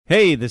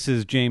Hey, this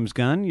is James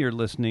Gunn. You're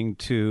listening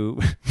to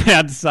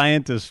Mad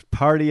Scientist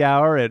Party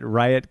Hour at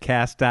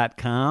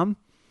riotcast.com.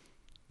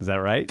 Is that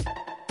right?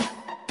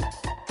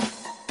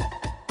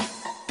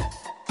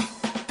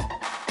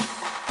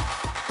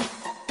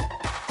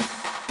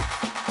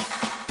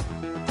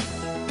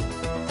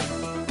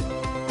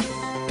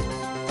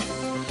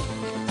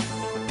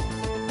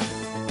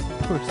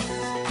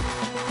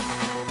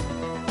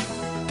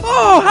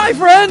 Oh, hi,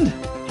 friend!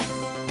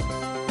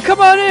 Come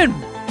on in.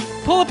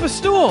 Pull up a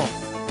stool.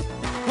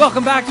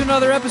 Welcome back to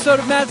another episode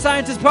of Mad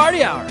Scientist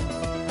Party Hour.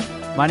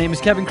 My name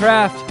is Kevin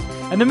Kraft,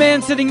 and the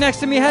man sitting next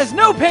to me has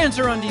no pants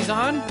or undies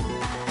on,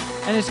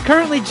 and is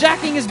currently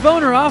jacking his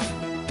boner off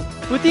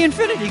with the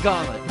Infinity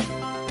Gauntlet.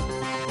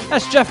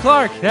 That's Jeff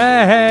Clark.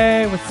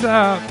 Hey, what's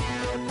up?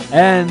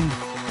 And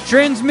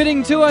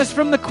transmitting to us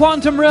from the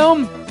quantum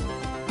realm,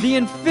 the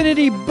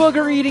Infinity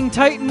Booger-eating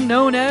Titan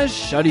known as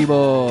Shuddy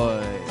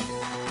Boy.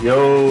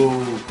 Yo.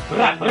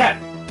 Brat,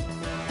 brat.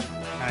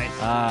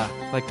 Nice.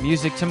 Like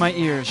music to my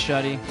ears,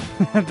 Shuddy.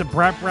 The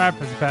Brap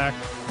Rap is back.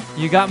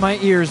 You got my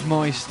ears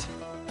moist.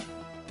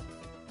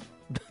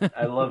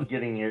 I love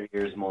getting your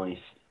ears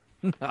moist.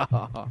 Need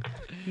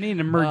an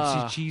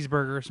emergency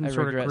cheeseburger or some I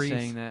sort regret of grease.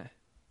 saying that.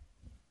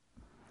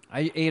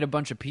 I ate a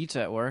bunch of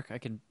pizza at work. I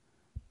could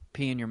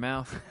pee in your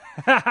mouth.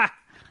 What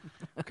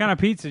kind of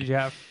pizza did you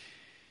have?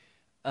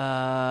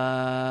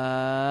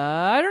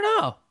 I don't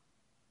know.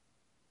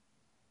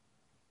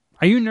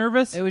 Are you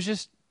nervous It was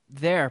just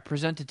there,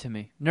 presented to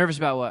me. Nervous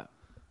about what?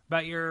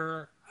 about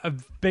your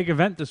big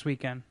event this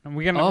weekend? And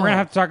we're Oh. gonna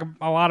have to talk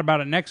a lot about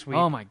it next week.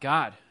 Oh my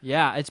god.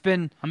 Yeah,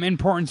 I'm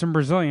importing some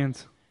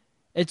Brazilians.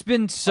 it's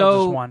been Just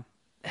so one.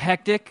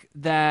 hectic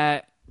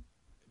that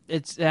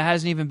it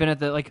hasn't even been at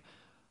the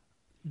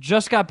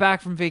just got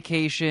back from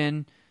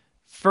vacation,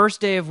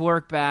 first day of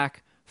work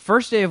back,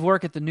 first day of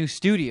work at the new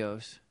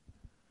studios.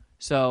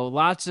 So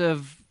lots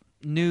of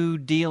new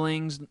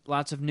dealings,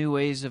 lots of new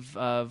ways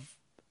of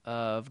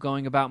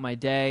going about my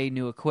day,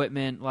 new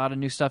equipment, a lot of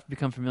new stuff to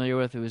become familiar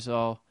with.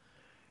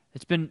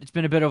 It's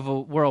been a bit of a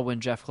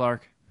whirlwind, Jeff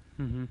Clark.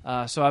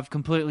 Mm-hmm. So I've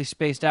completely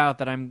spaced out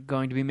that I'm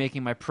going to be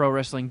making my pro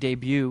wrestling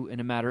debut in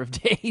a matter of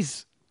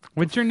days.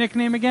 What's your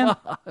nickname again?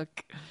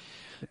 Fuck.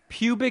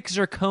 Pubic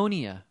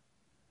zirconia.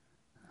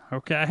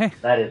 Okay,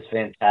 That is it's a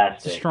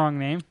fantastic. strong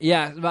name.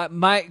 Yeah,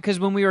 because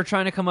when we were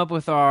trying to come up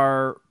with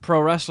our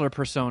pro wrestler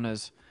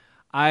personas,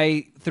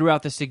 I threw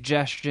out the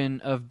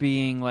suggestion of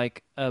being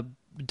like a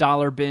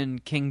dollar bin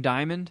King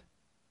Diamond.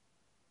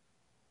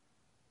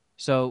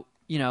 So,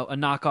 a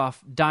knockoff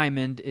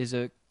diamond is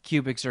a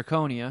cubic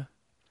zirconia.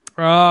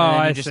 Oh, And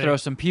then you I just see. throw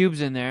some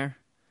pubes in there,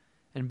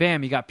 and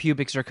bam, you got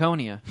pubic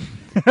zirconia.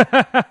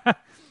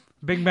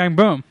 Bing bang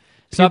boom.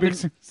 So I've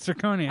Pubic been-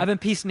 zirconia. I've been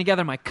piecing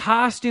together my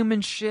costume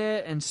and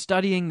shit and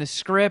studying the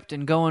script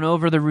and going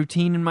over the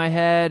routine in my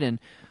head. And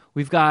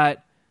we've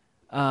got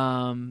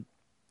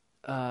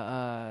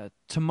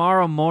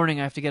tomorrow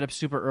morning I have to get up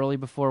super early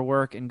before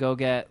work and go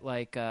get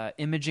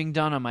imaging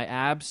done on my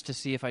abs to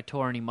see if I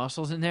tore any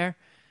muscles in there.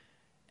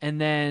 And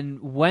then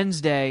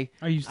Wednesday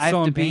Are you I have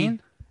still to in be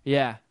pain?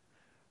 yeah.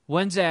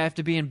 Wednesday I have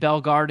to be in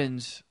Bell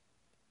Gardens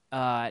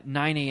at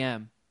 9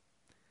 a.m.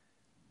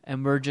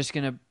 And we're just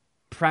going to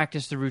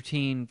practice the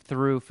routine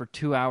through for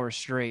 2 hours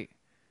straight.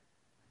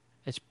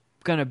 It's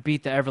going to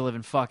beat the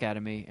ever-living fuck out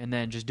of me and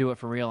then just do it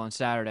for real on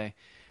Saturday.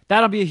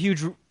 That'll be a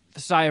huge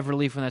sigh of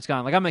relief when that's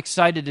gone. I'm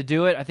excited to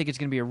do it. I think it's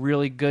going to be a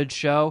really good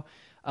show.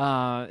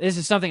 This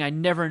is something I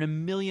never in a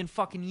million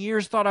fucking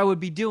years thought I would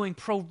be doing,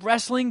 pro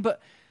wrestling,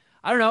 but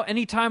I don't know.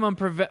 Anytime I'm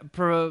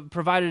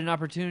provided an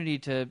opportunity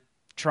to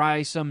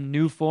try some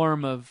new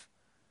form of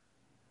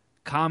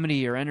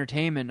comedy or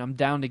entertainment, I'm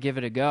down to give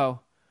it a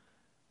go.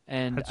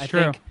 And That's I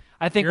true.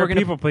 think You're we're a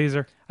gonna people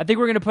pleaser. I think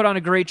we're gonna put on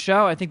a great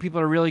show. I think people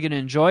are really gonna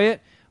enjoy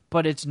it,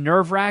 but it's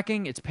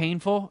nerve-wracking, it's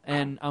painful,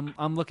 and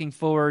I'm looking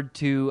forward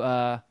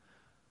to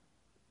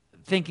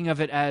thinking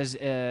of it as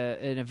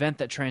an event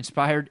that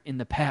transpired in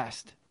the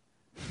past.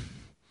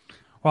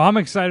 Well, I'm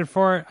excited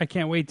for it. I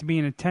can't wait to be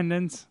in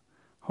attendance.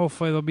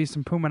 Hopefully, there'll be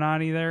some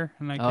Puminati there,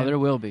 and I Oh, can there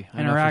will be. I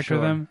know for interact sure.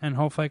 with them, and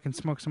hopefully, I can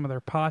smoke some of their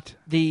pot.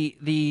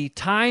 The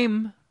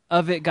time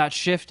of it got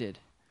shifted,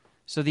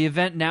 so the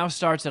event now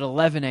starts at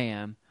 11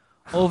 a.m.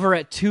 over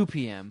at 2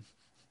 p.m.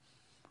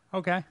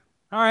 Okay,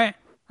 all right,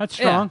 that's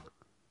strong.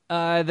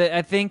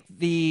 I think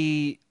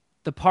the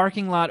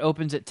parking lot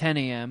opens at 10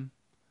 a.m.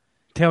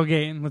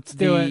 Tailgating, let's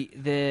do it.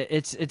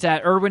 It's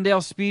at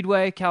Irwindale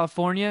Speedway,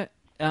 California.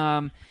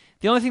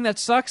 The only thing that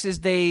sucks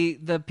is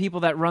the people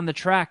that run the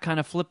track kind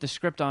of flipped the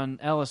script on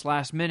Ellis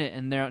last minute,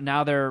 and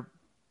they're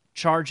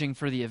charging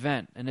for the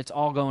event, and it's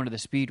all going to the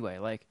Speedway.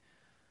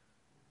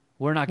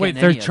 We're not getting Wait,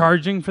 they're any of it.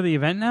 charging for the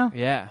event now?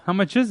 Yeah, How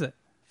much is it?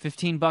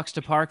 $15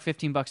 to park,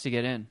 $15 to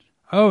get in.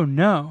 Oh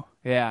no!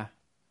 Yeah,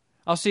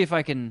 I'll see if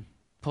I can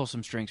pull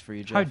some strings for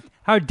you, Jeff.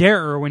 How dare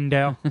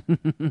Irwindale?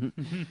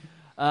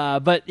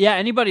 But yeah,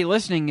 anybody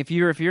listening, if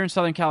you're in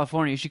Southern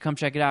California, you should come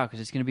check it out because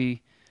it's going to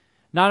be.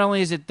 Not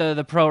only is it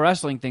the pro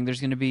wrestling thing,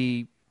 there's going to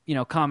be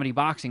comedy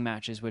boxing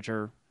matches, which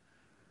are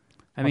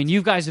I mean,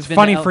 you guys have It's been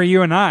funny to for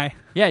you and I.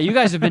 Yeah, you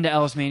guys have been to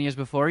Ellis Manias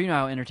before. You know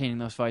how entertaining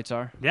those fights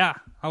are. Yeah,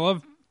 I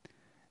love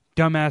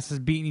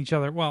dumbasses beating each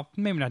other. Well,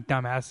 maybe not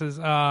dumbasses.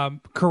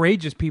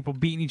 Courageous people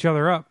beating each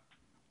other up.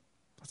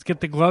 Let's get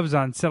the gloves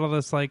on. Settle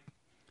this like,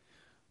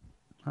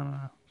 I don't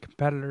know,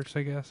 competitors,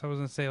 I guess. I was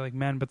going to say like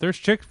men, but there's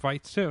chick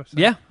fights too. So.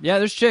 Yeah,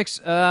 there's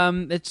chicks.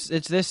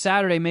 It's this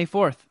Saturday, May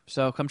 4th.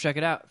 So come check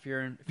it out if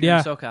you're in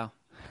SoCal.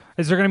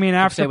 Is there going to be an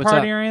after what's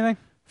party up. or anything?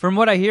 From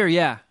what I hear,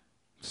 yeah.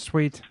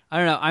 Sweet. I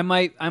don't know.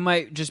 I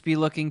might just be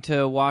looking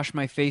to wash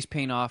my face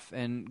paint off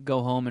and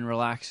go home and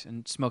relax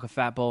and smoke a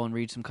fat bowl and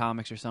read some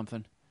comics or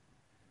something.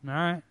 All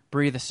right.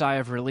 Breathe a sigh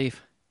of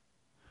relief.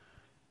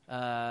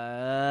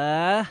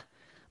 But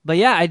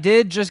yeah, I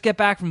did just get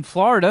back from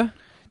Florida.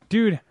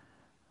 Dude,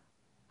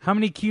 how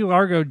many Key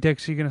Largo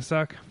dicks are you going to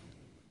suck?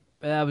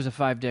 That was a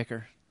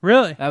 5-dicker.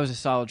 Really? That was a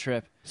solid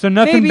trip. So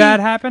nothing bad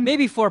happened?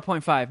 Maybe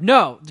 4.5.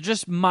 No,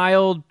 just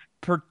mild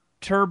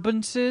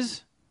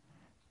perturbances.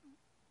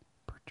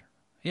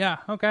 Yeah,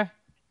 okay.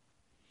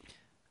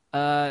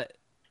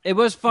 It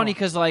was funny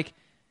because, like,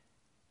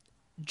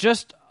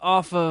 just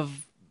off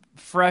of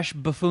fresh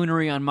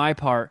buffoonery on my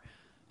part,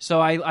 so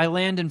I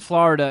land in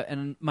Florida,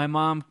 and my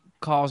mom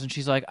calls, and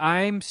she's like,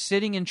 I'm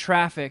sitting in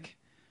traffic.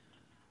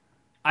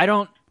 I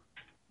don't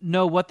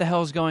know what the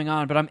hell's going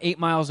on, but I'm 8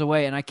 miles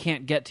away, and I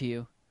can't get to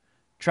you.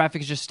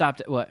 Traffic has just stopped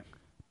at what?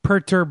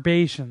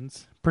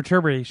 Perturbations.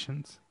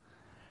 Perturbations.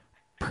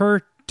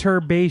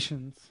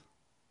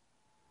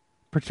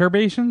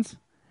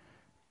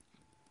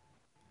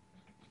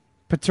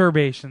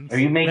 Are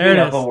you making There it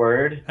up is. a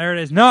word? There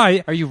it is. No,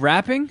 Are you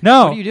rapping?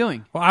 No. What are you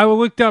doing? Well, I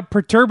looked up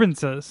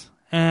perturbances,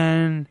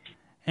 and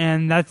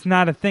that's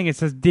not a thing. It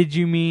says, did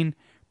you mean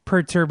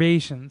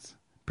perturbations?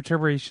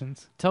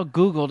 Perturbations. Tell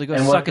Google to go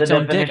And suck what's the its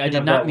own dick. definition I did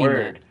of not that mean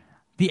word? that.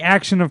 The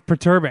action of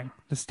perturbing.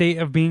 The state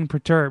of being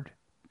perturbed.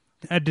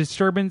 A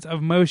disturbance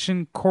of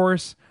motion,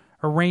 course,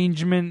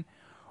 arrangement,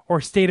 or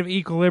state of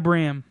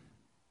equilibrium.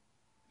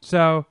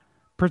 So,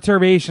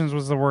 perturbations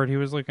was the word he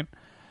was looking.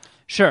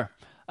 Sure.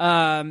 So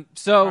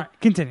All right,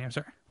 continue. I'm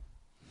sorry.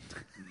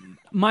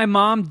 my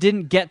mom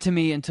didn't get to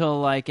me until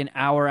like an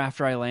hour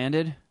after I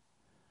landed,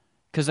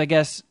 because I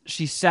guess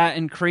she sat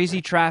in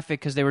crazy traffic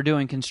because they were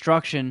doing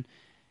construction,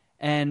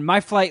 and my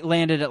flight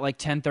landed at like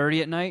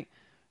 10:30 at night.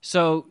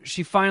 So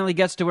she finally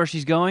gets to where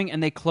she's going,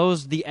 and they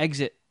closed the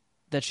exit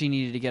that she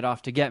needed to get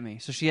off to get me.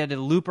 So she had to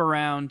loop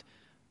around,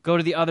 go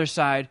to the other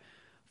side,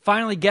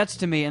 finally gets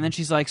to me, and then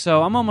she's like,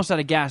 so I'm almost out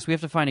of gas. We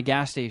have to find a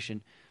gas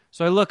station.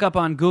 So I look up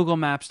on Google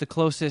Maps the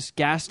closest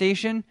gas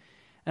station,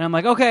 and I'm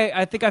like, okay,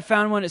 I think I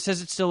found one. It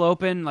says it's still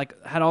open,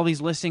 like had all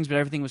these listings, but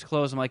everything was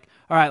closed. I'm like,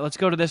 all right, let's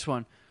go to this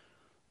one.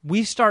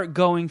 We start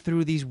going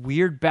through these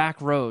weird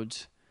back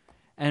roads,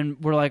 and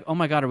we're like, oh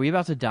my God, are we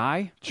about to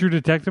die? True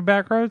Detective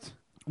Backroads?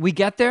 We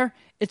get there,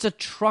 it's a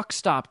truck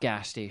stop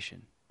gas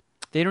station.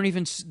 They don't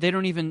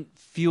even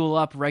fuel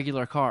up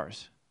regular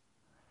cars.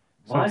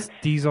 So What? it's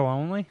diesel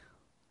only?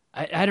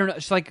 I don't know.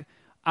 It's like,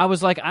 I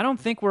was like, I don't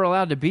think we're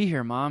allowed to be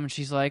here, Mom. And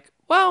she's like,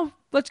 well,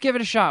 let's give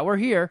it a shot. We're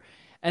here.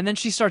 And then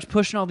she starts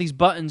pushing all these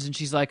buttons, and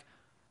she's like,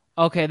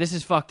 okay, this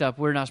is fucked up.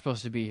 We're not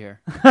supposed to be here.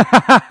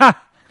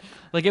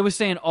 Like, it was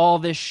saying all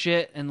this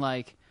shit, and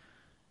like,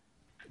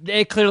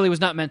 it clearly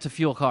was not meant to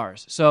fuel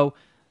cars. So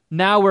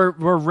now we're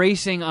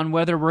racing on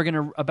whether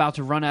we're about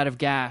to run out of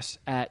gas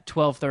at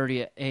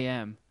 12:30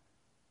 a.m.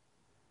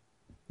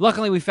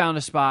 Luckily, we found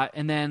a spot,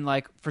 and then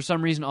like for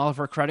some reason, all of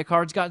her credit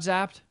cards got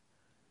zapped.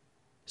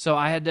 So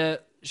I had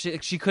to.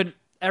 She couldn't.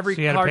 Every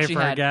So you had to card pay she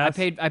for her had, gas?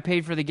 I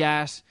paid for the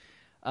gas.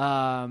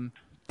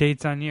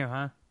 Dates on you,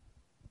 huh?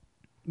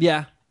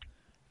 Yeah.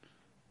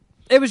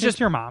 It was Just just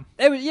your mom.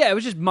 It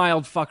was just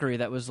mild fuckery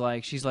that was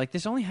like, she's like,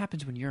 this only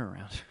happens when you're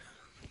around.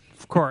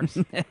 Of course.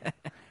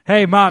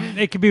 Hey, Mom,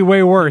 it could be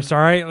way worse, all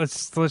right?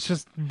 Let's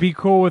just be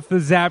cool with the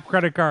Zap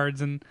credit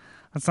cards, and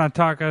let's not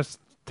talk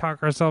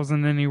ourselves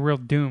into any real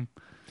doom.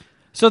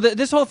 So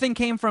this whole thing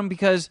came from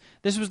because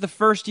this was the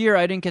first year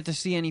I didn't get to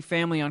see any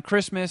family on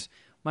Christmas.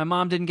 My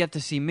mom didn't get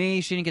to see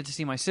me. She didn't get to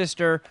see my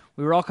sister.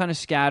 We were all kind of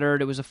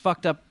scattered. It was a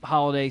fucked up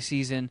holiday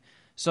season.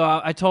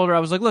 So I told her, I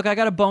was like, look, I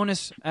got a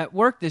bonus at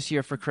work this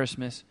year for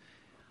Christmas.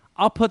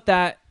 I'll put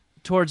that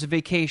towards a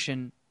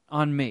vacation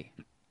on me.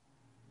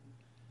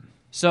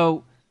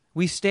 So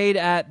we stayed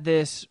at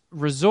this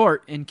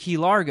resort in Key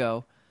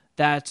Largo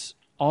that's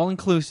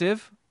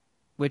all-inclusive,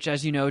 which,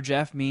 as you know,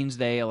 Jeff, means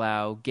they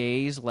allow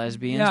gays,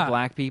 lesbians, Yeah.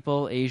 black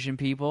people, Asian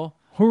people.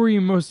 Who were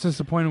you most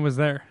disappointed was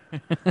there?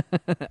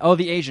 Oh,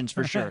 the Asians,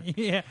 for sure.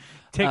 Yeah,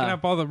 taking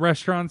up all the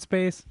restaurant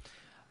space,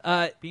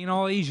 being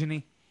all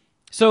Asian-y.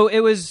 So it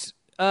was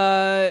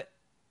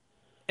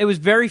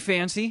very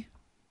fancy.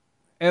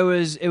 It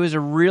was a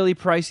really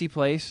pricey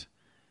place.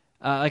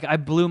 Like, I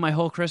blew my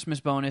whole Christmas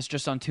bonus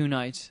just on 2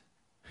 nights.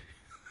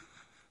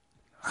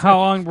 How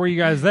long were you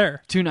guys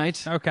there? 2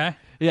 nights. Okay.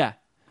 Yeah.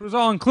 It was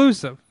all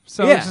inclusive.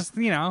 So Yeah. it's just,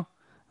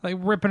 like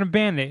ripping a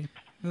Band-Aid.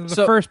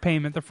 The first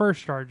payment, the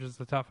first charge is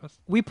the toughest.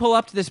 We pull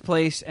up to this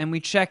place and we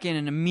check in,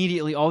 and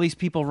immediately all these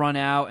people run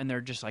out and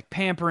they're just like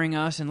pampering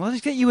us and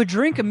let's get you a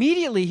drink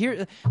immediately.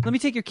 Here, let me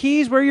take your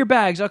keys. Where are your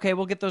bags? Okay,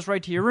 we'll get those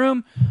right to your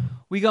room.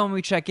 We go and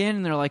we check in,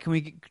 and they're like, "Can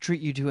we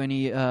treat you to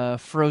any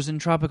frozen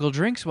tropical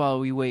drinks while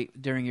we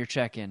wait during your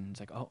check-in?" It's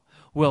like, "Oh,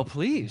 well,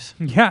 please."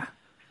 Yeah.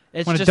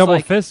 It's I want to just double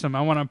like, fist them.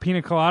 I want a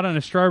pina colada and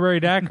a strawberry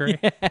daiquiri.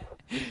 yeah.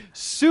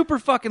 Super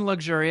fucking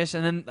luxurious.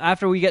 And then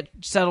after we get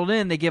settled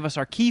in, they give us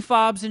our key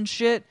fobs and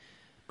shit.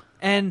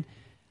 And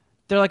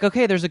they're like,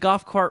 "Okay, there's a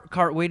golf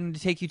cart waiting to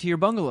take you to your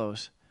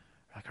bungalows."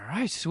 We're like, "All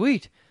right,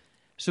 sweet."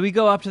 So we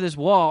go up to this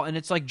wall, and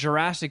it's like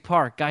Jurassic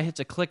Park. Guy hits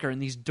a clicker,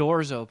 and these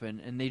doors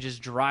open, and they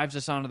just drives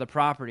us onto the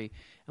property.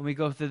 And we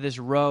go through this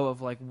row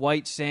of like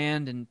white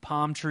sand and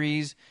palm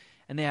trees,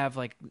 and they have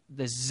like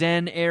the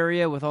Zen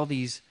area with all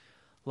these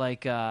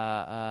like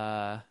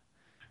what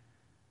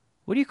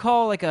do you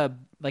call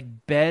like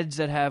beds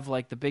that have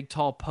like the big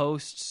tall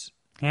posts?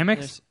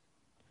 Hammocks?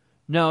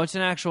 No, it's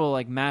an actual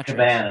like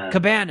mattress.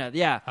 Cabana,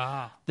 yeah.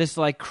 Ah. This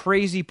like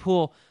crazy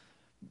pool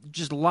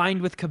just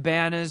lined with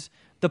cabanas.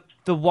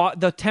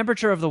 The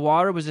temperature of the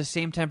water was the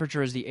same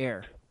temperature as the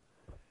air.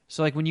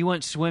 So like when you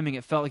went swimming,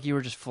 it felt like you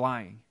were just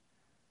flying.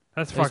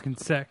 That's fucking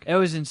sick. It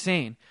was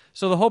insane.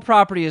 So the whole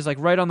property is like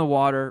right on the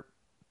water.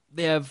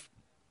 They have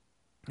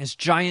this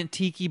giant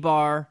tiki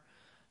bar.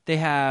 They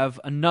have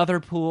another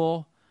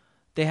pool.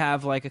 They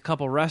have like a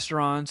couple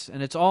restaurants,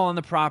 and it's all on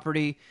the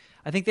property.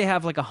 I think they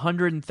have like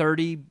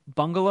 130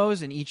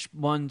 bungalows, and each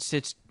one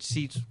seats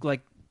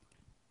like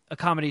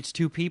accommodates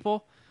 2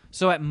 people.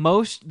 So at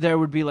most, there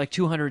would be like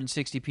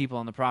 260 people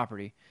on the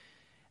property.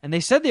 And they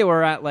said they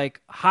were at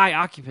like high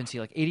occupancy,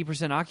 like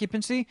 80%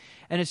 occupancy,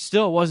 and it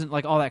still wasn't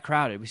like all that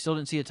crowded. We still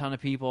didn't see a ton of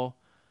people.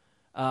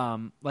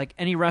 Like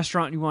any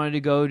restaurant you wanted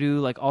to go to,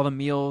 like all the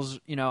meals,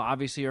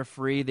 obviously are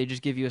free. They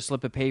just give you a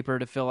slip of paper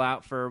to fill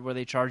out for where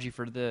they charge you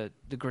for the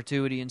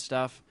gratuity and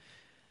stuff.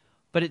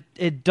 But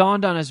it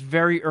dawned on us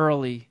very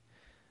early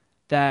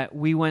that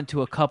we went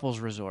to a couples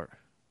resort.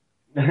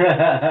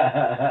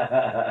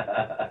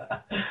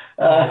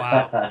 Oh,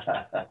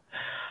 wow.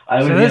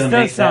 So this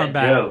does sound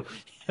bad.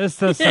 This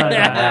does sound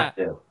bad.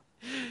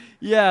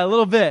 Yeah, a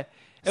little bit.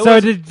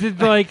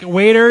 Did like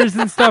waiters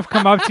and stuff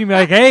come up to you and be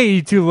like, "Hey,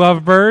 you two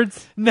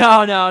lovebirds"?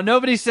 No.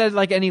 Nobody said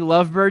like any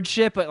lovebird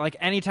shit, but like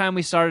anytime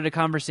we started a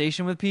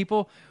conversation with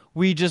people,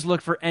 we just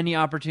looked for any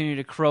opportunity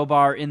to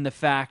crowbar in the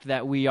fact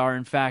that we are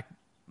in fact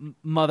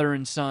mother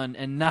and son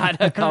and not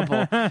a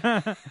couple.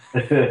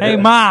 Hey,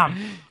 mom.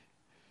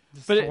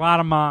 But a lot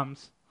of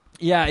moms.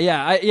 Yeah.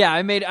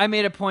 I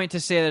made a point to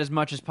say that as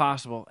much as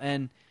possible,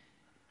 and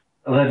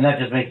well, then that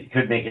just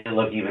could make it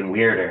look even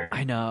weirder.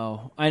 I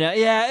know.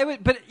 Yeah,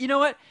 but you know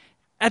what?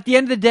 At the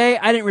end of the day,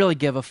 I didn't really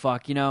give a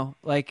fuck.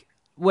 Like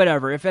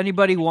whatever. If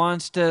anybody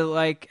wants to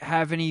like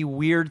have any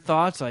weird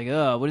thoughts, like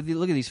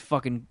look at these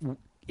fucking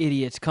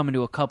idiots coming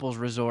to a couples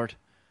resort.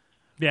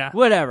 Yeah.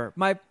 Whatever.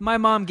 My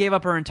mom gave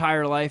up her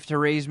entire life to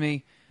raise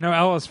me. No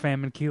Ellis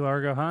fam in Key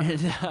Largo, huh?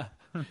 And,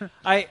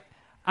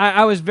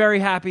 I was very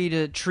happy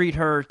to treat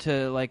her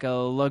to like a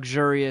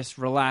luxurious,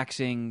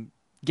 relaxing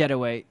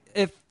getaway,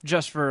 if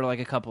just for like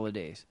a couple of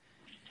days.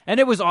 And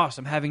it was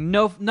awesome having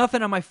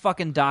nothing on my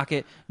fucking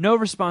docket, no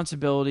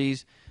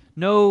responsibilities,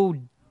 no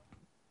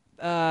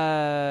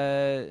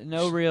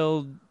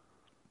real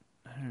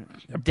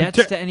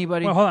debts to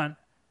anybody. Well, hold on.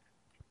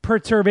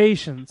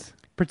 Perturbations.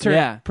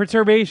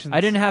 Perturbations.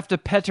 I didn't have to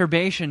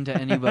perturbation to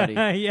anybody.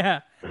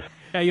 Yeah,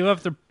 you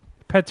left the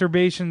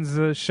perturbations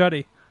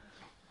shutty.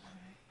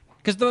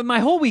 Because my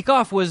whole week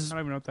off was... I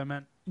don't even know what that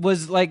meant.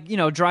 Was like,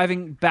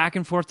 driving back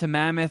and forth to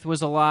Mammoth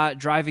was a lot.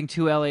 Driving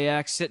to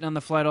LAX, sitting on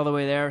the flight all the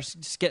way there,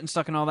 just getting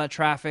stuck in all that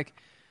traffic.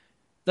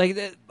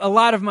 Like, a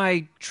lot of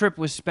my trip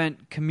was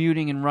spent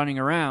commuting and running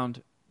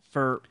around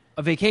for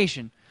a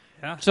vacation.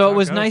 Yeah, so it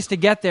was nice to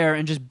get there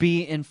and just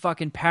be in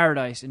fucking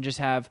paradise and just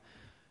have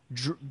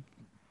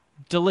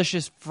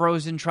delicious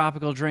frozen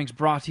tropical drinks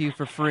brought to you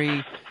for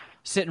free,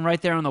 sitting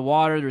right there on the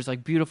water. There's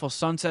like beautiful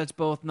sunsets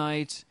both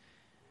nights.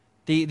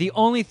 The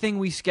only thing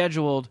we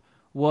scheduled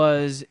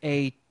was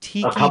a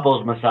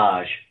couples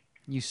massage.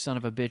 You son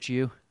of a bitch,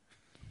 you.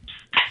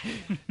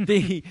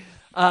 The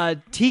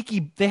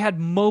tiki. They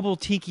had mobile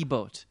tiki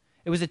boats.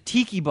 It was a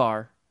tiki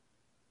bar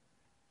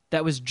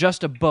that was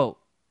just a boat.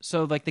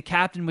 So like the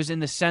captain was in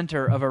the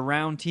center of a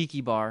round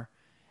tiki bar,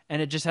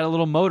 and it just had a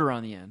little motor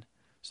on the end.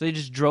 So they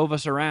just drove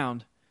us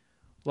around.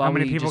 How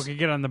many people could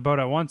get on the boat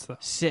at once, though?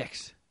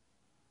 6.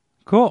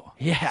 Cool.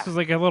 Yeah. This was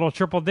like a little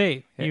triple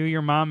date. You,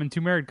 your mom, and 2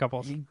 married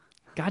couples.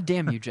 God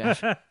damn you,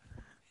 Jeff.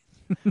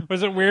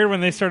 Was it weird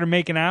when they started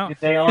making out? Did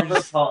they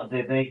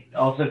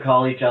also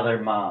call each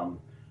other mom?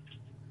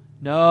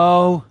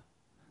 No.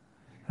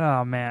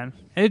 Oh, man.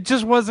 It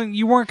just wasn't...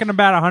 You weren't going to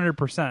bat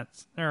 100%.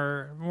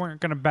 Or weren't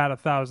going to bat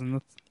 1,000.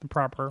 That's the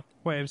proper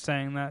way of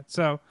saying that.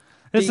 So...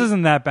 This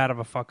isn't that bad of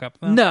a fuck-up,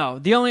 though. No.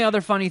 The only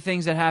other funny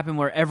things that happened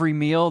were every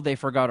meal, they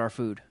forgot our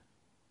food.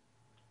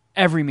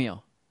 Every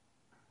meal.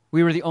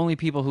 We were the only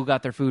people who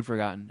got their food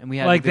forgotten, and we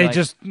had Like to be they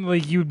just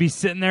like you would be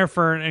sitting there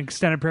for an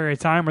extended period of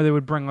time, or they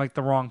would bring like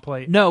the wrong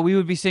plate. No, we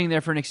would be sitting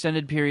there for an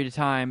extended period of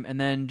time, and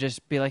then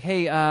just be like,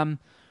 "Hey,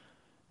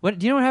 what?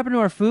 Do you know what happened to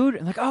our food?"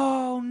 And like,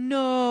 "Oh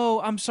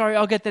no, I'm sorry,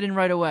 I'll get that in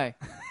right away."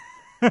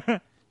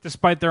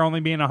 Despite there only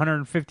being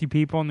 150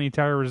 people in the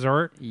entire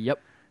resort.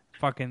 Yep.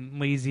 Fucking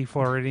lazy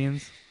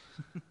Floridians.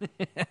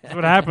 That's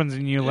what happens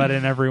when you let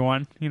in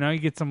everyone. You know, you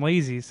get some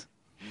lazies.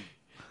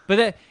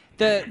 But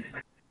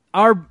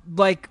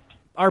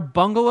our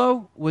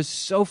bungalow was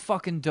so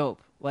fucking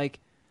dope. Like,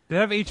 They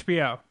have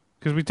HBO.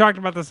 Because we talked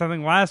about this, I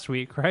think, last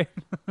week, right?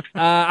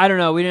 I don't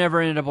know, we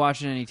never ended up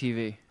watching any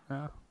TV.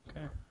 Oh,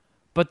 okay.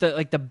 But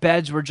the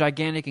beds were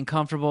gigantic and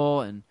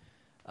comfortable, and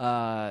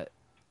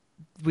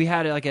we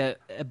had like a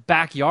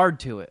backyard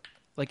to it.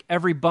 Like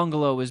every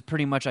bungalow was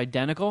pretty much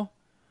identical,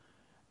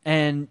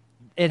 and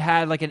it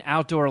had like an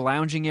outdoor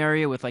lounging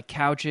area with like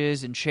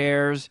couches and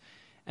chairs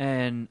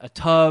and a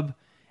tub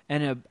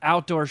and an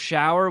outdoor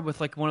shower with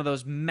like one of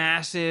those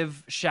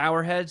massive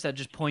shower heads that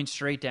just points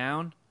straight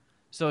down.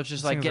 So it's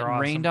just Those like things getting are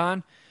awesome. rained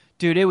on.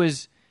 Dude, it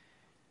was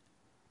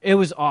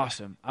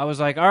awesome. I was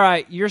like, all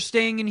right, you're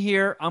staying in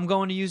here. I'm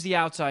going to use the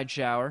outside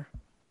shower.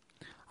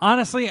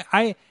 Honestly,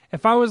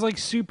 if I was like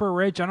super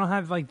rich, I don't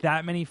have like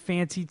that many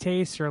fancy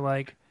tastes or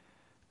like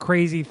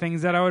crazy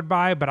things that I would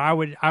buy, but I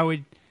would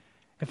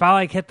if I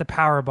like hit the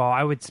Powerball,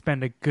 I would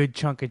spend a good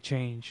chunk of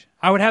change.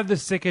 I would have the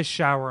sickest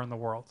shower in the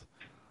world.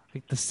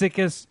 Like the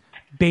sickest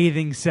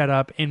bathing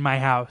setup in my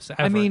house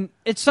ever. I mean,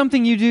 it's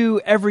something you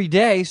do every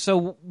day,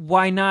 so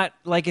why not?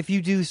 Like, if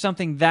you do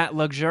something that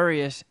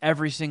luxurious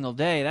every single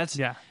day,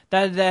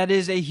 that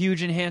is a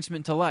huge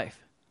enhancement to life.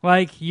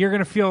 like you're going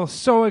to feel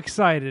so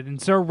excited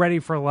and so ready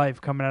for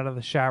life coming out of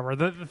the shower.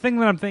 The thing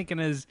that I'm thinking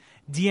is,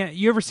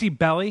 you ever see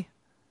Belly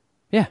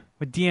Yeah,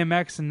 with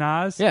DMX and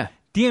Nas? yeah.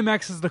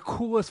 DMX is the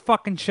coolest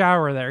fucking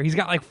shower there. He's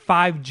got like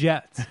 5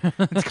 jets.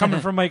 It's coming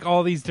from like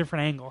all these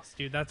different angles,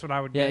 dude. That's what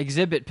I would Yeah, get.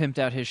 Exhibit pimped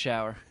out his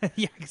shower.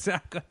 Yeah,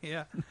 exactly.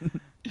 Yeah.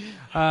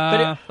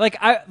 But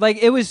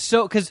it was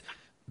so, because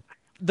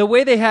the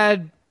way they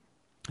had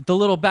the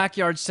little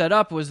backyard set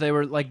up was they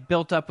were like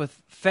built up with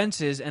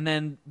fences, and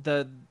then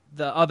the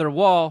other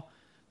wall,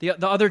 the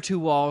other 2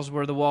 walls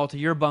were the wall to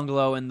your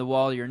bungalow and the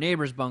wall to your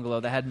neighbor's bungalow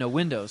that had no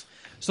windows,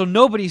 so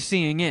nobody's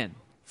seeing in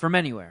from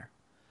anywhere.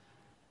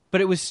 But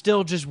it was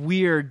still just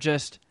weird.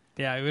 Just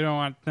Yeah, we don't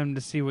want them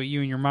to see what you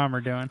and your mom are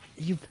doing.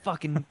 you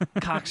fucking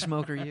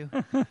cocksmoker, you.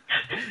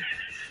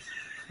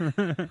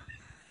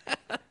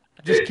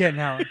 Just kidding,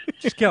 Helen.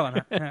 Just killing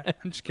her. Yeah,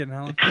 I'm just kidding,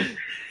 Helen.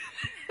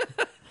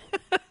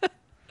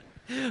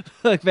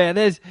 Look, man,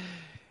 it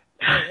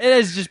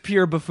is just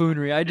pure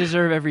buffoonery. I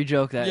deserve every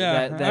joke that.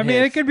 Yeah, that I mean,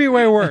 it hits. could be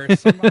way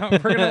worse. We're gonna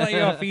let you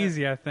off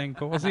easy, I think,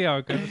 but we'll see how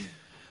it goes.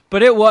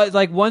 But it was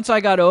like once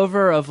I got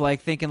over of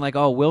like thinking like,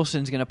 oh,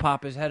 Wilson's gonna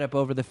pop his head up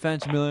over the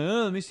fence and be like,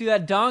 oh, let me see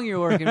that dong you're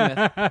working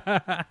with.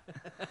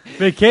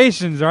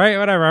 Vacations, all right?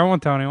 Whatever. I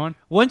won't tell anyone.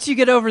 Once you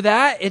get over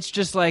that, it's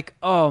just like,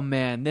 oh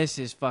man, this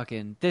is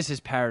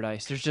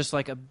paradise. There's just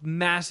like a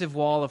massive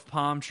wall of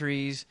palm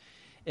trees.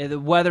 The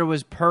weather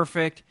was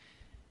perfect,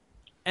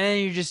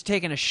 and you're just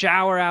taking a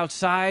shower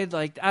outside.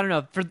 Like, I don't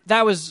know,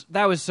 that was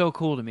so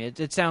cool to me.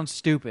 It sounds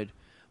stupid.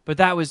 But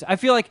that was, I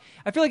feel like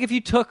if you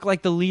took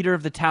like the leader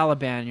of the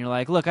Taliban and you're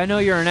like, look, I know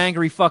you're an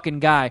angry fucking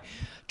guy.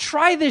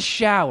 Try this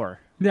shower.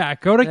 Yeah,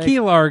 go to Key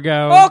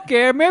Largo.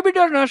 Okay, maybe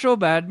they're not so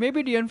bad.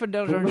 Maybe the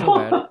infidels aren't so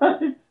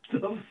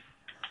bad.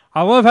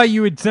 I love how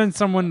you would send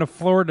someone to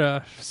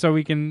Florida so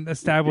we can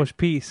establish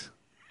peace.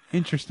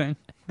 Interesting.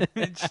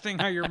 Interesting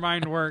how your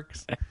mind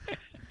works.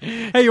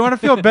 Hey, you want to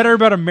feel better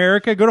about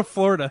America? Go to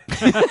Florida.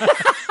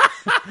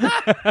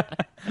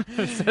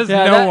 Says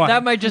no one.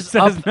 That might just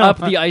Says no up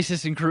one. the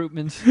ISIS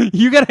recruitments.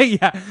 You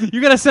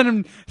gotta send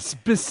him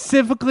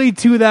specifically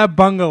to that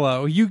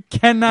bungalow. You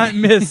cannot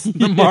miss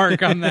the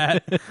mark on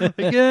that. Like,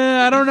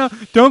 I don't know.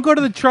 Don't go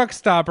to the truck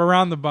stop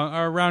around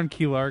around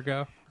Key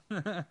Largo.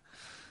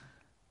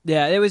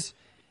 Yeah, it was.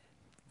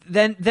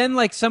 Then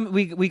like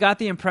we got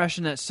the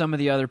impression that some of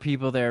the other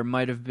people there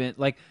might have been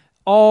like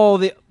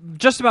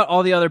just about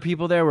all the other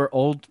people there were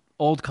old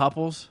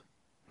couples.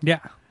 Yeah.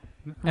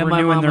 And my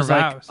Renewing mom their was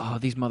like, vows. "Oh,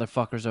 these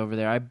motherfuckers over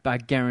there! I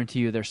guarantee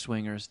you, they're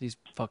swingers. These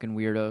fucking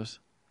weirdos."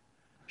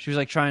 She was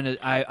like trying to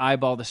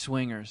eyeball the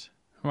swingers.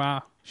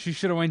 Wow. She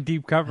should have went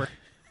deep cover.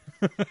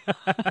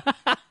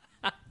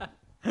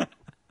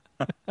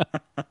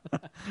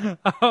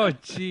 Oh,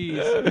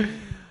 jeez.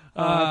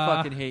 Oh, I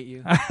fucking hate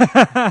you.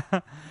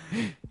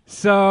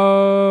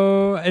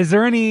 So, is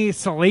there any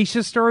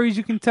salacious stories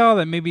you can tell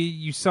that maybe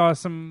you saw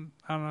some?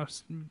 I don't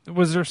know.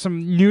 Was there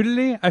some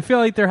nudity? I feel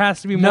like there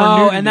has to be more. No,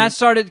 nudity. and that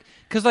started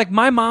because like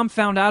my mom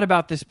found out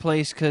about this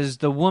place because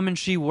the woman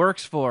she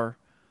works for,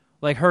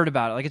 like, heard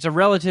about it. Like, it's a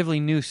relatively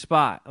new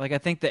spot. Like, I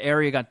think the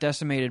area got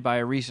decimated by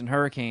a recent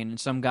hurricane, and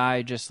some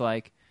guy just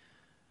like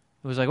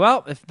was like,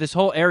 well, if this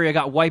whole area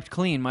got wiped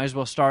clean, might as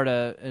well start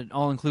an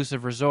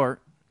all-inclusive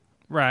resort.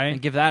 right. And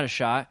give that a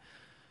shot.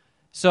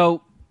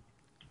 So,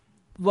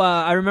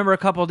 I remember a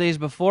couple of days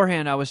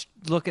beforehand, I was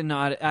looking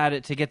at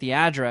it to get the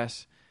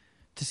address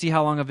to see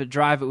how long of a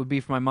drive it would be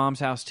from my mom's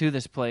house to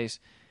this place,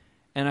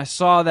 and I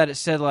saw that it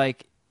said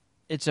like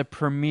it's a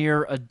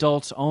premier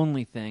adults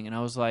only thing, and I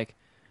was like,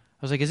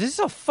 is this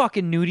a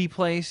fucking nudie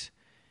place?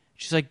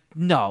 She's like,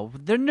 no,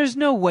 there's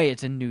no way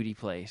it's a nudie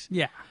place.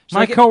 Yeah. So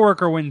My like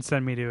coworker wouldn't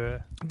send me to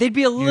a... They'd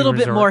be a little bit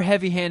resort. more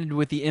heavy-handed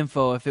with the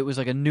info if it was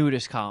like a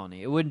nudist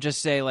colony. It wouldn't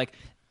just say like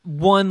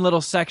one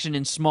little section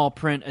in small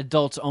print,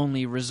 adults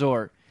only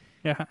resort.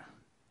 Yeah.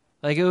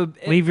 Like it would.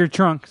 Leave your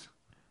trunks.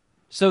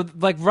 So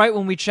like right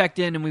when we checked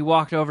in and we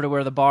walked over to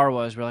where the bar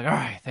was, we're like, all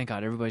right, thank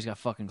God everybody's got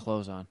fucking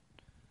clothes on.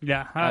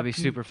 Yeah. That'd be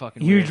super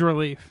fucking huge weird.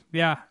 relief.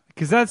 Yeah.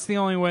 Because that's the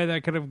only way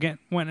that could have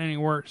went any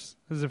worse,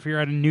 is if you're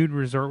at a nude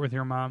resort with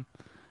your mom.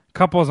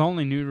 Couples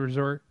only nude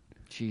resort.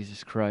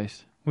 Jesus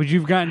Christ. Would you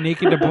have gotten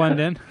naked to blend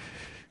in?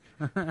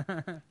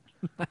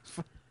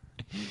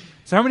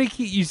 So how many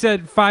you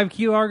said 5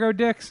 Key Largo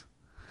dicks?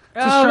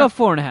 I'll go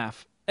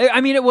 4.5.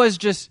 I mean, it was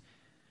just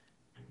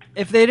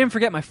if they didn't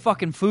forget my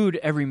fucking food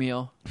every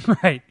meal.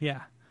 Right,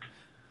 yeah.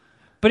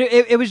 But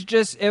it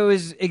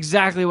was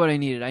exactly what I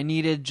needed. I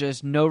needed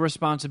just no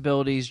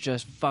responsibilities,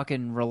 just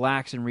fucking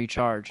relax and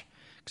recharge.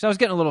 Because I was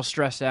getting a little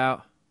stressed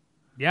out.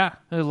 Yeah.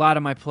 There was a lot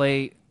on my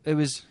plate. It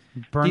was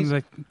Burns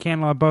the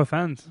candle at both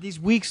ends. these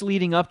weeks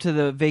leading up to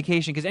the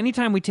vacation. Because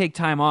anytime we take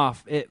time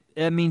off, it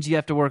means you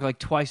have to work like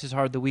twice as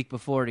hard the week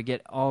before to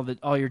get all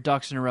your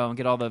ducks in a row and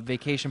get all the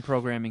vacation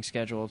programming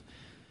scheduled.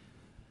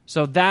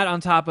 So that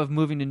on top of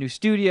moving to new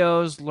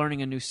studios,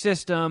 learning a new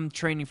system,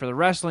 training for the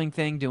wrestling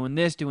thing, doing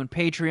this, doing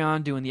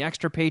Patreon, doing the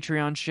extra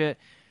Patreon shit,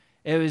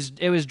 it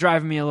was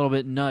driving me a little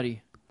bit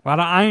nutty. A lot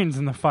of irons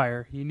in the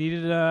fire. You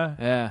needed to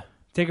Yeah.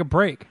 take a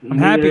break. I'm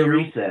Needed happy a you're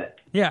reset.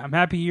 Yeah, I'm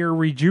happy you're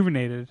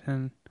rejuvenated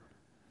and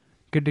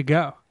good to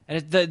go.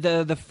 And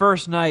the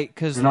first night,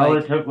 because And all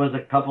like it took was a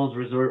couple's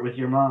resort with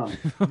your mom.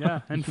 Yeah,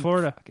 in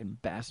Florida. fucking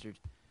bastard.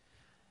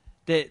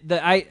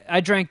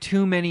 I drank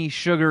too many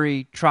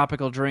sugary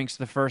tropical drinks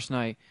the first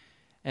night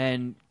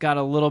and got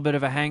a little bit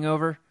of a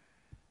hangover.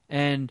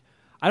 And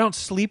I don't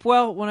sleep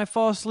well when I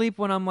fall asleep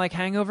when I'm like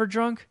hangover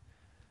drunk.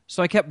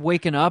 So I kept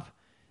waking up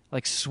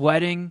like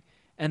sweating,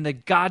 and the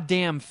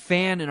goddamn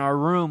fan in our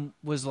room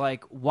was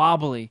like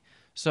wobbly.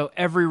 So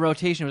every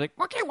rotation was like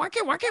waka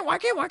waka waka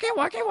waka waka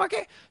waka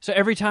waka. So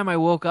every time I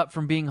woke up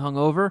from being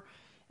hungover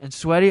and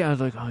sweaty, I was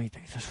like, "Oh, you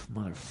think this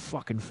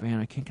motherfucking fan?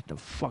 I can't get the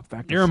fuck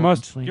back to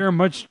sleep." You're a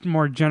much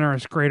more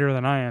generous grader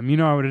than I am. You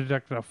know, I would have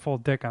deducted a full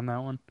dick on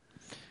that one.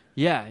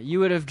 Yeah,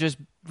 you would have just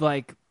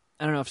like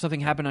I don't know if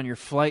something happened on your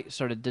flight,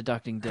 started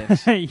deducting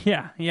dicks.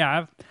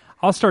 yeah.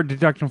 I'll start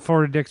deducting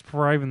Florida dicks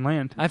before I even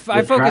land. I The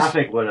focus.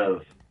 traffic would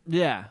have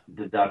Yeah,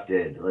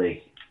 deducted.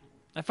 Like,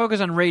 I focus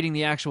on rating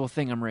the actual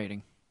thing I'm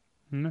rating.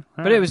 No,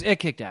 But it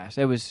kicked ass.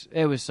 It was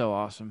so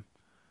awesome.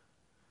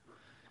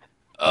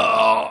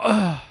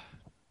 Oh.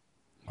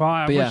 Well,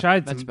 I But yeah, wish I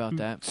had that's some about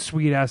that.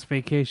 sweet ass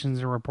vacations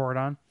to report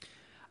on.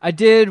 I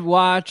did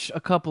watch a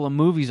couple of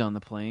movies on the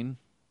plane.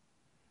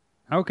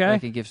 Okay. I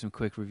can give some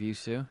quick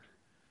reviews too.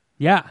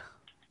 Yeah.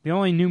 The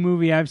only new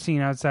movie I've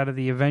seen outside of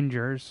the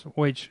Avengers,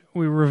 which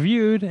we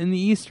reviewed in the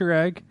Easter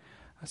egg,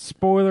 a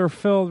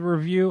spoiler-filled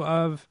review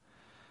of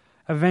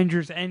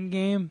Avengers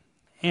Endgame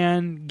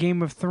and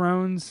Game of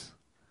Thrones,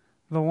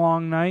 The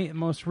Long Night,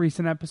 most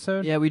recent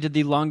episode. Yeah, we did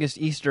the longest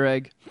Easter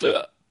egg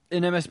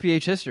in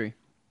MSPH history.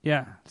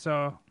 Yeah,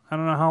 so I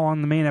don't know how long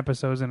the main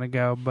episode is going to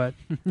go, but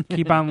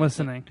keep on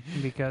listening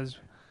because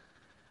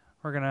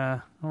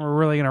we're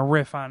really gonna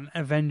riff on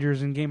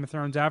Avengers and Game of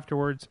Thrones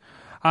afterwards.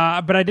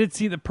 But I did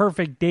see The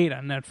Perfect Date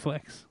on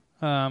Netflix,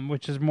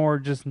 which is more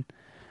just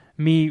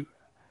me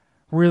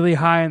really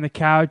high on the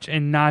couch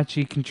and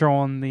Nachi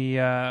controlling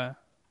the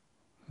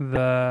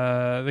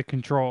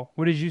control.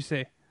 What did you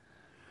say?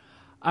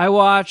 I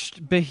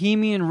watched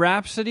Bohemian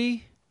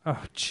Rhapsody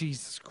Oh,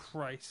 Jesus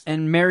Christ.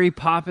 and Mary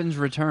Poppins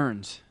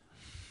Returns.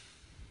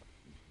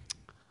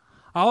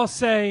 I'll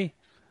say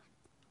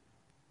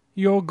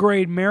you'll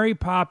grade Mary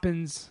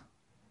Poppins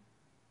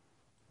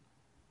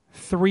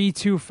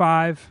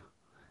 3.25.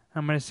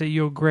 I'm going to say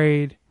you'll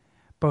grade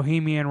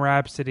Bohemian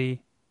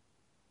Rhapsody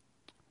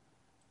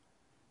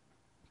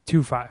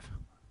 2.5.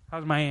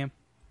 How's my aim?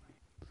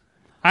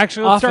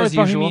 Actually, let's Off start as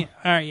with usual. Bohemian.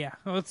 All right, yeah.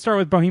 Let's start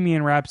with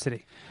Bohemian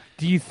Rhapsody.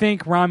 Do you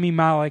think Rami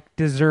Malek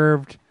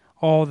deserved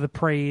all the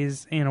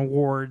praise and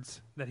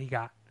awards that he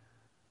got?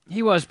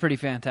 He was pretty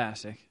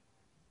fantastic.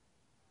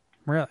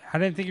 Really? I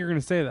didn't think you were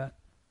going to say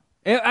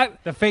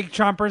that. The fake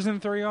chompers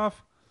didn't throw you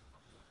off?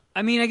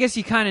 I mean, I guess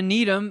you kind of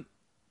need him.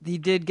 He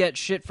did get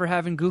shit for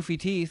having goofy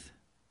teeth.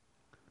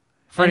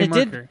 Freddie And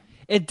Mercury.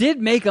 It did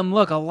make him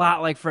look a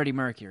lot like Freddie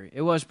Mercury.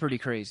 It was pretty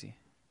crazy.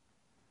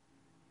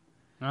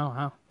 Oh,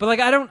 wow. But like,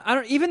 I don't.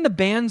 Even the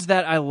bands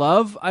that I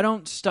love, I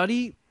don't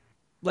study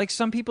like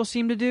some people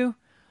seem to do.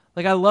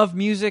 Like, I love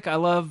music. I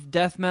love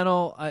death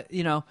metal.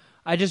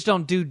 I just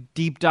don't do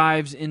deep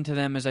dives into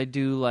them as I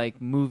do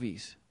like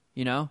movies.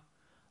 You know,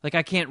 like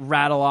I can't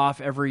rattle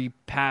off every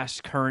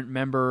past, current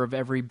member of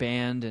every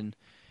band and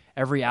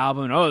every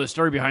album. And, the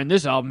story behind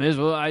this album is.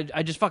 Well, I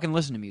just fucking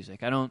listen to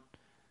music. I'm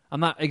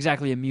not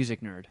exactly a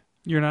music nerd.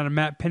 You're not a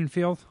Matt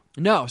Pinfield?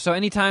 No. So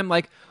anytime,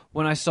 like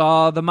when I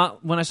saw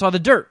the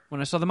Dirt,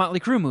 when I saw the Motley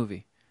Crue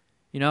movie,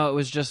 it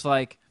was just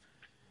like,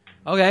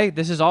 okay,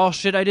 this is all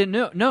shit I didn't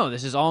know. No,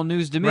 this is all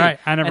news to me. Right.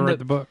 I never And read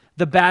the book.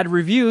 The bad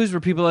reviews where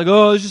people are like,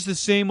 oh, it's just the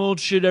same old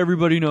shit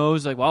everybody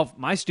knows. Like, well,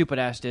 my stupid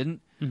ass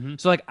didn't. Mm-hmm.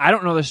 So, like, I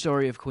don't know the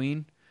story of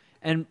Queen.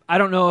 And I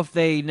don't know if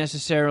they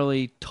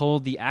necessarily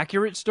told the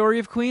accurate story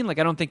of Queen. Like,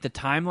 I don't think the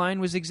timeline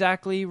was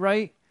exactly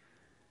right.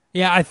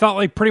 Yeah, I thought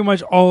like pretty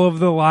much all of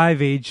the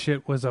Live Aid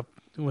shit was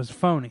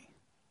phony.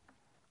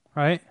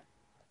 Right?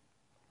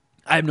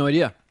 I have no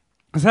idea.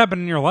 This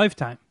happened in your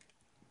lifetime.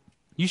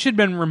 You should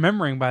have been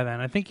remembering by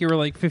then. I think you were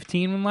like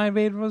 15 when Live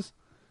Aid was.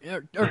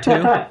 Or 2.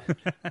 I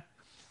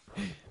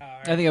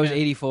think I was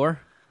 84.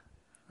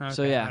 Okay,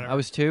 So, yeah, whatever. I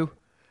was 2.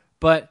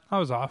 But, I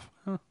was off.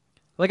 Huh.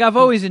 like, I've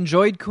always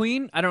enjoyed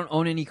Queen. I don't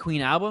own any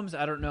Queen albums.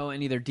 I don't know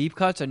any of their deep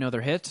cuts. I know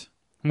their hits.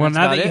 Well, That's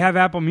now about that you it. have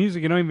Apple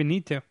Music, you don't even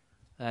need to.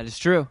 That is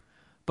true.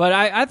 But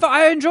I thought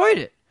I enjoyed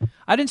it.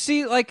 I didn't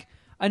see, like,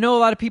 I know a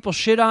lot of people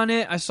shit on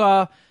it. I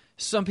saw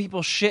some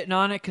people shitting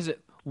on it because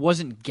it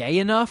wasn't gay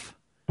enough.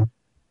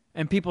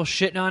 And people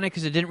shitting on it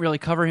because it didn't really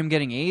cover him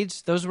getting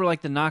AIDS. Those were,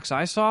 like, the knocks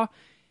I saw.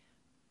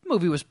 The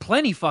movie was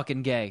plenty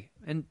fucking gay.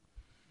 And,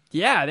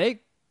 yeah, they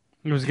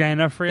It was gay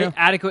enough for you?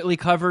 adequately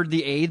covered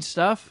the AIDS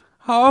stuff.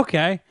 Oh,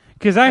 okay.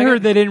 Because I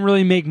heard they didn't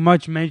really make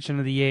much mention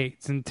of the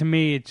AIDS. And to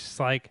me, it's just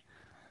like,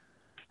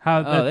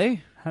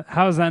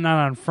 how is that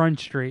not on Front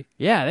Street?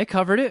 Yeah, they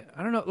covered it.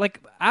 I don't know.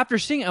 Like, after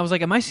seeing it, I was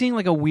like, am I seeing,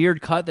 like, a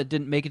weird cut that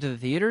didn't make it to the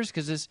theaters?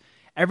 Because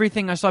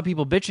everything I saw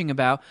people bitching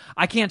about,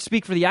 I can't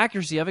speak for the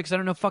accuracy of it because I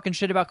don't know fucking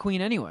shit about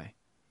Queen anyway.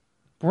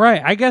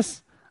 Right. I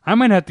guess I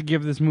might have to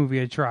give this movie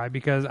a try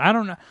because I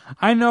don't know.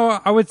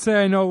 I would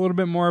say I know a little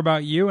bit more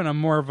about you, and I'm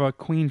more of a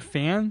Queen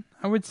fan,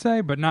 I would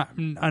say, but not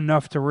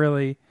enough to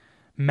really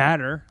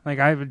matter. Like,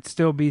 I would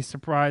still be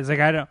surprised. Like,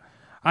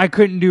 I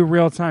couldn't do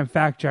real-time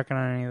fact-checking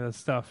on any of this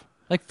stuff.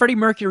 Like, Freddie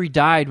Mercury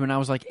died when I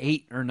was like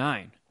 8 or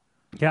 9.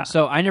 Yeah.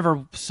 So I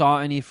never saw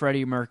any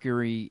Freddie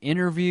Mercury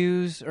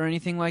interviews or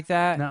anything like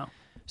that. No.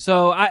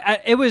 So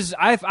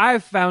I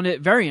found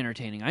it very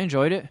entertaining. I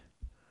enjoyed it.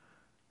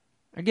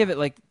 I give it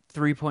like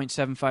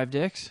 3.75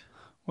 dicks.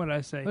 What did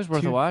I say? It was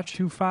worth a watch.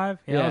 2.5?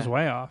 Yeah, Yeah. I was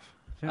way off.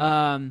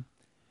 Yeah.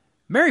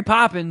 Mary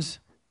Poppins.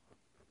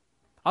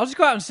 I'll just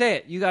go out and say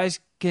it. You guys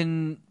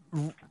can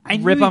I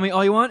rip knew- on me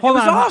all you want. Hold It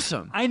was on.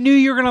 awesome. I knew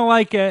you were going to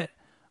like it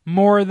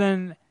more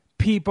than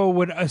people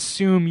would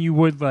assume you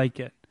would like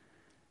it.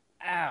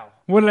 Ow.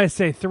 What did I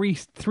say?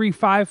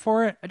 3.5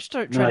 for it? I just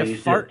started No, trying to you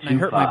said fart and I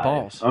hurt my 2.5.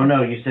 balls. Oh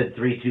no, you said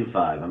 3.25.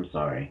 I'm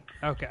sorry.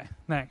 Okay,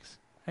 thanks.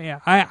 Yeah,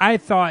 I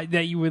thought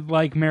that you would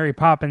like Mary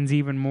Poppins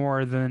even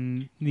more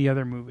than the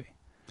other movie.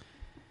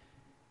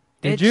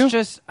 Did you?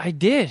 I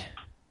did.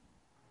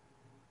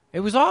 It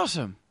was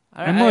awesome.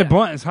 Emily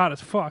Blunt is hot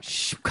as fuck.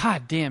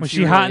 God damn. Was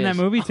she hot in really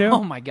that movie, too?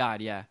 Oh my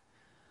God, yeah.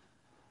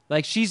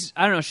 Like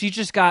I don't know, she's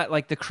just got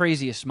like the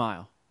craziest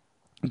smile.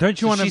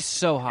 Don't you want She's to?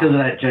 so hot. Because of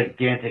that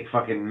gigantic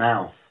fucking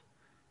mouth.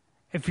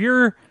 If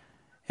you're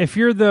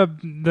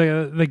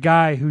the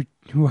guy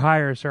who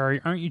hires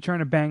her, aren't you trying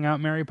to bang out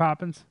Mary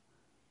Poppins?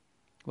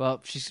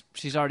 Well, she's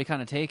already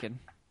kind of taken.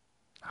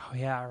 Oh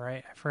yeah,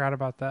 right. I forgot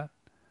about that.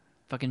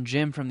 Fucking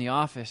Jim from The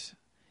Office.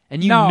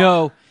 And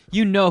No.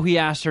 you know he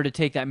asked her to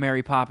take that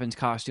Mary Poppins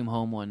costume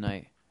home one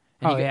night.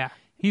 And Oh he- yeah,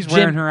 he's Jim-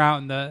 wearing her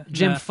out in the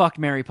Jim fucked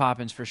Mary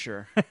Poppins for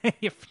sure.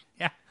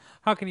 yeah.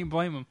 How can you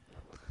blame him?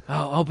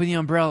 Oh, open the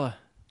umbrella.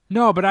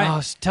 No, but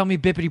Tell me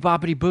bippity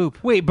boppity boop.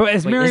 wait. But Wait,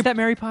 is that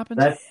Mary Poppins?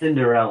 That's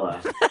Cinderella.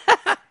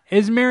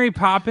 is Mary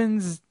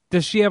Poppins?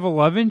 Does she have a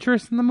love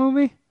interest in the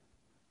movie?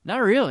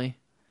 Not really.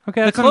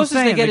 Okay, The that's what I'm closest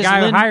saying. they get the is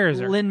guy who hires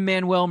her.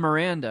 Lin-Manuel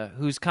Miranda,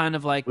 who's kind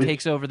of like Which-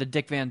 takes over the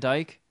Dick Van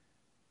Dyke.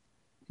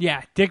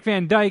 Yeah, Dick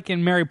Van Dyke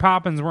and Mary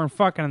Poppins weren't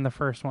fucking in the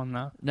first one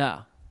though.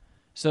 No.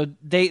 So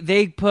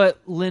they put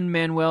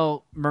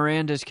Lin-Manuel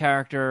Miranda's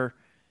character,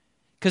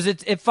 because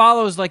it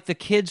follows like the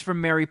kids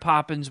from Mary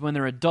Poppins when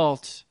they're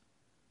adults.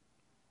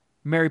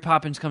 Mary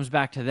Poppins comes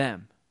back to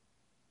them.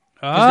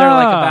 Because they're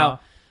like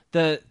about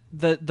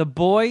the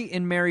boy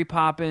in Mary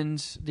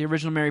Poppins, the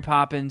original Mary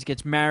Poppins,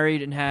 gets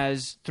married and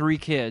has 3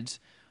 kids.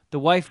 The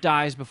wife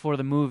dies before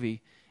the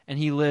movie, and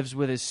he lives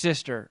with his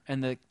sister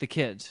and the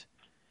kids.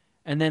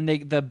 And then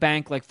the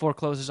bank like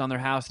forecloses on their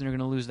house, and they're going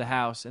to lose the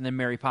house. And then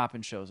Mary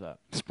Poppins shows up,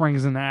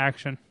 springs into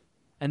action.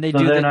 and they So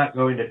do. they're not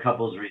going to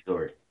couples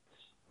resort.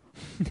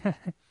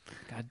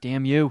 God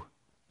damn you!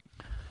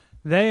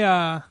 They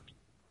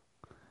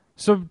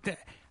So,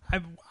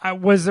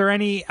 was there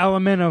any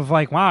element of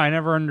like, wow, I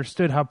never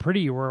understood how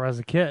pretty you were as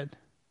a kid?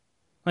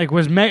 Like,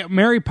 was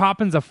Mary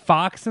Poppins a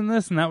fox in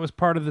this, and that was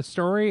part of the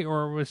story,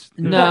 or was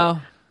No,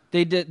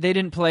 they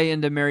didn't play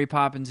into Mary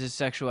Poppins'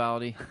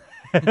 sexuality.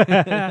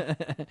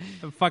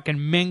 the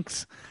fucking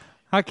minx?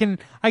 I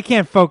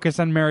can't focus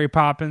on Mary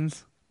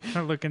Poppins.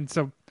 Her looking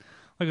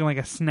like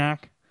a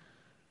snack.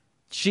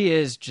 She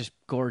is just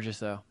gorgeous,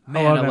 though.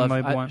 Man, love I love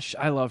Emily Blunt.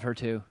 I love her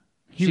too.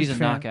 Huge She's a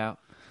fan. knockout.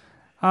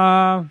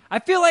 Uh, I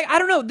feel like I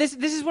don't know. This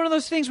is one of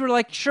those things where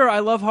like, sure, I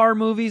love horror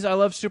movies, I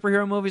love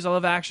superhero movies, I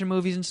love action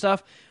movies and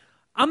stuff.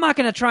 I'm not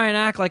going to try and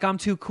act like I'm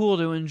too cool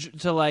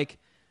to like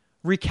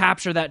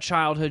recapture that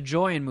childhood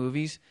joy in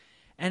movies.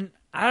 And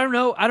I don't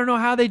know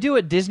how they do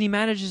it. Disney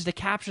manages to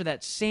capture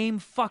that same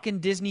fucking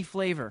Disney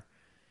flavor.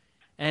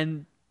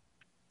 And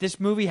this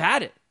movie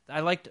had it. I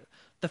liked it.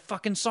 The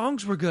fucking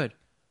songs were good.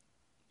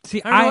 See,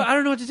 I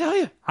don't know what to tell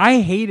you.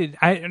 I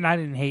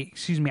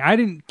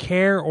didn't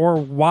care or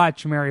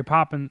watch Mary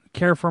Poppins,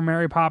 care for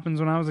Mary Poppins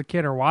when I was a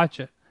kid or watch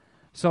it.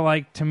 So,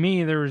 like, to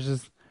me, there was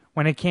just,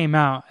 when it came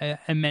out,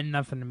 it meant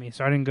nothing to me.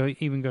 So I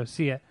didn't even go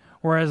see it.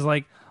 Whereas,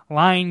 like,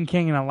 Lion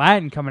King and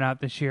Aladdin coming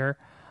out this year,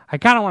 I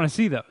kind of want to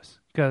see those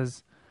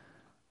because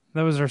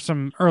those are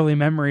some early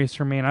memories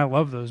for me, and I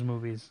love those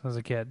movies as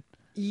a kid.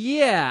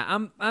 Yeah,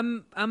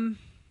 I'm.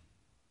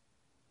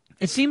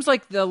 It seems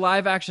like the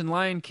live action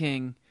Lion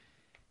King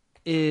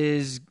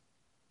is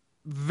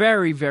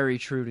very, very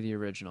true to the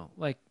original,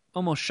 like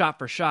almost shot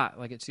for shot,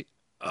 like it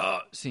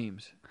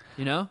seems,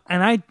 you know.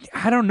 And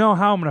I don't know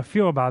how I'm gonna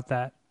feel about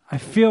that. I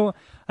feel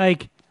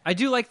like I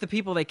do like the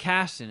people they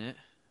cast in it.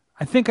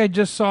 I think I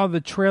just saw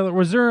the trailer.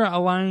 Was there a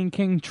Lion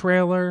King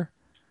trailer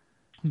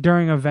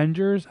during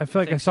Avengers? I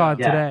feel like I saw it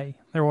today.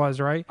 There was,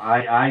 right?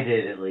 I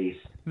did at least.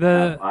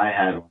 I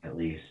had one at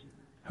least.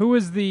 Who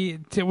was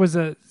it was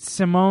a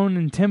Simone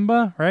and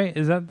Timba, right?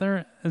 Is that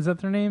their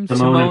names?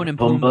 Timon and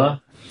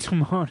Pumbaa.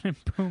 Timon and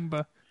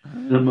Pumbaa.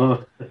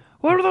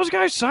 What are those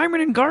guys? Simon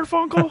and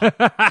Garfunkel?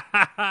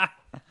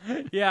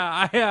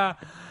 Yeah,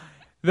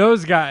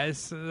 those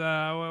guys.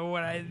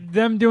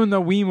 Them doing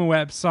the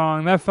Weema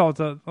song, that felt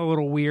a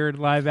little weird,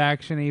 live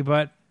actiony,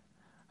 but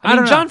I mean,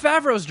 don't Jon know.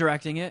 Favreau's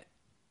directing it,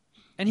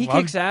 and he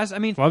kicks ass. I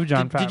mean, love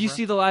Jon did you Favreau.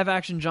 see the live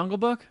action Jungle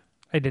Book?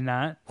 I did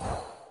not.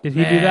 Did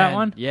he do that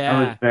one? Yeah,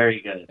 That was very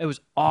good. it was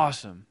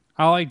awesome.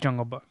 I like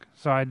Jungle Book,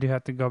 so I do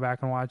have to go back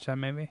and watch that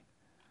maybe.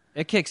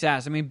 It kicks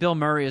ass. I mean, Bill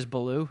Murray is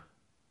Baloo.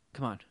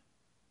 Come on.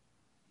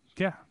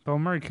 Yeah, Bill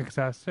Murray kicks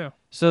ass too.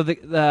 So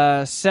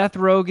the Seth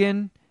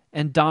Rogen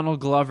and Donald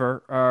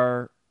Glover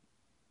are.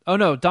 Oh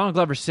no, Donald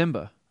Glover's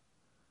Simba.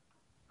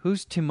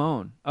 Who's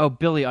Timon? Oh,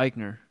 Billy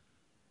Eichner.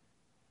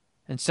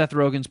 And Seth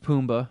Rogen's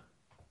Pumbaa.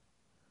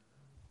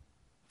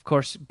 Of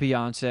course,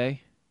 Beyonce.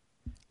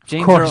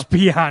 James Of course, Earl-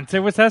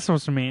 Beyonce. What's that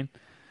supposed to mean?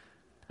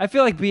 I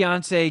feel like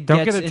Beyonce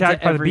Don't gets get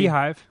attacked into by every... the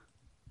beehive.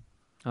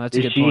 Oh, that's a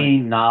Is good she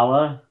point.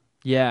 Nala?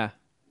 Yeah.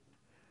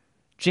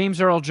 James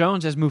Earl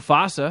Jones as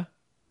Mufasa.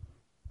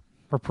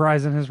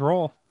 Reprising his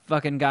role.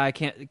 Fucking guy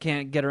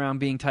can't get around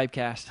being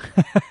typecast.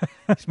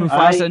 He's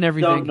Mufasa and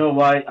everything. I don't know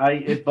why.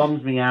 It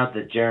bums me out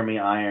that Jeremy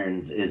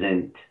Irons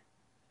isn't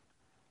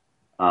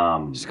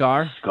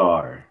Scar?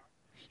 Scar.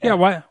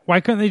 Yeah,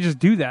 why couldn't they just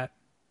do that?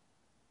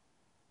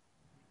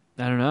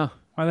 I don't know.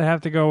 Why they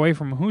have to go away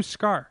from Who's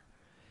Scar?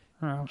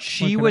 I don't know.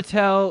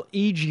 Chiwetel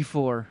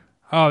Ejiofor.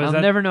 Oh, I'll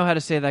never know how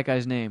to say that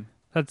guy's name.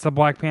 That's the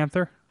Black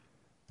Panther?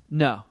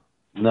 No.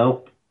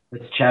 Nope.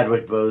 It's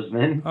Chadwick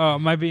Boseman. Oh,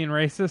 am I being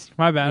racist?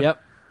 My bad.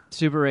 Yep.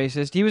 Super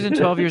racist. He was in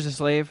 12 Years a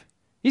Slave.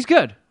 He's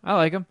good. I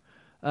like him.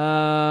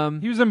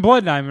 He was in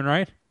Blood Diamond,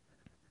 right?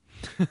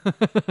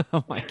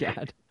 Oh my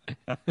God.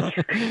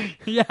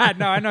 Yeah,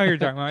 no, I know who you're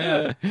talking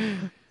about. Yeah.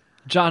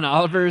 John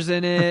Oliver's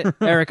in it.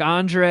 Eric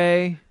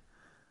Andre.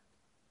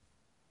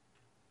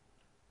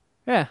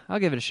 Yeah, I'll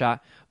give it a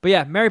shot. But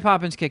yeah, Mary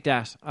Poppins kicked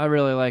ass. I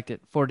really liked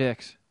it. 4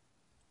 dicks.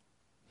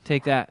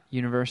 Take that,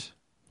 universe.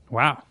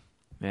 Wow.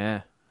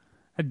 Yeah.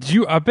 Did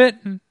you up it?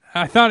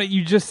 I thought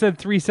you just said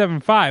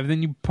 375.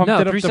 Then you pumped No,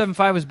 it up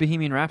 375 was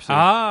Bohemian Rhapsody.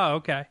 Ah,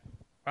 okay.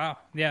 Wow.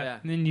 Yeah.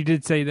 And then you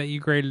did say that you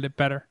graded it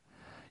better.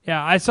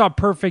 Yeah, I saw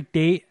Perfect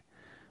Date,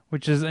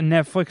 which is a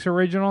Netflix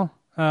original.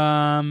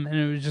 And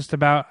it was just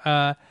about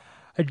a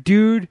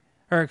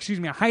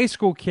high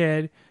school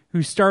kid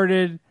who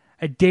started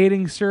a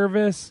dating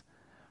service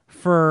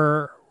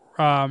for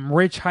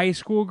rich high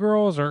school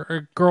girls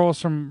or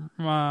girls from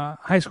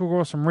high school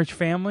girls from rich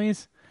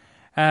families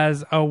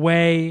as a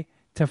way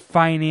to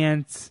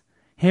finance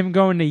him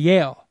going to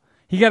Yale.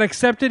 He got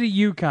accepted at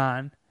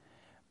UConn,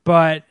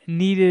 but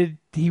he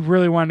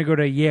really wanted to go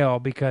to Yale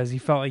because he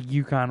felt like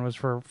UConn was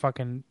for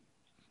fucking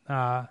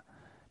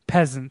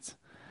peasants.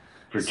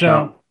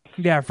 Chumps.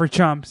 Yeah, for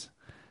chumps.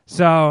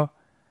 So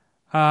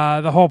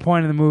the whole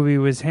point of the movie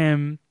was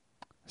him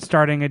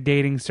starting a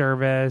dating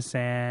service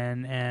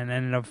and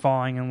ended up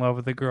falling in love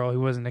with a girl he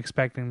wasn't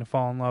expecting to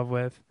fall in love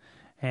with.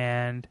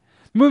 And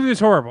the movie was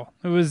horrible.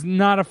 It was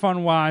not a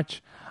fun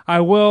watch. I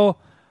will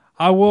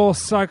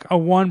suck a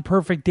one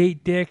Perfect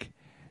Date dick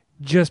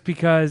just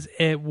because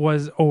it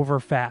was over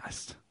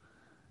fast.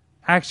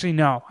 Actually,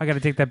 no. I got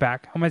to take that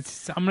back. I'm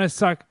gonna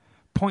suck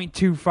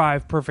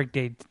 0.25 Perfect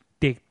Date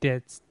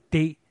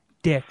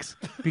dicks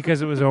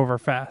because it was over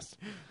fast.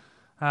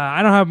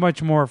 I don't have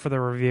much more for the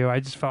review. I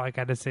just felt like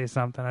I had to say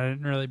something. I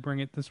didn't really bring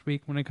it this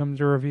week when it comes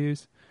to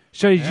reviews.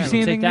 Did you see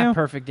anything Take that new?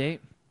 Perfect Date.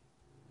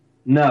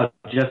 No,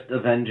 just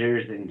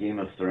Avengers and Game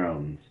of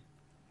Thrones.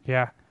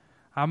 Yeah,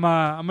 I'm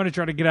gonna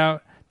try to get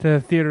out to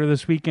the theater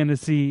this weekend to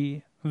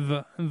see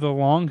the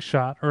Long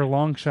Shot.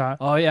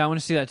 Oh yeah, I want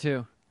to see that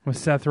too. With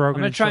Seth Rogen. I'm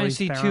gonna and try and Charlize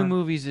see Theron. 2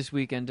 movies this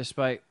weekend,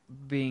 despite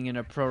being in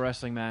a pro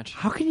wrestling match.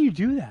 How can you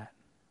do that?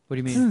 What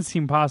do you It mean? doesn't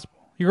seem possible.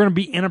 You're going to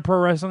be in a pro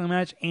wrestling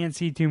match and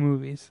see 2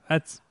 movies.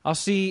 That's I'll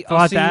see a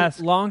lot to I'll ask.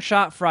 see Long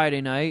Shot Friday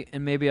night,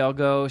 and maybe I'll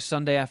go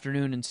Sunday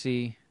afternoon and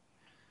see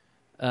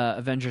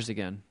Avengers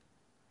again.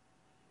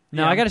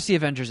 No, Yeah. I got to see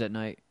Avengers at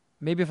night.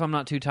 Maybe if I'm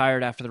not too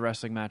tired after the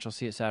wrestling match, I'll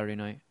see it Saturday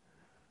night.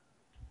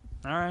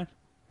 all right.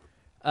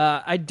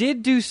 I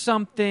did do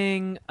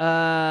something.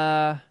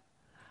 I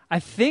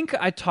think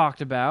I talked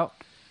about.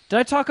 Did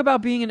I talk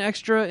about being an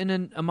extra in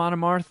an Amon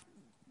Amarth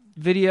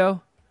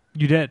video?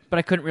 You did. But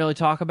I couldn't really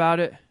talk about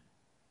it.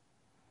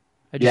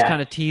 I just Yeah,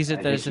 kind of tease it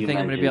I that it's a think thing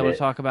you I'm going to be able mentioned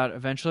to it. talk about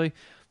eventually.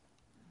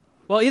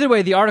 Well, either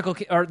way, the article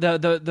or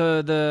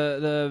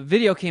the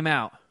video came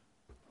out.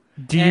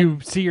 Do you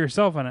see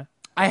yourself in it?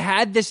 I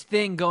had this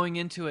thing going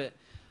into it,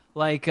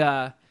 like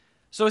so.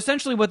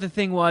 Essentially, what the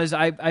thing was,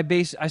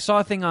 I saw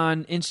a thing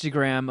on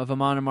Instagram of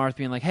Amon Amarth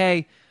being like,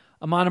 "Hey,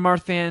 Amon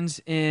Amarth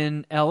fans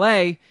in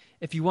LA,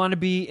 if you want to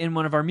be in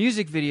one of our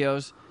music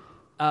videos,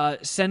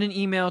 send an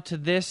email to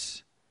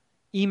this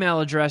email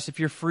address if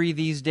you're free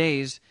these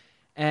days,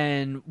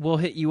 and we'll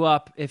hit you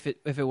up if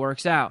it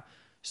works out."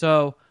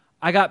 So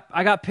I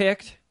got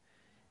picked,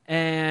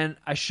 and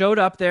I showed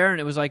up there,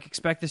 and it was like,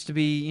 expect this to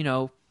be,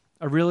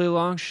 a really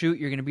long shoot.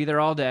 You're going to be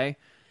there all day.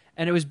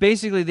 And it was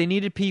basically they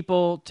needed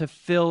people to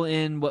fill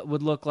in what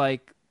would look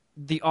like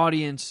the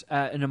audience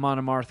at an Amon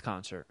Amarth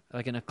concert,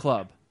 like in a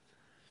club.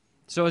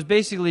 So it was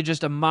basically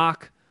just a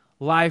mock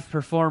live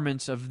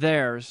performance of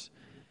theirs.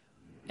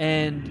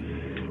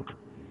 And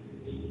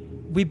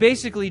we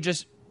basically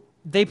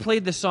they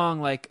played the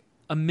song like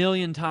a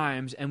million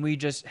times, and we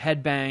just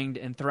headbanged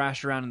and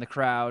thrashed around in the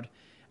crowd.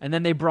 And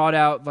then they brought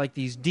out like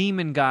these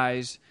demon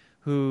guys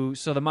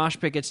so the mosh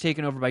pit gets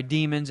taken over by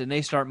demons, and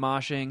they start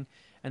moshing,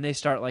 and they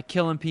start like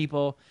killing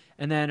people.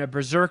 And then a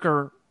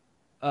berserker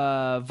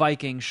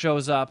Viking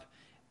shows up,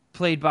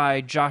 played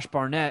by Josh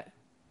Barnett,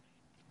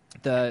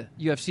 the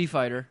UFC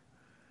fighter.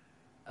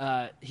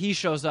 He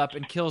shows up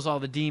and kills all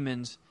the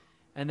demons,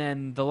 and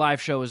then the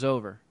live show is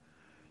over.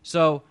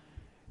 So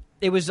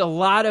it was a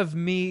lot of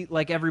me,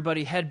 like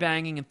everybody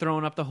headbanging and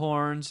throwing up the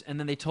horns, and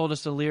then they told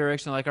us the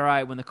lyrics, and like, all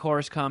right, when the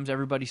chorus comes,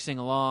 everybody sing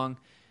along.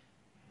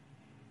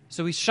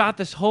 So we shot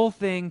this whole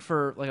thing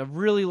for like a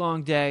really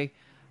long day.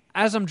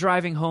 As I'm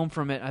driving home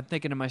from it, I'm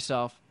thinking to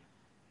myself,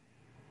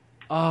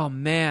 oh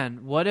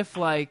man, what if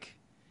like,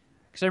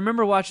 because I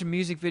remember watching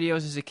music videos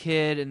as a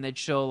kid, and they'd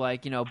show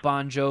like,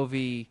 Bon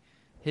Jovi,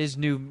 his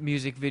new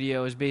music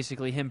video is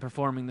basically him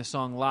performing the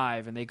song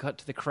live, and they cut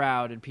to the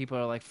crowd, and people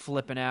are like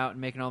flipping out and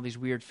making all these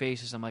weird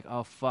faces. I'm like,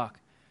 oh fuck.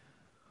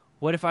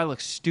 What if I look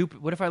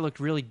stupid? What if I looked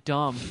really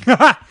dumb?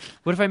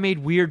 What if I made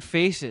weird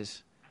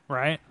faces?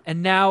 Right.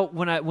 And now,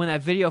 when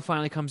that video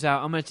finally comes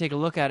out, I'm gonna take a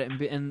look at it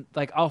and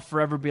I'll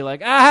forever be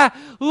like,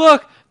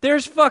 look,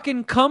 there's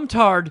fucking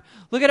Cumtard.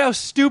 Look at how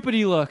stupid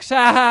he looks.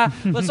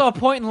 Let's all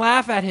point and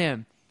laugh at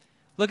him.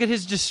 Look at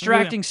his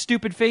distracting,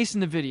 stupid face in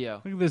the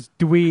video. Look at this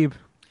dweeb.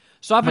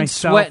 So I've been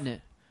Myself.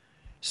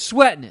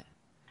 sweating it.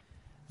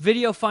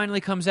 Video finally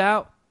comes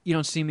out. You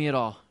don't see me at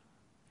all.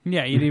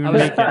 Yeah, you didn't even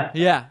make it.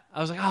 Yeah, I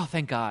was like, oh,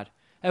 thank God.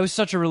 It was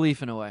such a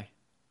relief in a way.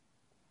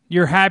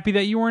 You're happy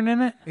that you weren't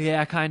in it?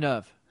 Yeah, kind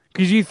of.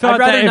 Because you thought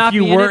rather that not if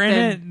you be in were it in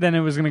than- it, then it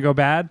was going to go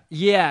bad?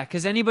 Yeah,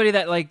 because anybody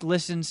that like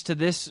listens to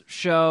this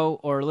show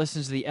or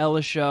listens to the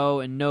Ella show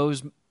and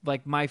knows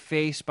like my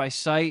face by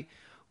sight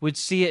would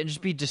see it and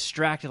just be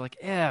distracted, like,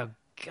 oh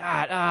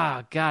God,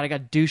 I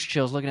got douche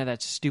chills looking at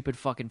that stupid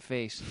fucking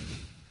face.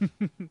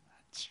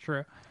 It's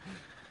true.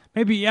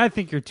 Maybe, I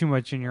think you're too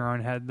much in your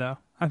own head, though.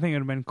 I think it would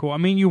have been cool. I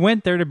mean, you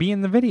went there to be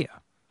in the video.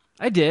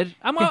 I did.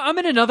 I'm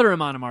in another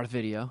Amon Amarth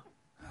video.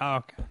 Oh,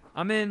 okay.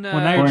 I'm in. Well,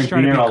 now you're Pouring just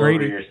trying to beer be all over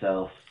greedy.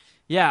 yourself.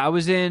 Yeah, I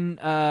was in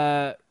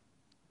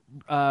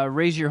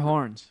Raise Your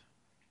Horns.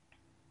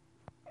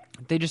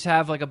 They just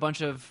have like a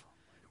bunch of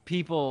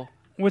people.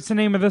 What's the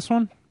name of this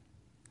one?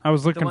 I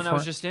was The looking one for I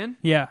was it. just in,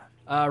 Yeah.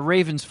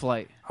 Raven's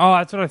Flight. Oh,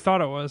 that's what I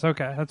thought it was.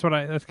 Okay, that's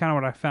kind of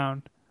what I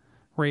found.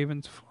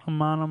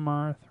 Amon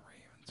Amarth,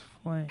 Ravens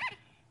Flame.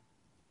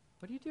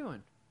 What are you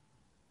doing?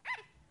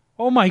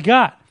 Oh my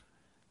God,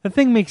 that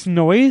thing makes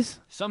noise.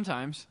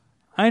 Sometimes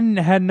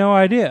Had no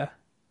idea.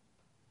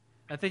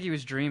 I think he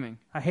was dreaming.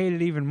 I hate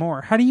it even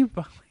more. How do you?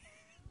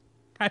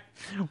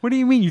 What do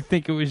you mean you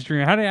think it was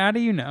dream? How do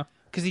you know?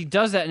 Because he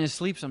does that in his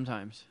sleep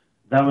sometimes.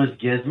 That was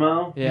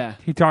Gizmo? Yeah.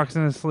 He talks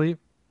in his sleep.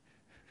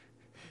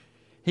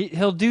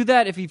 He'll do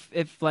that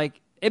if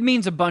like it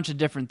means a bunch of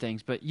different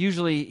things, but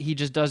usually he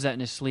just does that in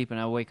his sleep, and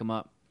I'll wake him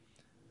up.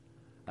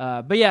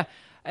 But yeah,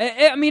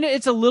 I mean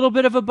it's a little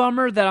bit of a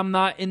bummer that I'm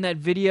not in that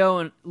video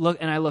and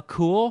I look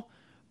cool,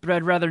 but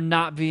I'd rather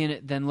not be in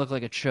it than look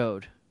like a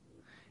chode.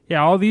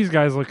 Yeah, all these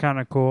guys look kind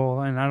of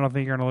cool, and I don't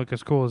think you're gonna look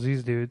as cool as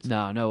these dudes.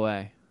 No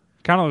way.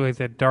 Kind of look like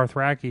that Darth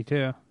Raki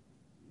too.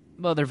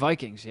 Well, they're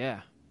Vikings,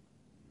 yeah.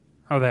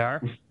 Oh, they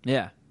are.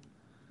 Yeah.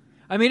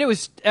 I mean, it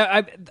was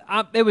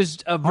it was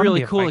a wanna really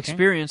be a cool Viking.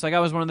 experience. Like, I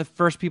was one of the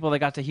first people that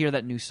got to hear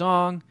that new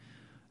song.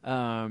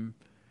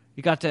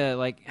 You got to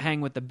like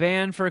hang with the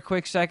band for a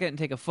quick second and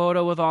take a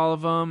photo with all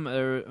of them.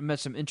 I met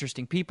some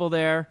interesting people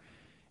there.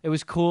 it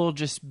was cool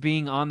just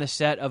being on the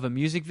set of a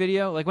music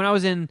video. Like when I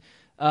was in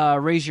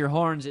Raise Your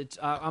Horns,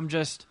 I'm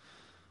just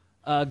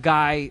a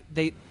guy.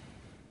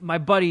 My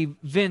buddy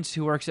Vince,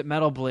 who works at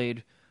Metal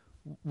Blade,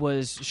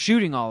 was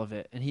shooting all of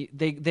it, and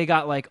they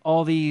got like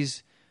all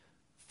these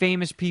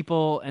famous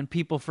people and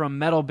people from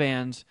metal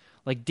bands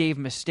like Dave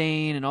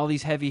Mustaine and all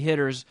these heavy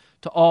hitters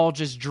to all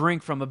just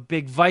drink from a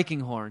big Viking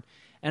horn.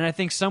 And I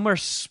think somewhere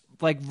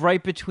like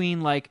right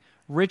between like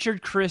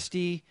Richard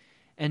Christie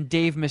and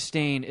Dave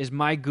Mustaine is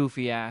my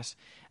goofy ass.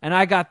 And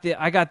I got the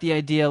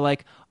idea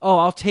like, oh,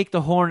 I'll take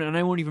the horn and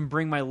I won't even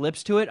bring my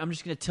lips to it. I'm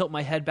just going to tilt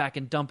my head back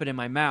and dump it in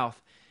my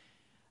mouth.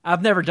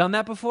 I've never done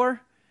that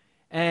before,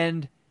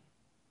 and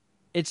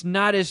it's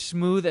not as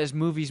smooth as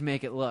movies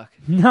make it look.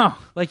 No.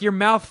 Like your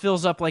mouth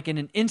fills up like in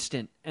an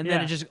instant, and then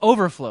Yeah. it just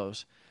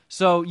overflows.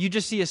 So you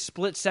just see a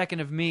split second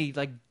of me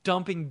like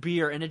dumping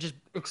beer, and it just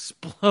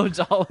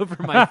explodes all over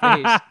my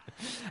face.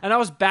 And I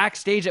was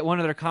backstage at one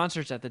of their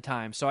concerts at the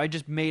time, so I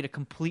just made a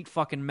complete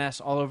fucking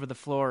mess all over the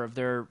floor of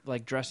their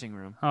like dressing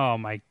room. Oh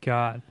my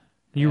God.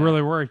 You Yeah.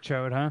 really were a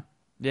chode, huh?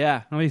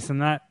 Yeah. At least in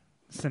that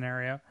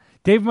scenario.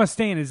 Dave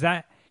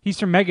Mustaine, he's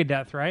from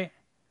Megadeth, right?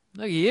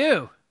 Look at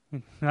you.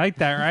 I like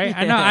that, right?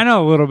 Yeah. I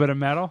know a little bit of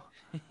metal.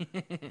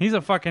 He's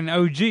a fucking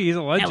OG. He's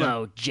a legend.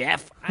 Hello,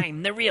 Jeff.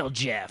 I'm the real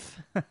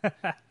Jeff.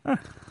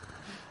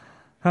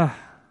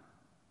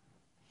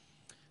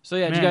 So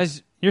yeah, did you Man,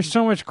 guys? You're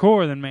so much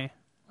cooler than me.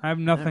 I have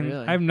nothing.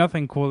 really. I have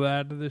nothing cool to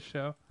add to this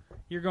show.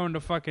 You're going to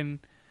fucking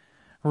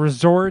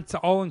resorts,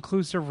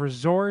 all-inclusive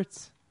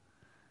resorts,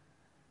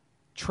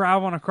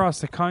 traveling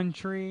across the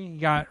country. You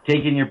got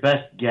Taking your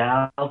best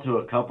gal to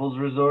a couples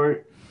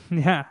resort.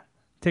 yeah,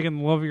 taking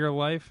the love of your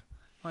life.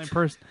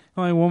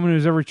 Only woman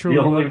who's ever truly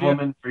The only loved you.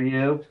 woman for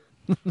you.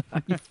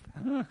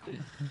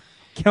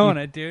 Killing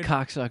it, dude.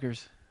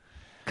 Cocksuckers.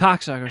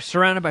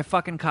 Surrounded by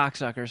fucking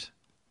cocksuckers.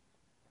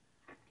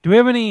 Do we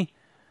have any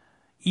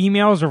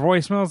emails or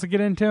voicemails to get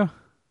into?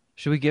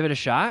 Should we give it a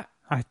shot?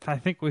 I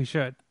think we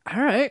should.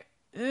 All right.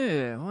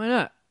 Yeah, why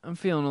not? I'm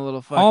feeling a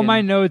little fucking... All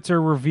my notes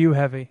are review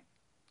heavy.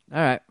 All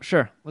right,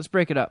 sure. Let's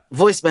break it up.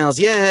 Voicemails,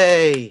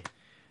 yay!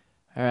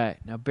 All right,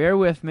 now bear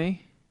with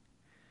me.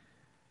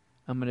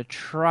 I'm going to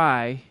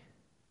try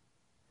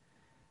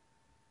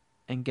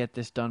and get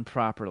this done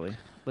properly.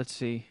 Let's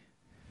see.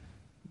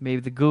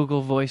 Maybe the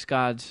Google voice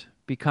gods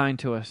be kind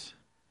to us.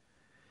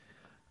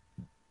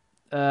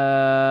 All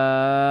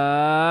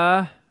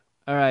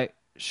right.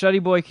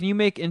 Shuddy boy, can you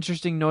make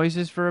interesting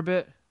noises for a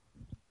bit?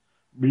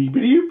 Who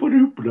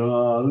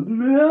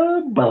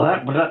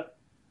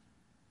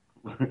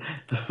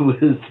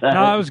is that?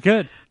 No, that was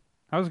good.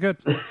 That was good.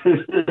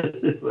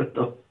 What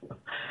the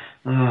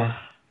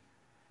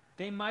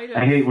They might I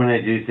have hate when I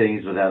do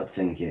things without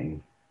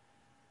thinking.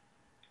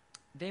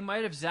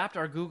 zapped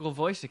our Google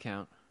Voice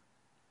account.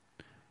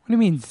 What do you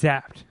mean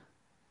zapped?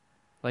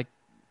 Like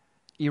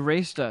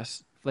erased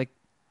us. Like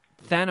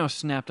Thanos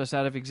snapped us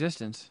out of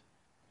existence.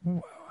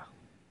 Do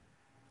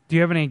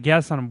you have any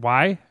guess on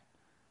why?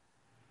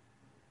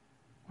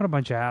 What a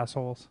bunch of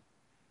assholes.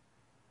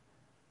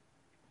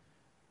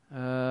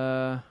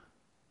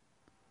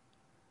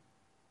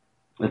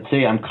 Let's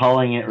see, I'm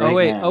calling it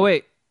right now. Oh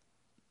wait.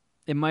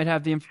 It might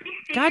have the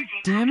God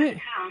damn it.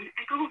 And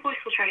Google Voice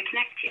will try to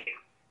connect you.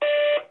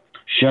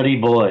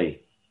 Shuddy boy.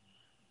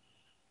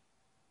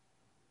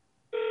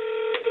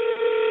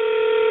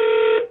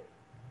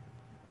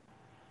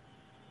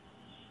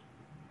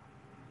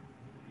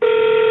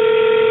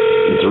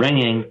 It's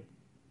ringing.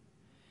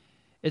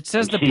 It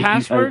says the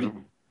password.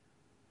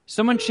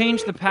 Someone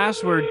changed the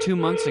password 2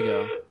 months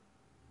ago.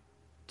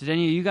 Did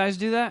any of you guys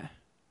do that?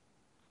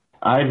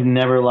 I've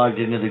never logged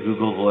into the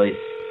Google Voice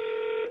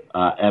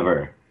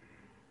ever.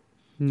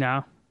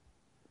 No.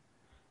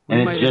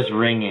 And might it's just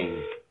ringing.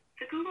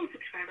 The Google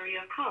subscriber you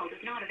have called is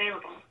not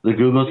available. The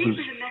Google Please subs-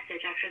 leave a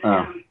message after the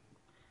Oh. tone.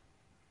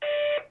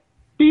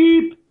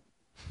 Beep.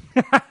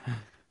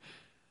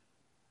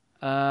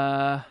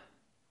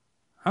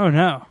 Oh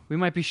no. We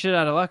might be shit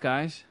out of luck,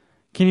 guys.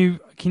 Can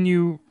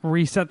you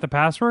reset the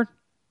password?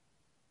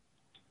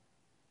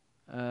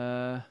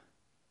 I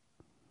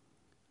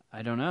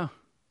don't know.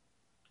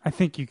 I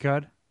think you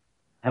could.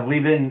 Have we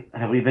been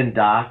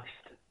doxxed?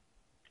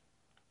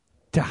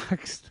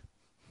 Doxed.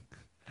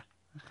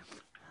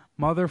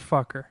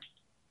 Motherfucker.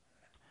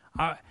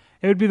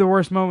 It would be the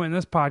worst moment in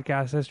this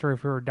podcast history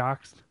if we were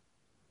doxed.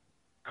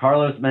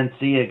 Carlos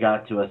Mencia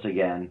got to us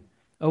again.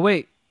 Oh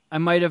wait, I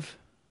might have.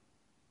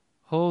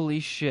 Holy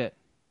shit!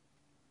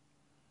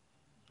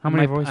 How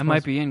many I voicemails?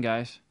 might be in,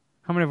 guys.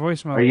 How many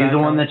voicemails? Are you back the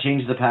one we? that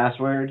changed the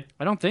password?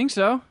 I don't think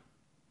so.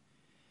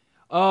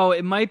 Oh,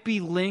 it might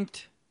be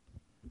linked.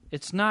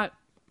 It's not.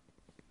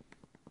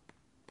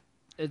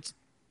 It's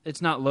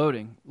not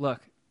loading.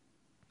 Look,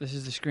 this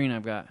is the screen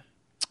I've got.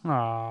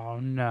 Oh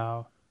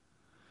no.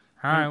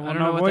 All right. Well, I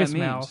don't no know what that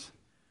voicemails. means.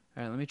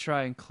 All right, let me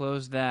try and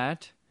close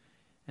that,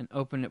 and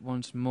open it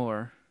once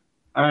more.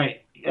 All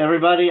right,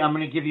 everybody, I'm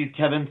going to give you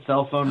Kevin's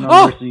cell phone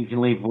number so you can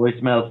leave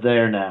voicemails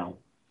there now.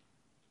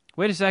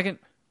 Wait a second.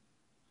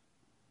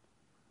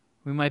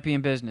 We might be in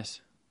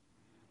business.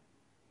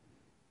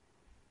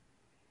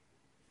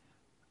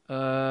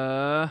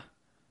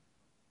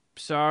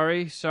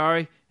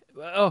 Sorry.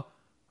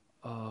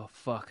 Oh,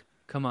 fuck.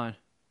 Come on.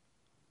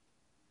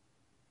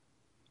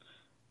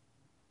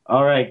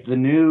 All right, the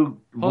new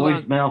Hold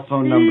on. voicemail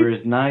phone number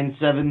is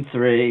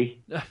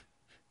 973.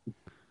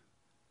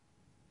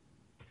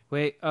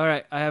 Wait, all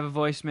right. I have a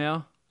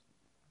voicemail.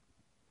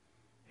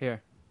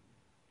 Here.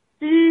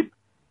 Beep.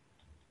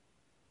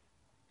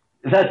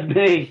 That's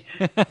me.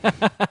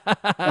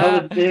 That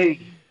was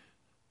me.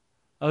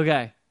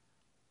 Okay.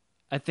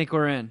 I think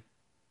we're in.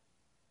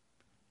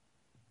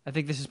 I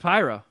think this is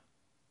Pyro.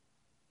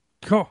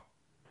 Cool.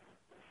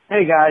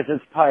 Hey guys,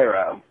 it's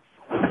Pyro.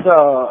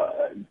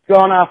 So,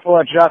 going off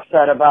what Jeff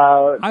said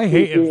about I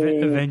hate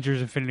keeping,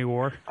 Avengers Infinity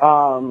War.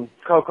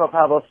 Cocoa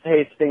Pebbles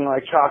tasting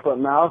like chocolate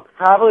milk.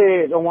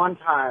 Probably the one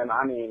time,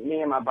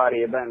 me and my buddy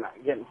have been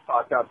getting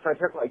fucked up. So I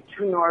took like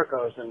 2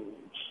 Norcos and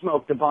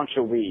smoked a bunch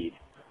of weed.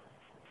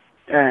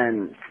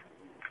 And,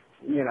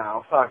 we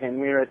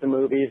were at the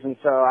movies, and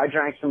so I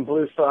drank some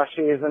blue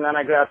slushies, and then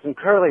I grabbed some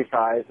curly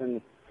fries,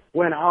 and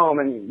went home,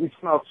 and we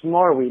smoked some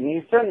more weed. And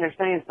he's sitting there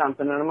saying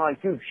something, and I'm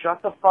like, dude,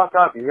 shut the fuck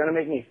up. You're going to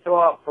make me throw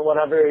up for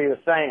whatever he was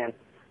saying.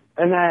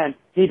 And then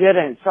he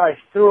didn't, so I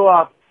threw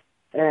up,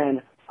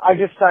 and I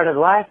just started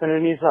laughing,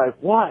 and he's like,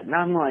 what? And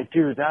I'm like,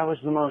 dude, that was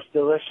the most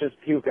delicious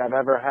puke I've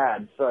ever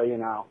had. So,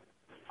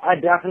 I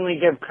definitely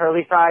give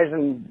curly fries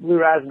and blue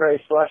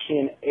raspberry slushy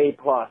an A+.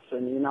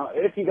 And,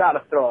 if you got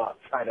to throw up,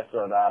 try to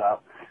throw that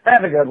up.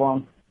 Have a good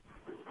one.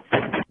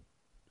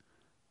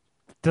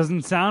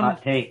 Doesn't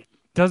Hot take.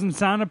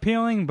 sound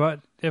appealing, but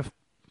if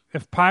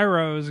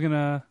Pyro is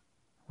gonna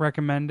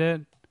recommend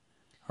it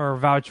or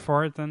vouch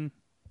for it, then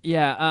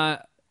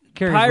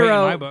carries weight in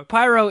my book.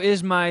 Pyro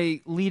is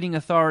my leading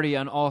authority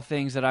on all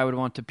things that I would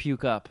want to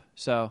puke up.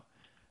 So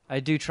I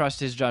do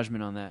trust his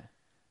judgment on that.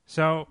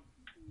 So,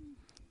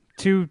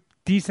 2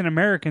 decent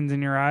Americans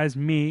in your eyes,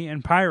 me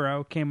and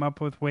Pyro, came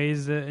up with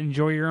ways to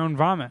enjoy your own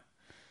vomit.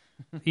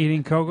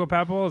 Eating Cocoa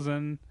Pebbles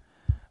and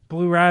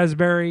blue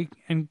raspberry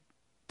and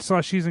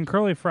slushies and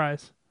curly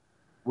fries.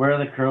 Where are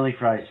the curly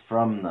fries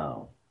from,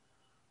 though?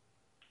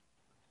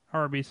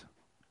 Arby's.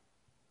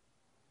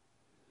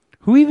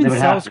 Who even They would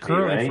sells have to be,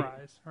 curly right?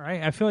 fries?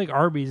 Right? I feel like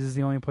Arby's is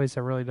the only place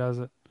that really does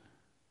it.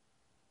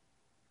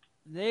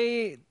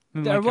 They're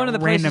Like one of the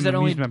random places that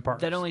amusement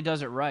parks. only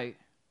does it right.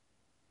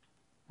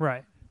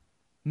 Right.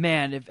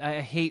 Man, if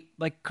I hate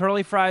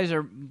curly fries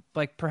are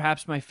like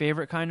perhaps my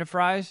favorite kind of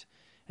fries,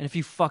 and if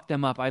you fuck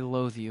them up, I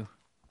loathe you.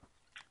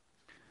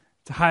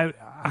 It's a high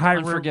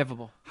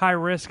Unforgivable. high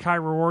risk, high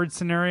reward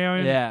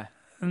scenario Yeah.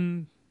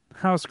 in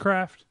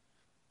Housecraft.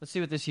 Let's see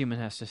what this human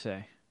has to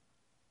say.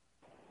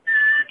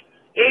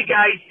 Hey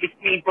guys, it's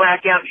me,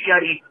 Blackout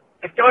Shuddy.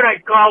 I thought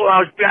I'd call while I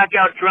was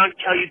blackout drunk,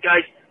 tell you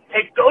guys,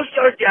 hey, ghosts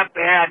aren't that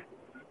bad.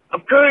 I'm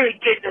currently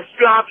getting a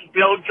sloppy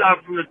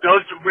blowjob from the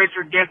ghost of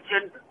Richard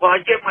Nixon while I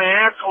get my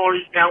asshole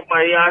eaten out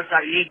by the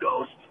acai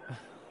ghost.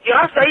 The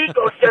acai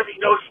ghost says he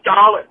knows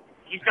Stalin.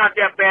 He's not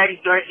that bad,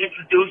 he's gonna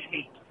introduce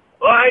me.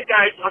 Alright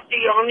guys, I'll see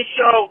you on the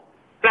show.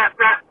 Bap,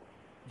 bap.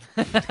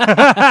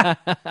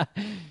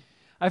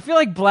 I feel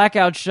like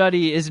Blackout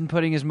Shuddy isn't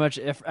putting as much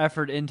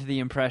effort into the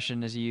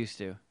impression as he used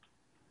to.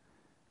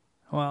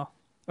 Well,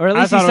 Or at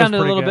least he thought it was sounded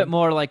a pretty little good. bit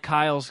more like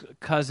Kyle's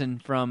cousin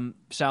from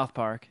South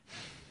Park.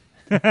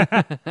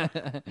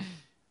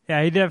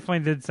 Yeah, he definitely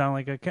did sound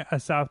like a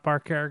South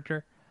Park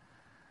character.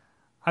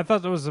 I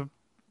thought it was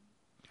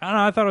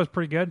I thought it was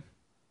pretty good.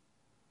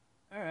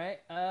 All right.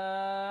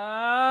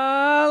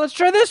 Let's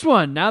try this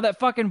one. Now that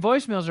fucking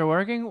voicemails are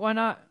working, why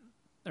not?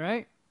 All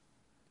right.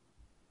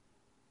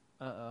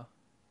 Uh-oh.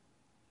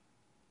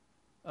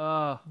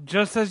 Oh.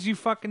 Just as you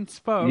fucking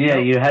spoke. Yeah,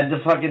 you had to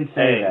fucking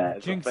say Hey, that.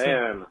 as Jinx a it.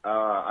 fan,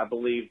 I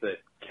believe that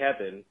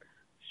Kevin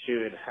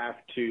should have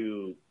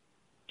to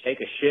take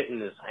a shit in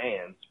his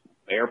hands,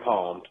 bare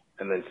palmed,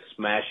 and then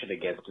smash it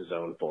against his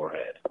own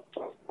forehead.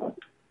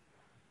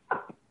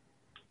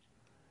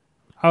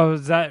 Oh,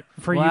 is that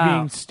for you Wow.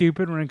 being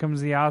stupid when it comes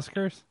to the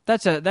Oscars?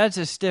 That's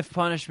a stiff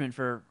punishment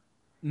for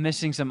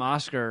missing some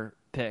Oscar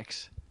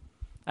picks.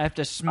 I have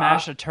to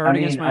smash a turd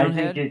against my own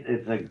head.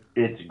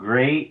 It's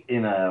great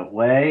in a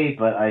way,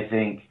 but I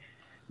think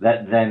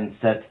that then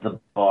sets the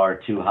bar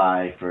too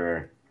high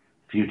for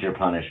future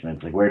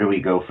punishments. Like, where do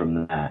we go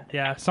from that?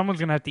 Yeah, someone's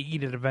gonna have to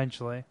eat it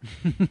eventually.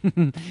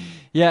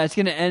 Yeah, it's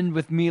gonna end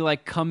with me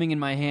coming in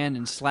my hand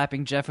and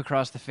slapping Jeff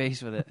across the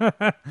face with it.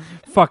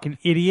 Fucking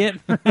idiot.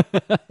 You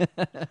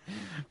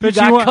Bet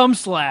got won't- cum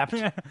slapped.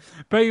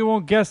 Bet you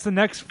won't guess the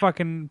next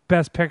fucking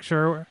Best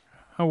Picture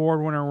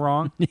award winner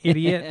wrong,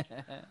 idiot.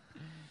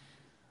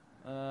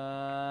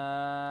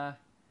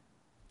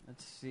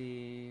 Let's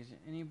see. Is there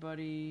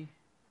anybody?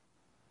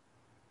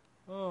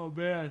 Oh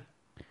man.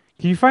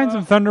 Can you find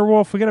some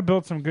Thunderwolf? We gotta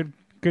build some good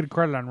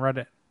credit on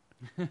Reddit.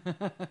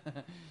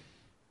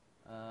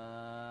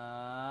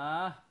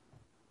 All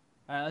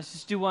right, let's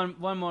just do one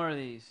more of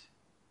these.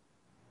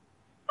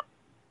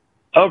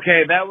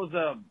 Okay, that was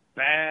a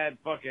bad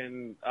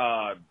fucking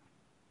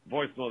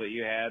voicemail that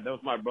you had. That was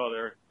my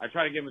brother. I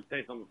tried to get him to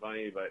say something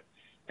funny, but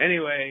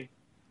anyway,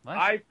 What?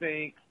 I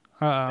think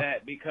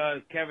that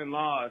because Kevin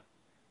lost,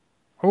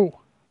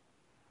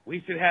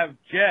 we should have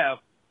Jeff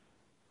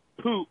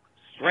poop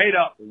straight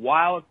up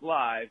while it's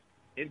live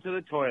into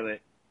the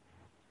toilet,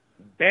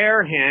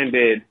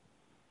 barehanded.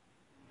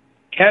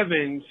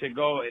 Kevin should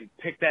go and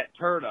pick that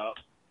turd up,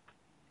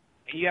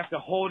 and you have to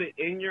hold it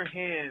in your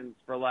hands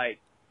for like,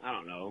 I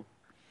don't know,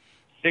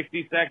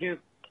 60 seconds,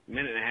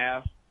 minute and a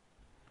half.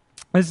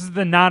 This is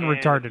the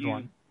non-retarded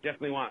one.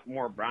 Definitely want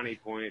more brownie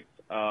points.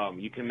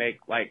 You can make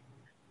like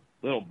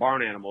little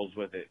barn animals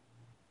with it.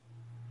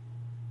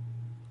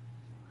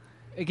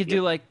 It could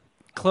do like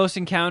Close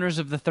Encounters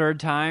of the Third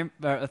Kind,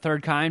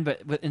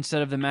 but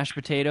instead of the mashed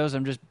potatoes,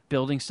 I'm just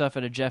building stuff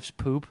out of Jeff's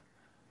poop.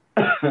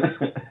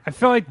 I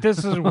feel like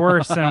this is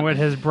worse than what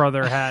his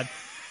brother had.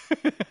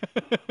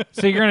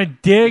 So you're gonna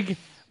dig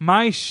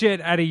my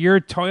shit out of your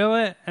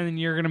toilet, and then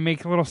you're gonna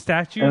make little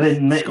statues,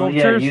 and then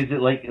sculptures. use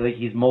it like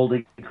he's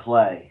molding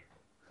clay.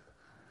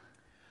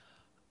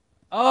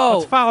 Oh,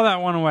 let's file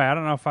that one away. I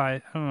don't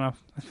know.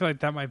 I feel like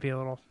that might be a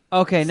little.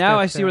 Okay, now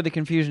I see there. where the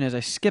confusion is.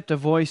 I skipped a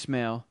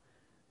voicemail.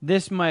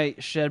 This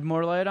might shed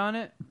more light on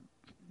it.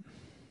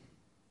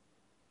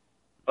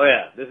 Oh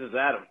yeah, this is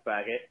Adam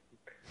Packett.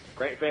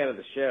 Great fan of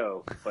the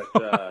show, but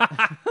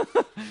I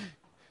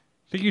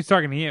think he was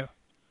talking to you.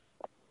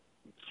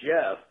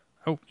 Jeff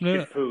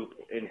should poop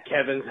in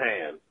Kevin's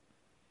hand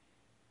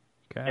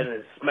and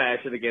then smash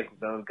it against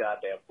his own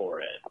goddamn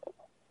forehead.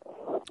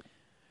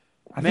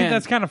 I think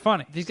that's kind of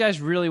funny. These guys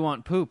really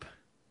want poop.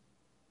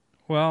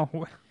 Well,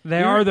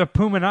 they are the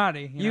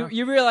Puminati.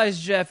 You realize,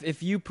 Jeff,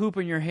 if you poop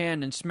in your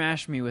hand and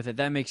smash me with it,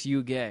 that makes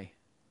you gay.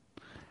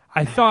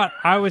 I thought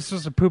I was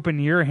supposed to poop in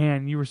your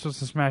hand. You were supposed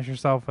to smash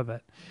yourself with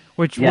it,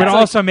 which would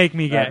also make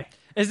me gay.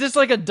 Is this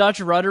like a Dutch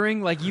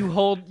ruddering? Like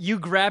you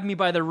grab me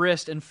by the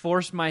wrist and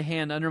force my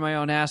hand under my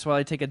own ass while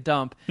I take a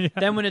dump. Yeah.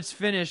 Then when it's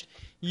finished,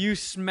 you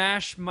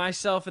smash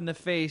myself in the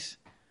face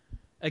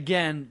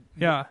again.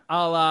 Yeah.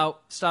 A la,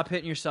 stop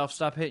hitting yourself,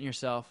 stop hitting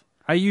yourself.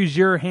 I use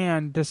your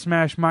hand to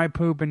smash my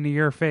poop into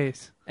your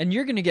face. And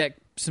you're going to get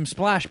some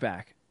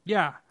splashback.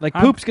 Yeah. Like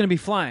poop's going to be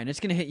flying.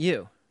 It's going to hit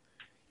you.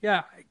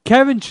 Yeah.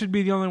 Kevin should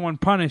be the only one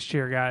punished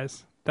here,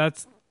 guys.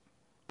 That's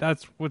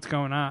what's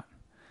going on.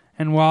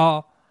 And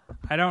while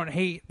I don't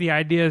hate the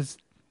ideas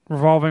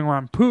revolving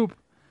around poop,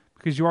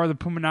 because you are the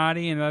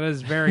Puminati, and that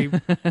is very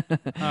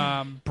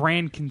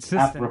brand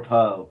consistent.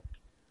 Apropos.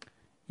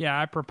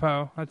 Yeah,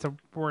 apropos. That's a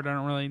word I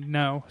don't really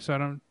know, so I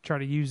don't try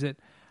to use it.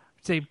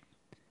 I'd say,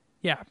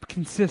 yeah,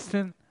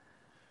 consistent.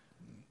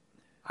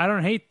 I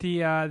don't hate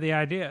the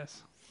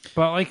ideas.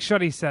 But like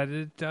Shuddy said,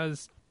 it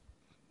does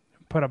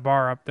put a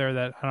bar up there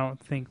that I don't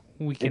think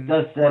we can. It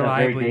does set a very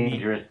reliably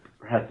dangerous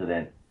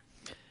precedent.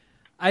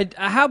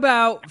 How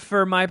about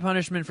for my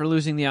punishment for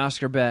losing the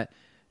Oscar bet,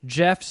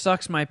 Jeff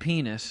sucks my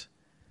penis,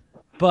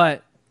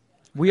 but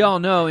we all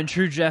know in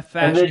true Jeff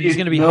fashion he's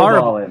going to be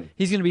horrible.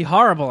 He's going to be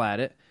horrible at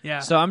it. Yeah.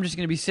 So I'm just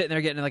going to be sitting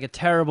there getting like a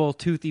terrible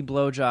toothy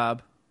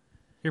blowjob.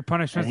 Your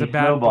punishment's a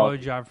bad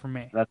blowjob for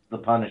me. That's the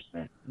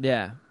punishment.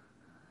 Yeah.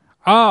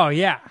 Oh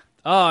yeah.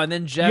 Oh, and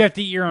then Jeff... You have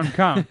to eat your own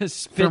cum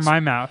through my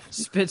mouth.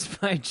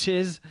 Spits my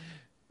jizz.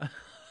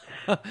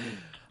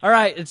 All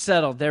right, it's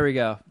settled. There we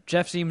go.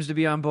 Jeff seems to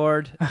be on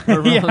board.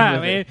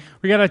 Yeah,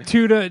 we got a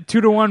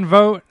 2-1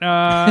 vote.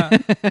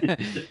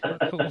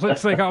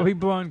 Looks like I'll be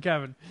blowing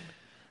Kevin.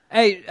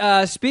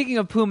 Hey, speaking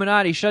of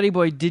Puminati, Shuddy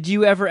Boy, did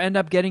you ever end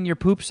up getting your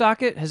poop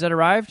socket? Has that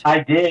arrived? I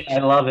did. I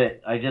love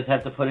it. I just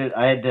have to put it...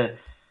 I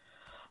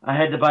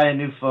had to buy a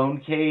new phone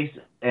case,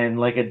 and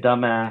like a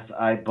dumbass,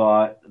 I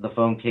bought the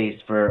phone case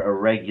for a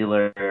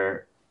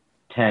regular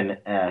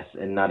 10S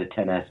and not a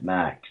 10S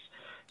Max.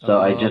 So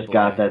I just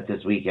got that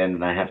this weekend,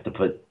 and I have to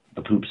put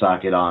the poop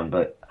socket on.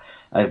 But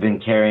I've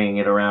been carrying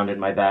it around in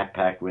my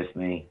backpack with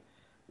me,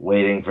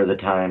 waiting for the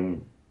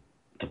time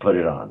to put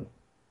it on.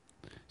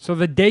 So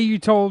the day you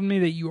told me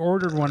that you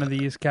ordered one of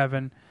these,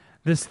 Kevin,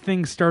 this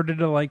thing started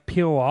to like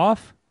peel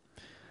off.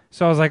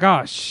 So I was like,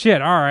 oh,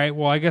 shit, all right.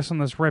 Well, I guess when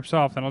this rips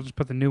off, then I'll just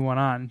put the new one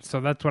on.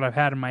 So that's what I've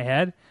had in my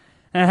head.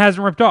 And it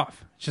hasn't ripped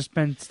off. It's just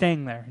been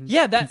staying there.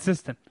 Yeah, that's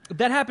consistent.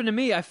 That happened to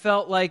me. I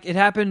felt like it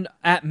happened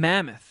at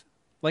Mammoth.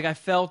 Like I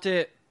felt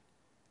it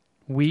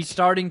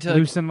starting to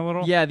loosen a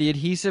little. Yeah, the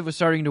adhesive was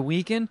starting to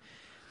weaken.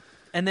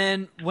 And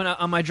then when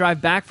on my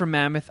drive back from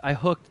Mammoth, I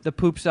hooked the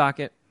poop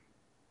socket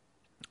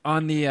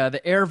on the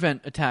air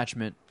vent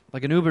attachment,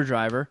 like an Uber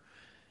driver,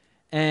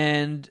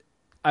 and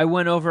I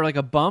went over like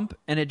a bump,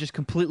 and it just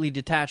completely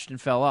detached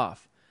and fell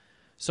off.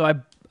 So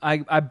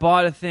I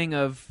bought a thing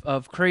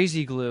of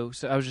crazy glue,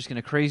 so I was just going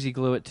to crazy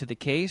glue it to the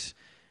case.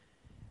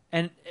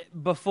 And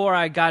before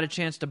I got a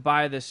chance to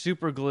buy the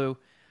super glue,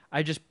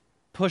 I just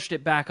pushed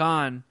it back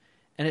on,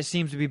 and it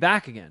seems to be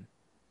back again.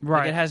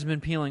 Right. Like it hasn't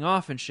been peeling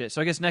off and shit.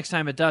 So I guess next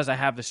time it does, I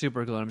have the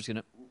super glue, and I'm just going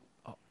to...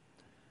 Oh,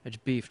 I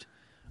just beefed.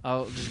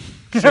 I'll just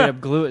straight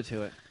up glue it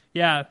to it.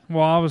 Yeah,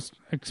 well, I was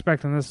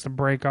expecting this to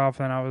break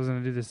off, and I was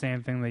going to do the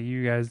same thing that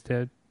you guys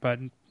did. But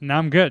now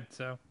I'm good,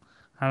 so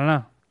I don't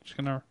know. Just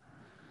going to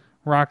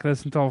rock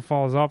this until it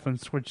falls off and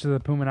switch to the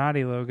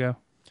Puminati logo.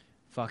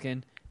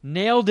 Fucking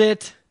nailed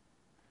it.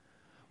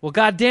 Well,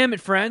 goddamn it,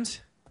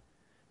 friends.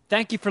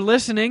 Thank you for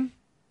listening.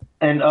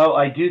 And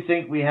I do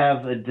think we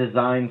have a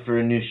design for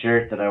a new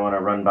shirt that I want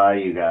to run by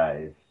you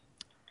guys.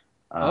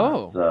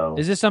 So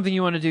Is this something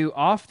you want to do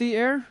off the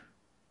air?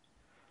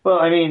 well,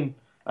 I mean,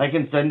 I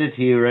can send it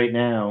to you right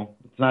now.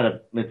 It's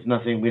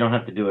nothing. We don't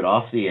have to do it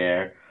off the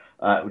air.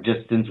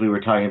 Just since we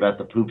were talking about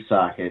the poop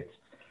sockets,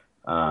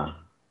 I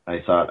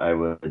thought I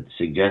would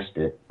suggest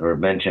it or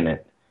mention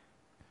it.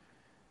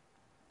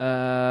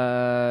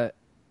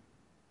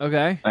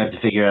 Okay. I have to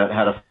figure out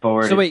how to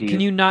forward it. So wait, to can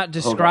you not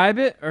describe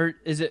it, or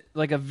is it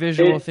like a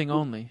visual thing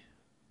only?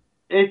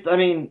 It's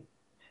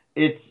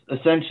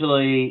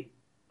essentially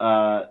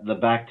the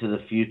Back to the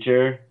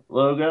Future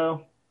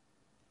logo.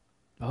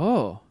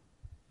 Oh,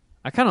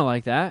 I kind of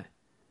like that.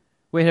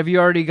 Wait, have you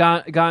already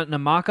gotten a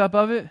mock-up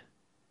of it?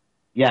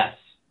 Yes,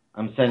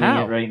 I'm sending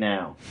How? it right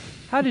now.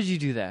 How did you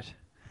do that?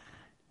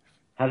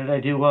 How did I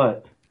do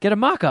what? Get a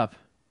mock-up.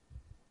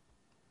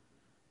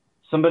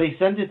 Somebody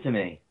sent it to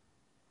me.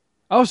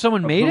 Oh,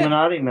 someone made it?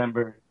 Illuminati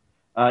member.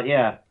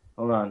 Yeah,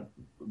 hold on.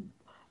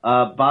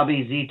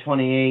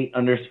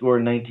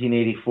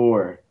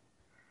 BobbyZ28_1984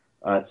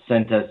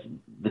 sent us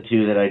the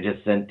two that I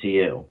just sent to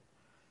you.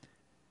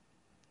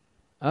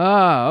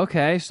 Oh,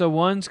 okay. So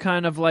one's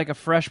kind of like a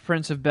Fresh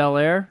Prince of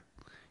Bel-Air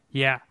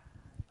Yeah.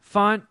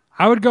 font.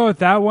 I would go with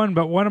that one,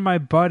 but one of my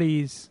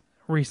buddies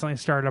recently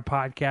started a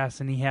podcast,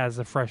 and he has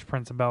the Fresh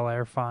Prince of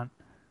Bel-Air font.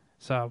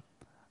 So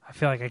I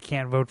feel like I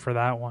can't vote for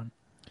that one.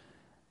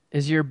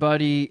 Is your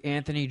buddy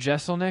Anthony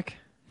Jeselnik?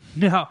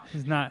 No,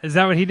 he's not. Is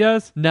that what he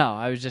does? No,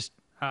 I was just...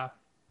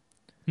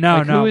 No,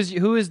 like, no.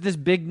 Who is this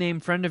big-name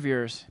friend of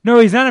yours? No,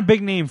 he's not a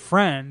big-name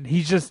friend.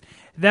 He's just...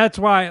 That's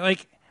why,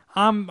 like...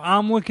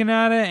 I'm looking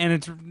at it, and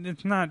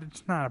it's not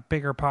a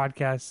bigger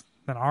podcast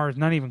than ours,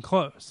 not even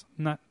close.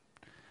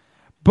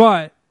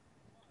 But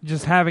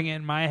just having it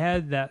in my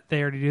head that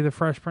they already do the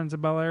Fresh Prince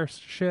of Bel-Air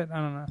shit, I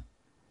don't know.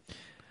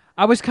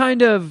 I was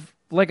kind of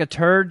like a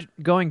turd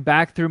going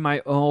back through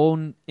my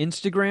own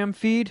Instagram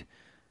feed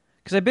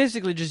because I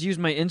basically just use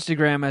my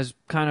Instagram as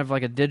kind of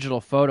like a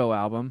digital photo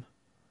album.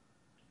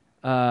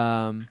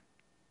 One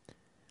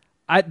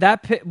of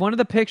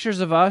the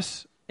pictures of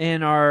us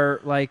in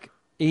our like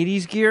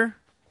 80s gear,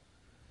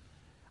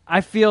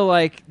 I feel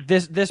like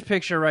this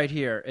picture right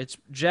here, it's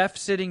Jeff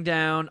sitting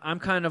down, I'm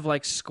kind of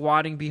like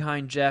squatting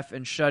behind Jeff,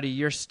 and Shuddy,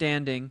 you're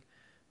standing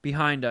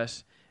behind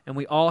us, and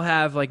we all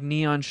have like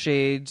neon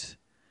shades.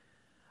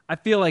 I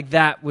feel like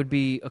that would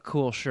be a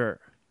cool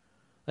shirt.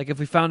 Like if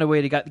we found a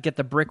way to get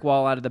the brick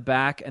wall out of the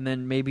back and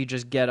then maybe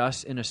just get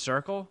us in a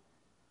circle.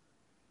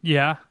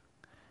 Yeah.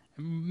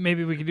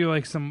 Maybe we could do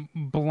like some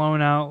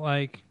blown out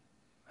like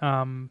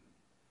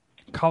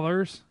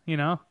colors, you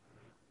know?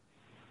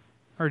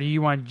 Or do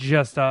you want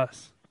just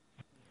us?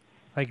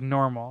 Like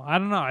normal. I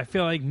don't know. I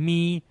feel like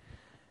me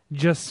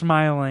just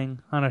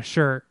smiling on a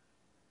shirt.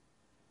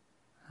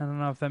 I don't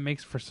know if that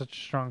makes for such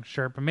a strong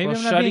shirt, but maybe Well,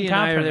 I'm not Shuddy being and I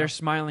are confident. there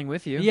smiling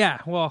with you. Yeah,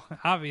 well,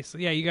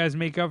 obviously. Yeah, you guys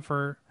make up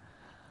for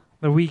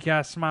the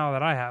weak-ass smile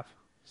that I have.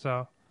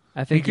 So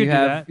I think we you could do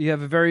have that. you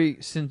have a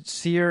very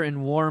sincere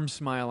and warm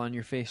smile on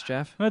your face,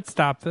 Jeff. Let's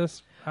stop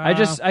this. I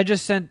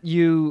just sent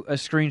you a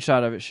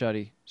screenshot of it,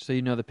 Shuddy, so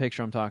you know the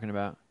picture I'm talking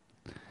about.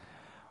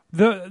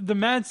 The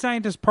Mad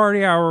Scientist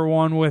Party Hour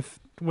one with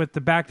the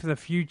Back to the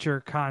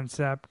Future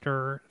concept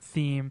or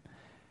theme.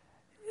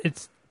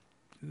 It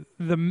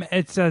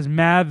says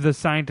Mad the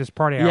Scientist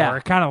Party Hour. Yeah.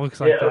 It kind of looks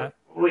like that.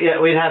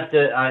 We'd have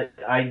to.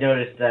 I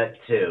noticed that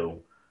too.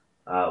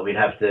 We'd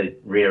have to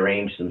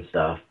rearrange some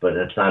stuff, but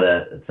it's not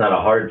a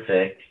hard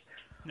fix.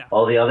 No.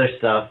 All the other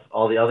stuff,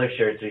 all the other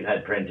shirts we've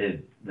had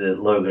printed, the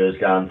logo's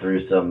gone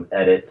through some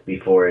edits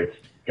before it's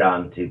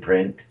gone to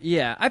print.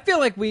 Yeah, I feel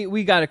like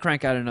we got to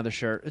crank out another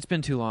shirt. It's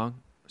been too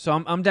long, so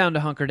I'm down to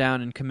hunker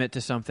down and commit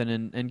to something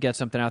and get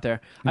something out there.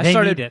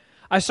 Need it.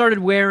 I started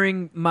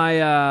wearing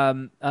my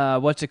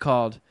what's it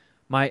called?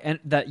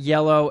 That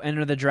yellow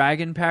Enter the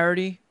Dragon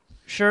parody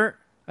shirt.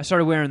 I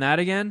started wearing that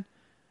again.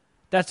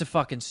 That's a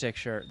fucking sick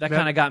shirt. That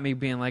kind of got me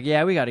being like,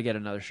 yeah, we got to get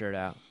another shirt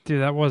out.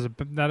 Dude,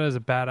 that is a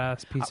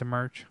badass piece of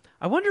merch.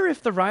 I wonder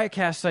if the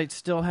Riotcast site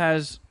still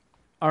has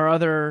our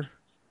other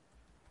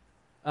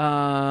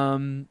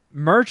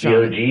merch on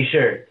The it. OG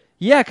shirt.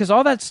 Yeah, because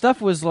all that stuff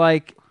was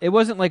like, it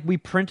wasn't like we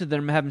printed them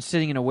and have them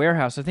sitting in a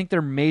warehouse. I think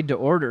they're made to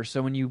order.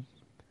 So when you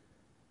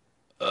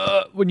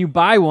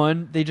buy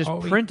one, they just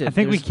print it. I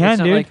think we It's can,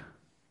 not dude. like-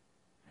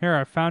 Here,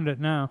 I found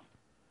it now.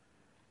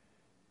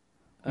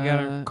 We got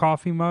our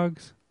coffee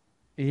mugs.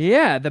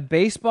 Yeah, the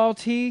baseball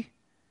tee.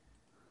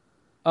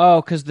 Oh,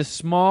 because the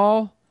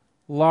small,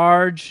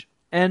 large,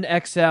 and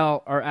XL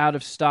are out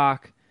of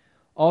stock.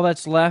 All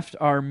that's left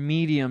are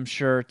medium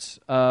shirts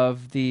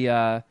of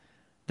the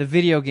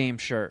video game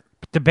shirt.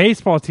 But the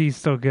baseball tee's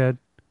still good.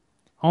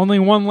 Only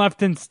one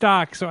left in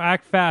stock, so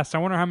act fast. I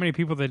wonder how many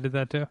people they did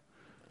that to.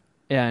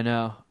 Yeah, I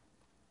know.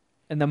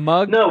 And the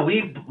mug? No,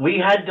 we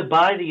had to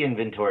buy the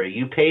inventory.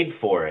 You paid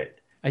for it.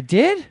 I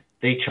did?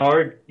 They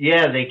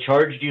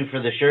charged you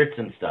for the shirts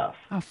and stuff.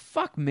 Oh,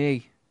 fuck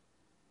me.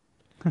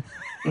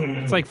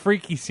 It's like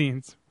freaky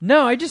scenes.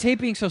 No, I just hate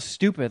being so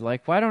stupid.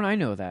 Like, why don't I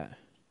know that?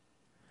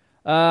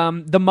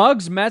 The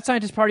mugs, Mad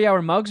Scientist Party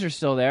Hour mugs are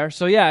still there.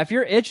 So yeah, if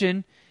you're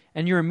itching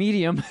and you're a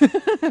medium, the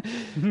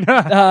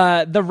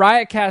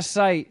Riotcast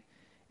site,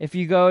 if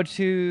you go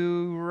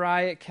to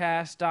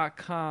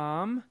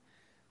riotcast.com,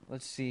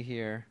 let's see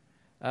here.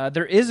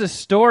 There is a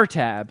store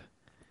tab,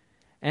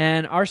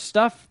 and our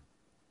stuff,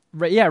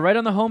 right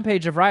on the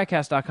homepage of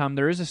riotcast.com,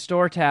 there is a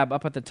store tab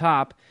up at the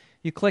top.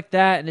 You click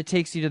that, and it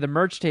takes you to the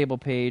merch table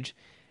page,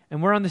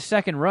 and we're on the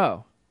second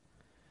row.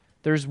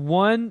 There's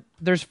 5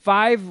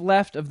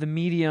 left of the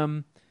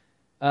medium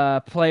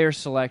player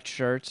select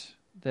shirts,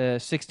 the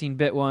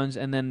 16-bit ones,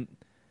 and then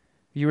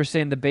you were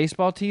saying the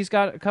baseball tees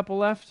got a couple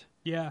left?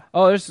 Yeah.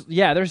 Oh, there's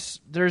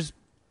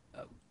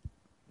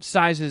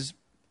sizes,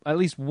 at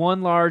least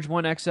 1 large,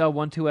 1 XL,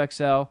 1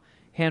 2XL,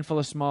 handful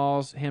of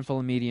smalls, handful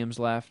of mediums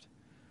left.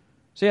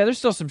 So yeah, there's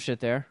still some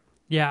shit there.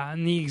 Yeah,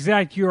 and the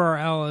exact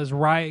URL is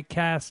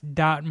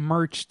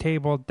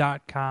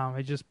riotcast.merchtable.com.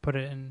 I just put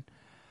it in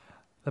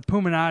the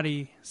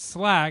Puminati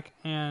Slack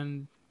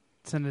and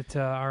send it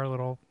to our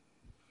little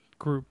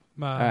group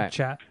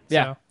chat.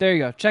 Yeah, So, there you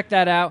go. Check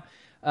that out.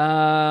 You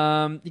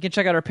can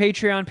check out our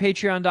Patreon,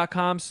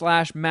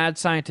 patreon.com/Mad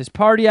Scientist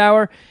Party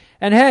Hour.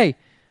 And hey,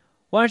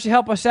 why don't you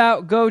help us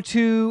out? Go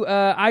to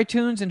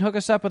iTunes and hook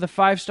us up with a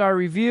 5-star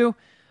review.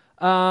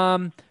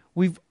 I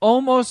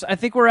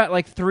think we're at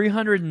like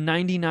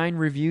 399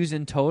 reviews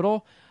in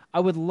total. I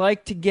would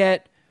like to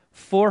get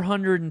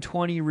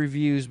 420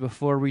 reviews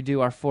before we do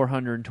our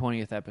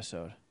 420th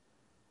episode.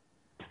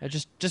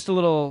 Just a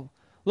little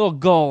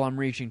goal I'm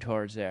reaching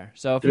towards there.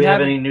 So if Do we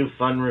have any new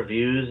fun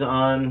reviews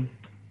on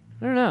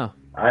I don't know.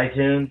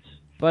 iTunes?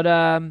 But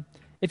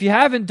if you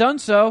haven't done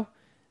so,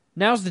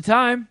 now's the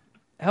time.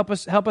 Help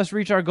us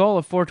reach our goal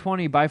of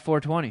 420 by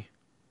 420.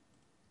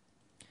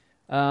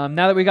 Now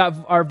that we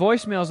got our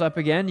voicemails up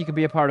again, you can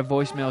be a part of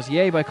Voicemails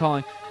Yay by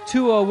calling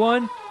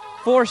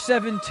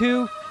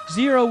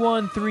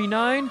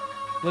 201-472-0139.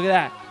 Look at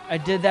that. I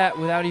did that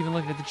without even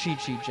looking at the cheat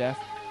sheet, Jeff.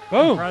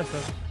 Boom.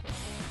 impressive.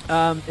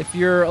 If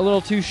you're a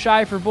little too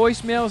shy for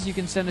voicemails, you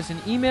can send us an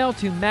email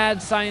to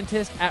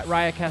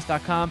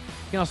madscientist@riotcast.com.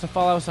 You can also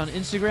follow us on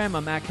Instagram.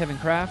 I'm at Kevin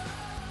Kraft.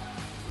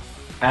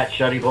 At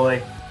Shuddy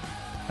Boy.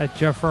 At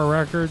Jeffro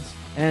Records.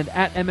 And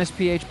at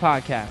MSPH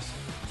Podcast.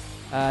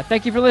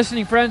 Thank you for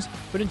listening, friends.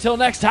 But until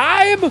next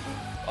time,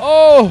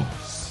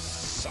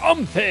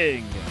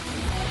 something.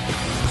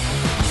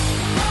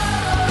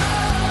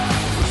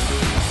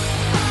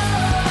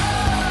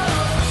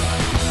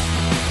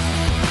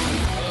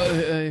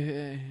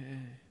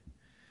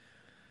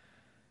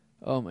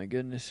 Oh my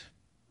goodness.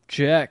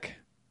 Check.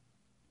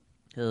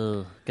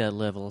 Oh, got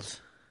levels.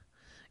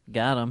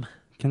 Got them.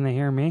 Can they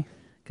hear me?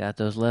 Got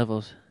those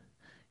levels.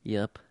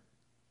 Yep.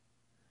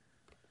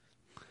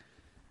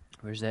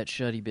 Where's that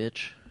shuddy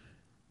bitch?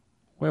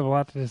 We have a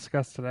lot to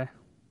discuss today.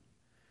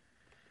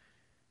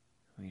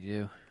 We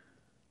do.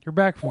 You're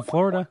back from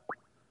Florida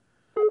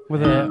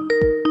with a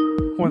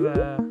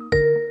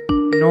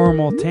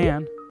normal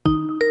tan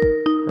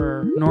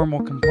or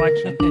normal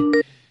complexion.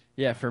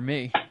 Yeah, for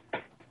me.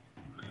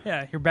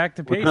 Yeah, you're back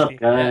to What's pasty.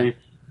 up, guys?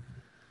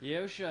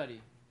 Yo, shuddy.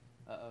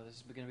 Uh-oh, this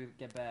is going to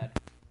get bad.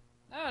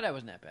 No, that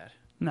wasn't that bad.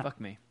 No.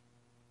 Fuck me.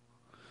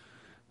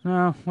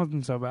 No,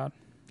 wasn't so bad.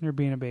 You're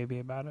being a baby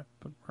about it,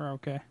 but we're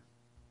okay.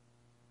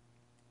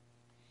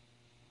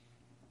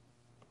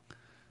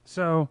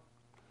 So,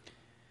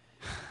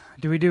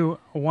 do we do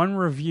one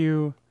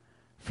review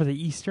for the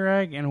Easter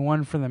egg and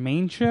one for the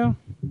main show?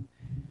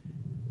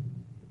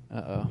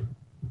 Uh-oh.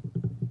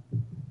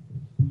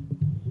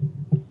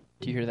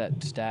 Do you hear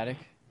that static?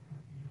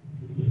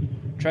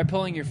 Try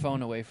pulling your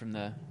phone away from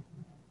the...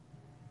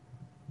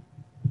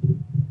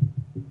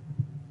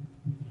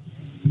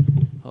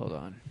 Hold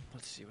on.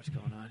 Let's see what's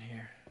going on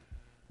here.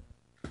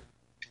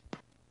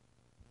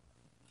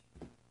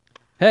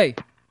 Hey!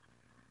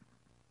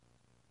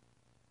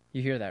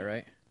 You hear that,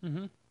 right?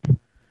 Mm-hmm.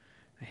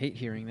 I hate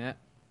hearing that.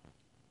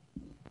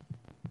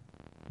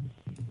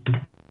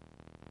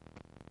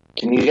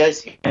 Can you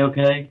guys hear me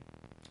okay?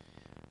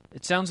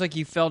 It sounds like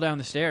you fell down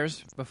the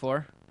stairs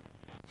before.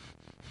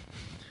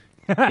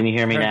 Can you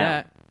hear me Heard now?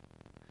 that.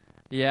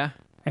 Yeah.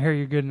 I hear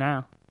you're good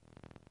now.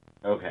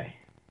 Okay.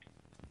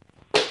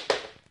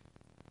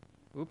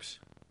 Oops.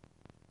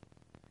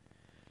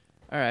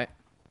 All right.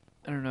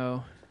 I don't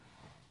know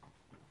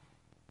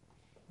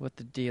what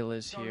the deal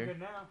is here. good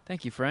now.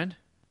 Thank you, friend.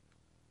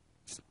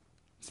 It's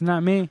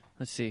not me.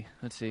 Let's see.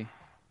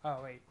 Oh,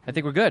 wait. I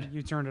think we're good.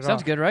 You turned it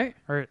Sounds off. good, right?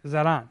 Or is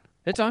that on?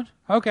 It's on.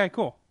 Okay,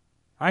 cool.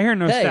 I hear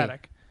no Hey.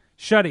 static.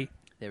 Shuddy.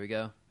 There we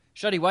go.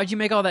 Shuddy, why'd you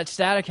make all that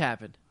static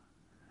happen?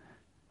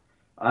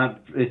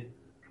 It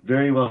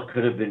very well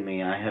could have been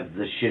me. I have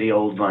the shitty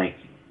old mic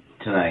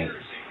tonight.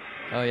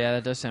 Oh, yeah,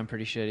 that does sound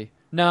pretty shitty.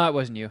 No, it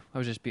wasn't you. I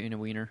was just being a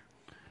wiener.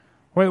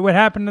 Wait, what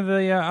happened to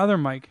the other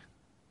mic?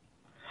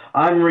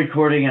 I'm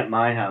recording at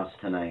my house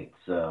tonight,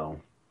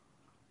 so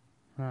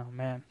Oh,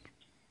 man.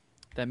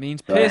 That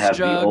means I piss have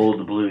jug. the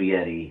old Blue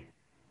Yeti.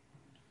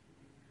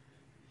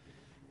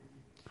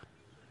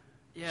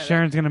 Yeah,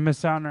 Sharon's going to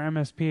miss out on her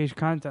MSPH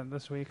content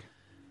this week.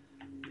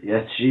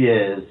 Yes, she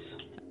is.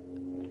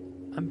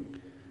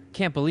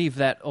 can't believe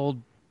that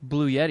old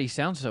Blue Yeti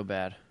sounds so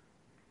bad.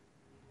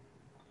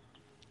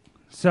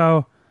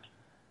 So,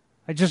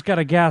 I just got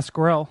a gas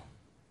grill.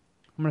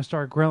 I'm gonna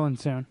start grilling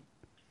soon.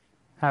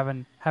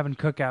 Having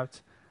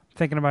cookouts. I'm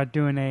thinking about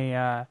doing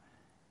a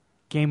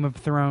Game of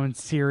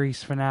Thrones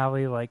series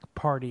finale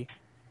party.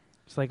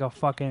 It's like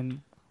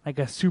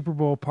a Super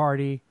Bowl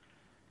party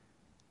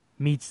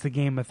meets the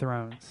Game of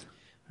Thrones.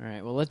 All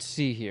right, well, let's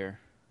see here.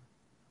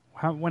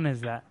 When is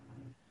that?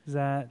 Is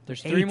that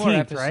There's 18th, 3 more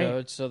episodes,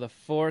 right? so the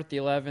 4th, the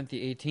 11th,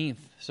 the 18th.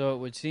 So it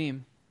would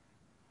seem.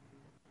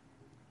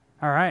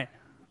 All right.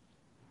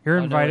 You're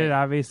Oh, no, invited, wait.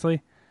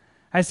 obviously.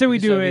 I say we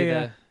So do it'd be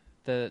a...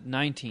 the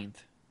 19th.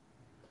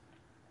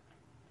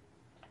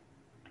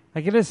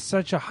 it is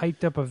such a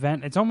hyped up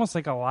event. It's almost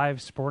like a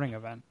live sporting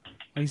event.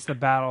 At least the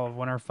Battle of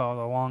Winterfell,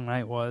 the long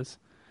night was.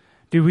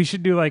 Dude, we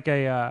should do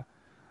a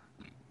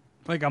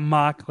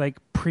mock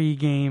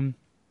pre-game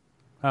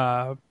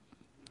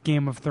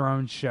Game of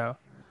Thrones show.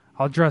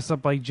 I'll dress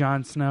up like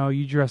Jon Snow.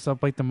 You dress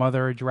up like the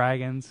Mother of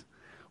Dragons.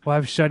 We'll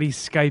have Shuddy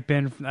Skype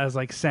in as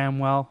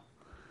Samwell.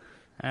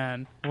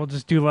 And we'll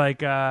just do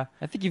I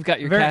think you've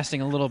got your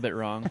casting a little bit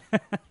wrong.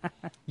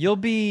 You'll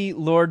be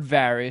Lord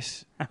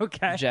Varys.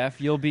 Okay. Jeff,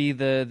 you'll be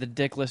the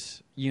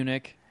dickless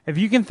eunuch. If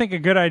you can think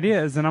of good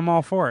ideas, then I'm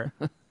all for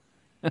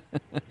it.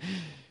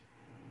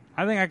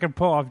 I think I could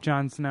pull off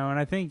Jon Snow, and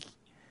I think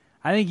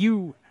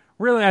you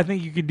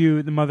could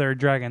do the Mother of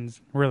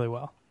Dragons really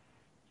well.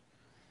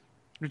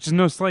 Which is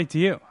no slight to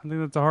you. I think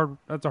that's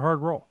a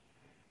hard role.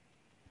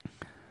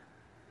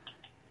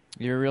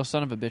 You're a real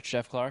son of a bitch,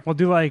 Jeff Clark. We'll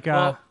do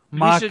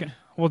mock.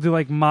 We'll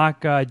do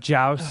mock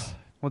jousts.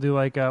 We'll do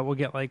we'll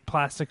get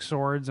plastic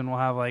swords, and we'll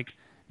have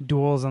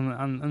duels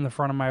on the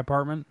front of my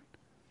apartment.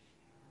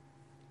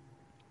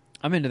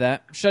 I'm into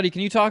that. Shuddy,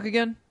 can you talk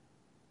again?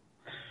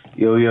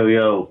 Yo, yo,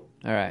 yo.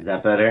 All right. Is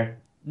that better?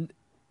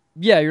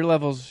 Yeah, your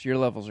levels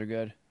are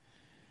good.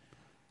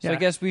 So Yeah. I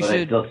guess we But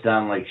should. I still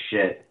sound like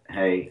shit.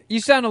 Hey. You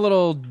sound a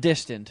little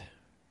distant.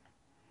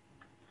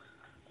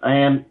 I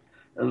am.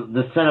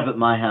 The setup at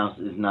my house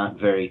is not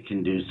very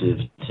conducive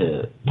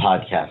to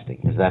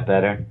podcasting. Is that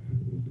better?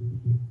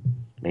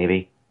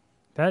 Maybe.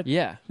 That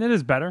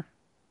is better.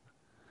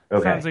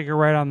 Okay. Sounds like you're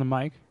right on the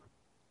mic.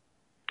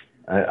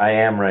 I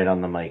am right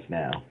on the mic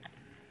now.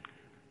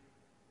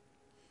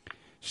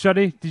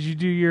 Shuddy, did you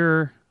do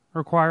your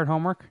required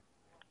homework?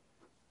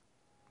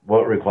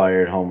 What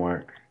required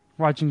homework?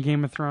 Watching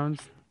Game of Thrones,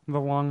 The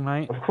Long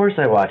Night. Of course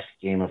I watched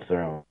Game of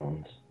Thrones.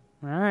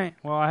 All right.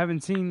 Well, I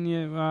haven't seen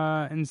you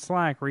in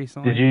Slack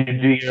recently. Did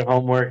you do your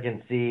homework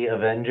and see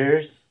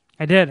Avengers?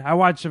 I did. I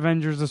watched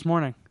Avengers this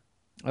morning.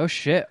 Oh,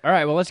 shit. All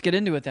right, well, let's get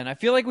into it then. I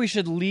feel like we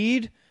should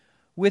lead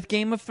with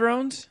Game of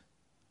Thrones.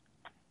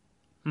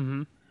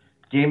 Mm-hmm.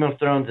 Game of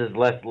Thrones is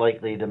less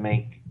likely to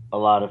make a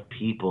lot of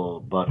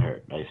people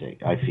butthurt,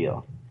 I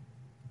feel.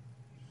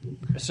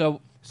 So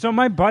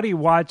my buddy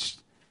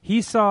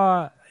he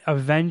saw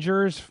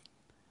Avengers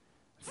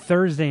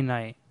Thursday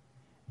night.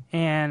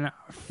 And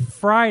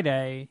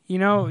Friday,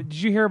 did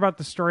you hear about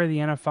the story of the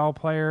NFL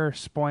player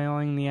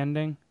spoiling the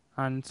ending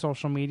on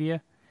social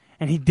media?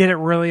 And he did it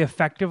really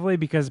effectively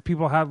because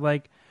people had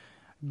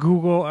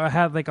Google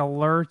had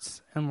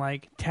alerts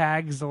and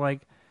tags to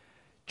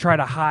try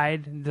to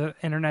hide the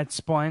internet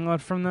spoiling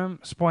it for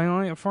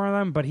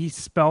them, but he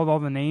spelled all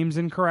the names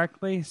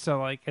incorrectly,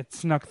 so it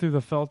snuck through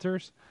the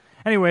filters.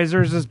 Anyways,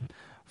 there's this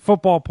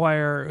football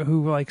player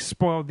who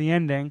spoiled the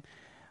ending.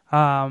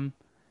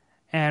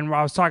 And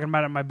I was talking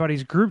about it in my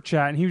buddy's group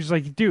chat, and he was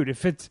like, dude,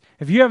 if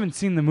you haven't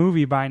seen the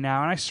movie by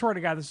now, and I swear to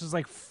God, this was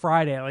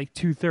Friday at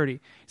 2:30.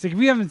 He's like, if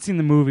you haven't seen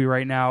the movie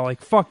right now,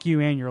 fuck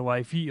you and your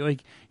life. You're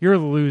the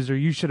loser.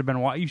 You should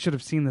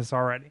have seen this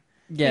already.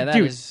 Yeah, that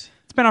dude, is...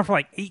 It's been out for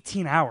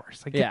 18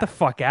 hours. Get the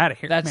fuck out of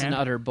here, That's man. an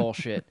utter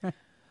bullshit.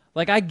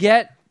 I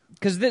get...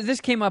 Because this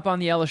came up on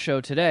the Ella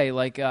Show today.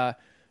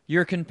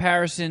 Your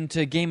comparison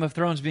to Game of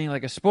Thrones being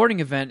a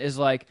sporting event is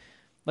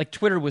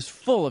Twitter was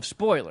full of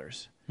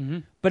spoilers. Mm-hmm.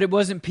 But it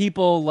wasn't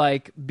people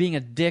being a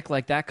dick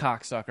like that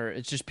cocksucker.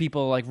 It's just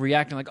people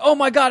reacting oh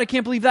my God, I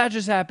can't believe that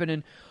just happened,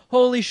 and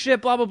holy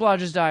shit, blah blah blah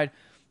just died.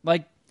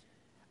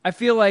 I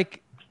feel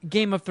like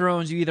Game of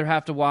Thrones, you either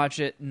have to watch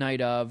it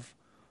night of,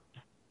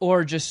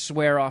 or just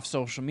swear off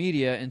social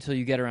media until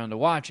you get around to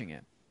watching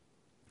it.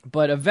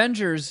 But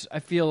Avengers, I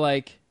feel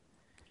like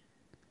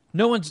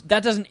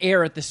that doesn't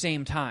air at the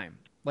same time.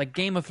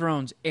 Game of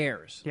Thrones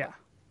airs. Yeah.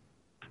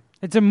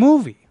 It's a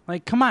movie.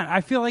 Come on.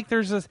 I feel like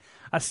there's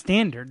a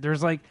standard.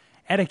 There's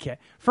etiquette.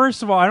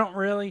 First of all, I don't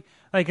really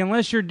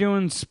unless you're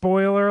doing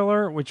spoiler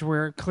alert, which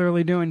we're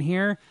clearly doing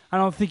here. I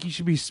don't think you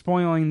should be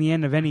spoiling the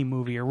end of any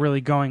movie or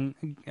really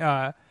going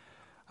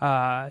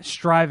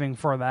striving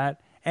for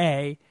that.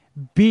 A,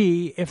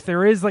 B, if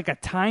there is a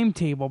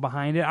timetable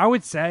behind it, I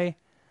would say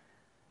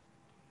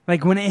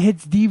when it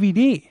hits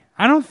DVD.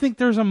 I don't think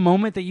there's a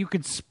moment that you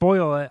could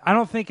spoil it. I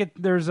don't think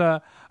there's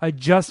a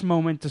just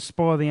moment to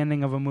spoil the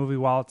ending of a movie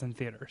while it's in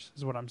theaters,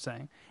 is what I'm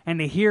saying. And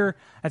to hear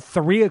at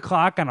 3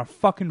 o'clock on a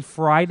fucking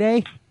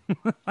Friday,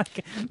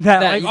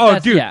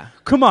 Dude, yeah.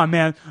 come on,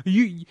 man.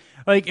 You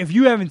like if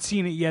you haven't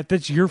seen it yet,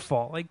 that's your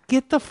fault. Like,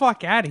 get the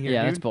fuck out of here.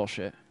 Yeah, dude. that's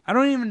bullshit. I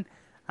don't even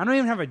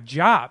have a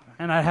job,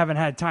 and I haven't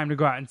had time to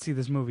go out and see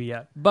this movie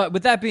yet. But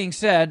with that being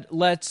said,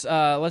 let's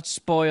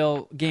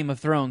spoil Game of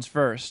Thrones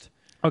first.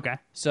 Okay.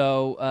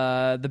 So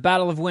the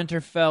Battle of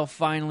Winterfell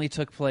finally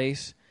took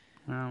place.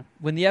 Oh.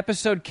 When the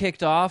episode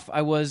kicked off,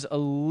 I was a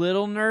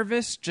little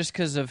nervous just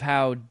because of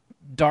how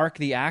dark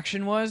the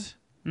action was.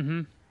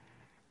 Mm-hmm.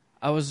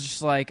 I was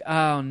just like,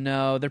 oh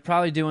no, they're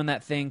probably doing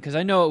that thing because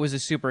I know it was a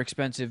super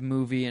expensive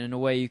movie, and in a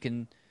way you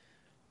can,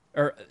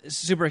 or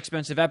super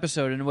expensive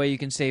episode, in a way you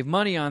can save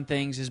money on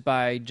things is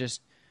by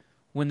just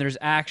when there's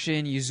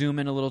action, you zoom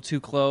in a little too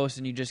close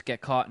and you just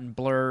get caught in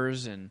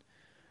blurs. And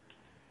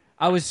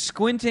I was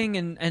squinting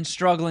and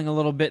struggling a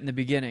little bit in the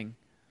beginning,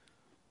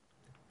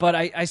 but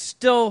I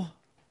still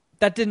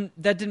that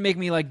didn't make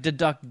me like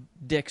deduct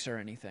dicks or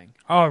anything.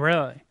 Oh,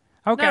 really?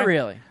 Okay. Not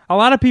really. A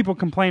lot of people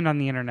complained on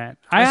the internet.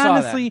 I saw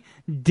honestly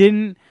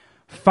didn't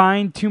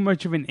find too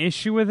much of an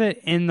issue with it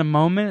in the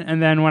moment,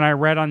 and then when I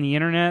read on the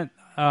internet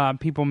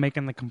people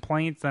making the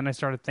complaints, then I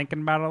started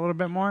thinking about it a little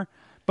bit more.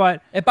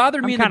 But it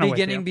bothered me I'm in the kinda with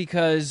beginning you.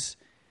 because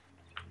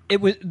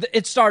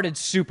it started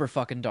super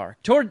fucking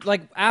dark. Toward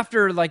like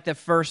after like the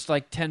first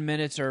like 10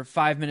 minutes or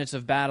 5 minutes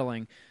of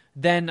battling,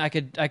 then I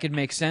could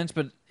make sense,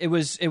 but it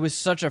was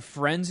such a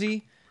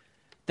frenzy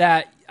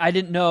that I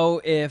didn't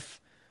know if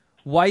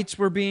whites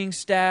were being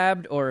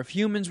stabbed or if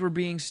humans were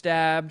being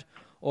stabbed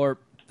or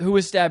who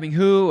was stabbing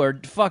who or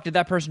fuck, did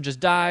that person just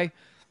die?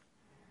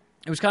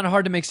 It was kind of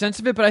hard to make sense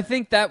of it, but I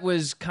think that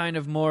was kind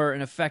of more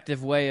an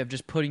effective way of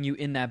just putting you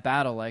in that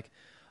battle. Like,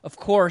 of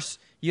course,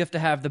 you have to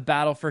have the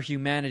battle for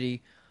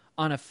humanity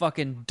on a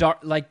fucking dark,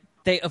 like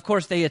they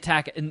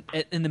attack in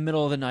the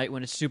middle of the night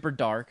when it's super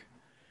dark,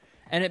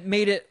 and it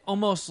made it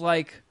almost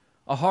like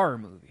a horror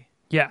movie.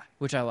 Yeah.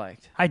 Which I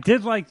liked. I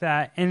did like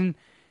that, and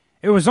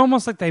it was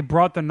almost like they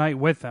brought the night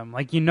with them.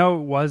 Like, it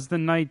was the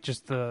night,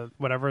 just the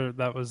whatever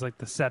that was like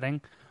the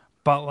setting,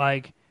 but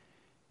like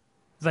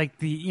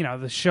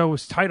the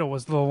show's title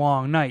was The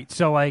Long Night,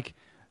 so like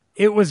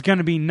it was going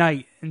to be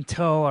night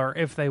until or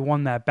if they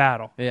won that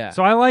battle. Yeah.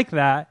 So I like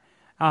that.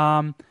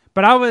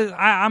 But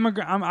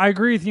I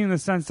agree with you in the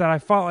sense that I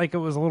felt like it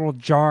was a little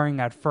jarring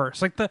at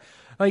first.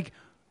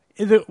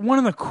 One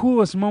of the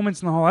coolest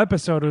moments in the whole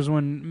episode was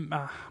when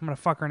I'm gonna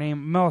fuck her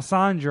name,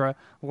 Melisandre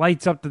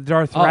lights up the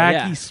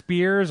Dothraki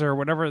spears or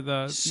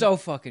whatever so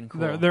fucking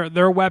cool.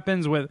 Their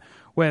weapons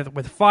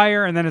with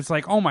fire, and then it's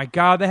like, oh my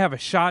god, they have a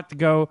shot to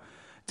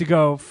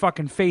go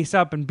fucking face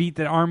up and beat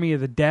the army of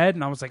the dead,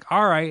 and I was like,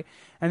 all right,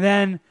 and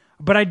then.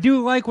 But I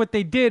do like what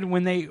they did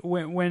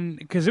when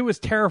because it was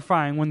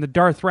terrifying when the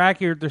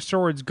Dothraki with their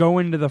swords go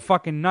into the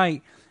fucking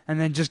night and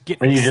then just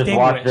get and you extinguished. just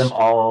watch them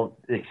all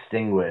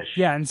extinguish.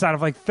 Yeah, inside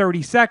of like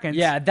 30 seconds.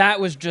 Yeah, that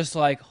was just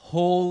like,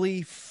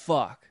 holy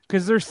fuck.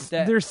 Because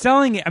they're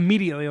selling it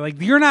immediately.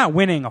 Like, you're not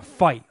winning a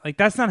fight. Like,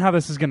 that's not how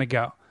this is going to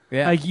go.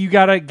 Yeah. Like, you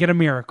got to get a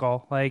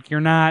miracle. Like,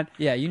 you're not...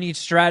 Yeah, you need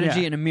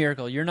strategy and a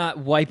miracle. You're not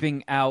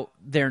wiping out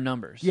their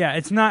numbers. Yeah,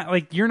 it's not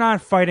like you're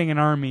not fighting an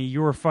army.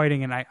 You were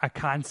fighting a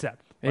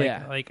concept.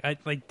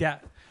 Like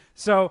death.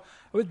 So,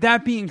 with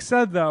that being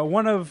said, though,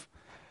 one of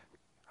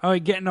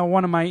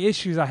my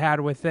issues I had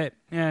with it,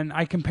 and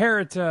I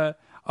compare it to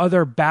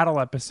other battle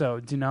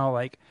episodes,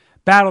 like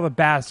Battle of the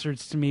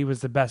Bastards to me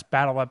was the best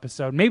battle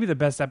episode, maybe the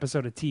best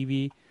episode of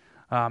TV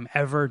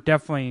ever,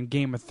 definitely in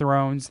Game of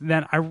Thrones.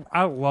 Then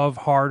I love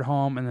Hard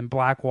Home and then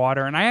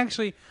Blackwater, and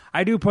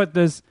I do put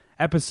this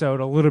episode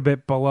a little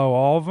bit below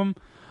all of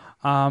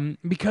them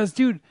because,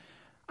 dude,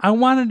 I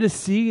wanted to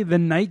see the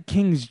Night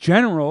King's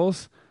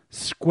generals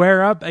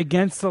square up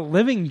against the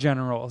living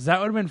generals. That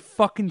would have been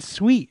fucking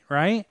sweet,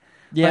 right?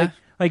 Yeah.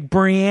 Like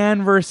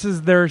Brienne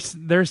versus their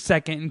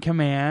second in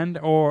command,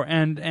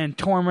 and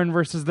Tormund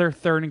versus their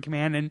third in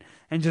command,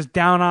 and just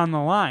down on the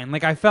line.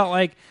 Like, I felt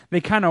like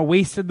they kind of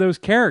wasted those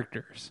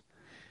characters.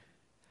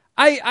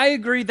 I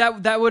agree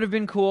that would have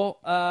been cool.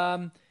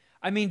 I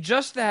mean,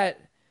 just that.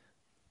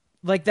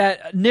 Like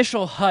that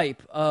initial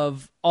hype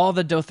of all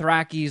the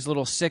Dothraki's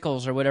little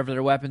sickles or whatever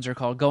their weapons are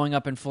called going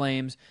up in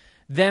flames,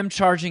 them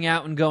charging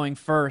out and going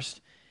first,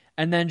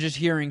 and then just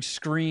hearing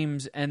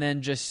screams and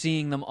then just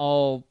seeing them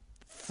all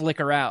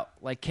flicker out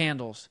like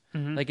candles,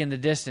 like in the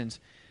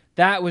distance.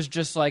 That was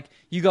just like,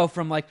 you go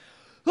from like,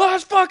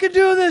 let's fucking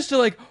do this to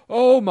like,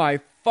 oh my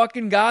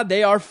fucking god,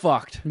 they are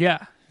fucked.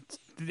 Yeah.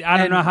 I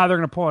don't know how they're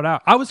going to pull it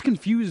out. I was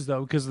confused,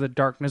 though, because of the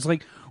darkness.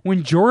 Like,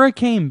 when Jorah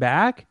came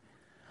back,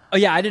 oh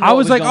yeah, I didn't know I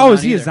was like, oh,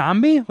 is he a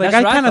zombie? Like,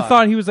 I kind of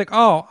thought he was like,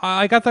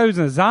 I thought he was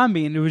a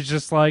zombie, and it was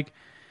just like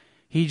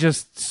he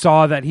just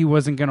saw that he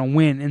wasn't gonna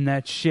win in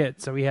that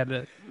shit, so he had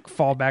to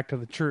fall back to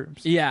the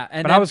troops. Yeah,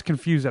 and but I was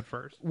confused at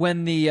first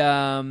when the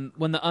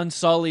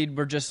Unsullied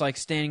were just like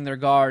standing their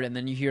guard, and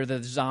then you hear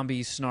the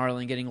zombies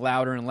snarling, getting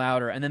louder and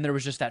louder, and then there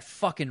was just that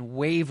fucking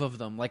wave of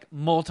them, like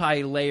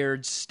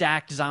multi-layered,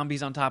 stacked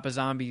zombies on top of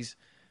zombies,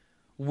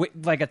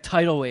 like a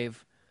tidal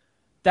wave.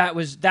 That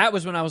was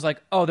when I was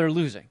like, oh, they're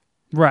losing.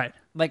 Right.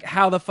 Like,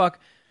 how the fuck...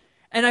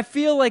 And I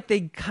feel like they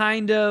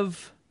kind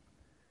of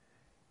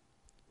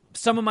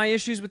some of my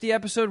issues with the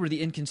episode were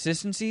the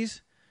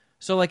inconsistencies.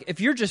 So, like, if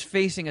you're just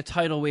facing a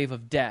tidal wave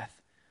of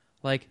death,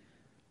 like,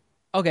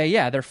 okay,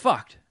 yeah, they're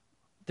fucked.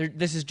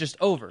 This is just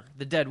over.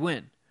 The dead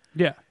win.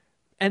 Yeah.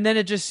 And then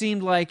it just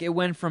seemed like it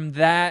went from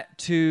that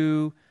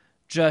to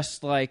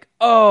just like,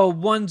 oh,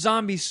 one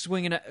zombie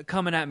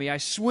coming at me. I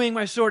swing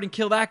my sword and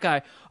kill that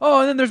guy.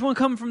 Oh, and then there's one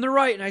coming from the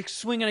right, and I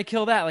swing and I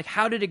kill that. Like,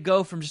 how did it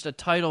go from just a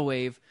tidal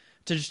wave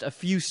to just a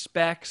few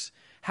specks?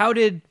 How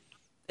did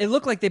it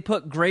look like they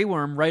put Grey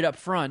Worm right up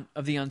front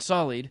of the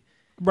Unsullied,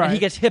 Right. and he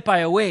gets hit by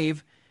a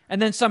wave,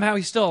 and then somehow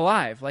he's still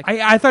alive? Like,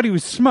 I thought he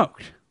was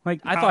smoked. Like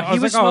I thought he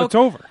was was like, smoked. Oh,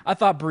 it's over. I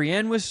thought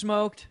Brienne was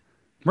smoked.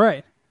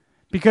 Right.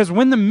 Because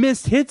when the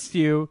mist hits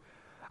you,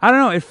 I don't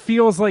know, it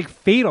feels like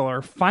fatal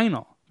or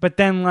final. But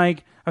then,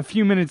 like, a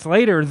few minutes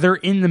later, they're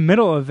in the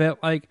middle of it,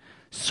 like,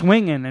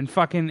 swinging and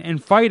fucking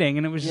and fighting.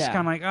 And it was just Yeah.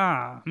 kind of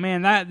like,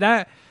 man,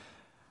 that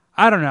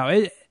I don't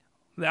know.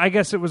 I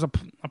guess it was a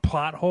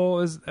plot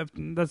hole.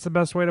 That's the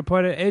best way to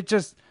put it. It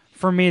just,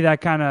 for me, that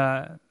kind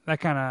of, I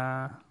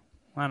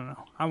don't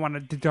know. I want to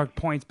deduct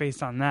points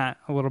based on that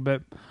a little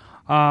bit.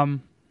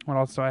 What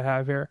else do I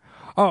have here?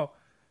 Oh,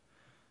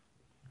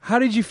 how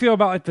did you feel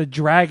about like the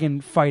dragon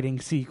fighting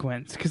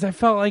sequence? Because I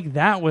felt like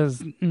that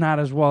was not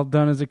as well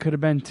done as it could have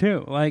been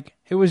too. Like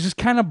it was just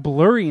kind of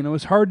blurry, and it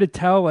was hard to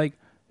tell like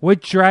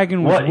which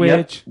dragon was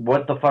which.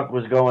 What the fuck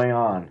was going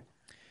on?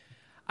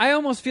 I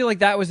almost feel like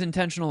that was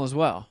intentional as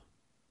well.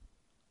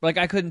 Like,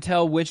 I couldn't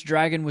tell which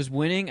dragon was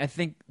winning. I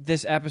think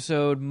this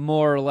episode,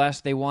 more or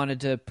less, they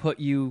wanted to put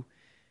you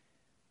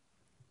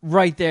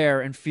right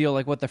there and feel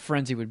like what the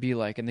frenzy would be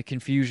like and the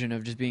confusion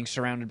of just being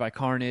surrounded by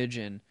carnage.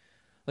 And,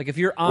 like, if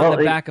you're on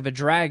the back of a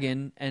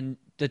dragon and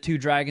the two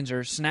dragons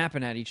are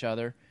snapping at each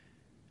other,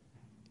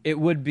 it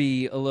would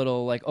be a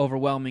little, like,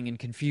 overwhelming and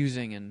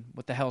confusing and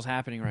what the hell's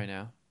happening right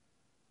now.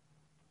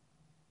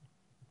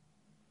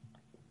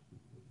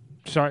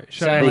 Sorry.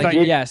 Sounded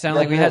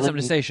like we had something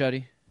to say,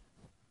 Shuddy.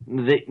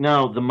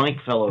 No, the mic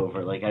fell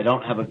over. Like, I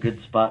don't have a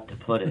good spot to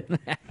put it.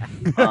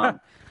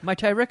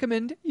 Might I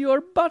recommend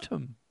your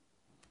bottom?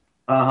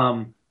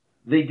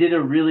 They did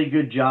a really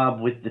good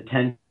job with the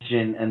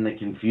tension and the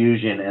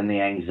confusion and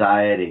the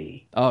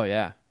anxiety. Oh,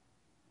 yeah.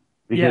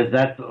 Because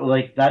that's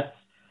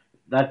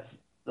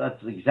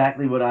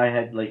exactly what I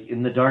had, like,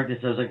 in the darkness.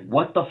 I was like,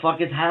 what the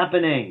fuck is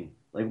happening?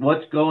 Like,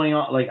 what's going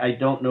on? Like, I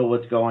don't know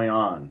what's going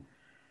on.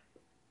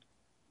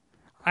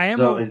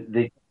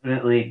 They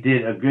definitely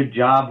did a good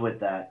job with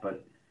that,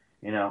 but,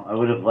 you know, I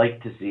would have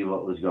liked to see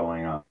what was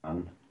going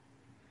on.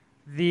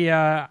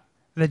 The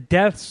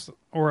deaths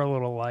were a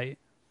little light.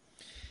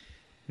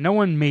 No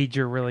one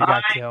major really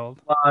got killed.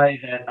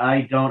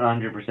 I don't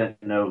 100%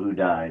 know who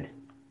died.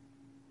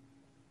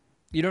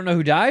 You don't know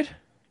who died?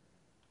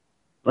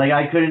 Like,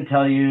 I couldn't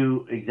tell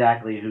you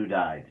exactly who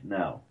died.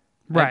 No.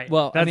 Right.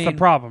 Well, that's the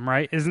problem,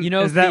 right? Is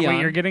that what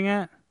you're getting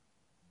at?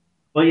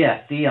 Well,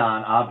 yeah,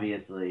 Theon,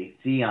 obviously.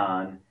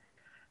 Theon.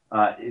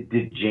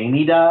 Did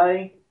Jaime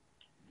die?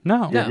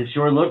 No. Does it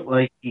sure look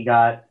like he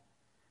got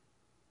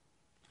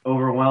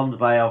overwhelmed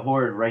by a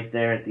horde right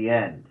there at the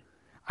end?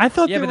 I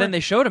thought. Yeah, but then they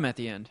showed him at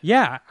the end.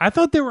 Yeah, I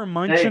thought they were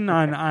munching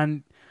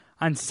on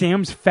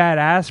Sam's fat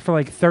ass for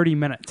like 30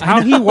 minutes.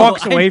 How he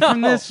walks away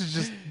from this is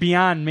just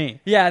beyond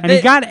me. Yeah, and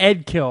he got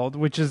Ed killed,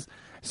 which is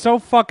so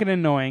fucking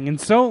annoying and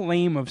so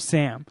lame of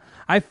Sam.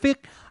 I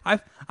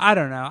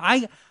don't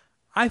know.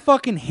 I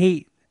fucking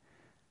hate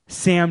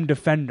Sam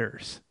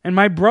defenders, and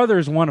my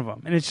brother's one of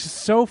them, and it's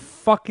just so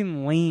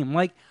fucking lame.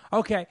 Like,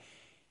 okay,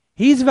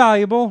 he's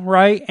valuable,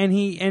 right? And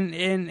he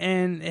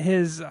and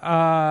his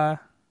time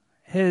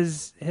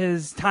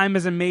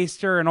as a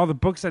maester and all the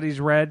books that he's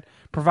read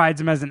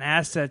provides him as an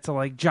asset to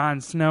like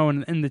Jon Snow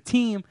and the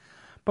team.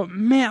 But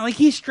man, like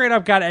he straight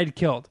up got Ed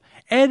killed.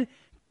 Ed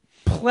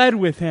pled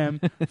with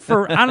him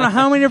for I don't know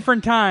how many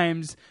different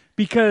times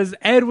because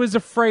Ed was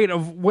afraid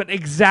of what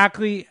did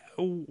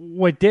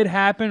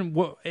happen.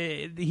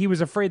 He was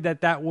afraid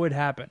that would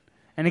happen,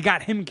 and it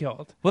got him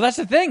killed. Well, that's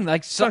the thing.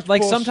 Like,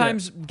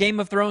 sometimes Game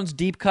of Thrones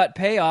deep cut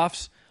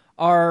payoffs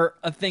are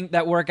a thing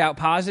that work out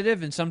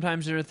positive, and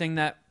sometimes they're a thing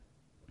that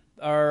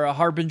are a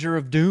harbinger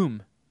of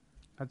doom.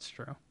 That's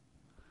true.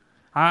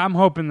 I'm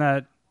hoping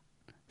that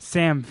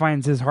Sam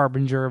finds his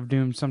harbinger of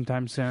doom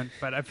sometime soon,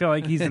 but I feel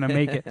like he's gonna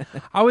make it.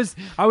 I was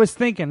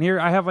thinking here.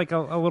 I have like a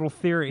little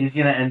theory. He's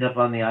gonna end up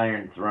on the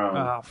Iron Throne.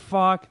 Oh,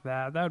 fuck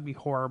that! That would be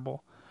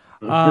horrible.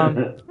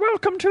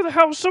 Welcome to the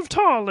House of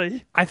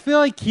Tarly. I feel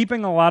like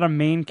keeping a lot of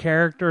main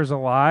characters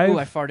alive. Ooh,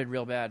 I farted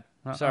real bad.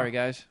 Sorry,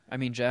 guys. I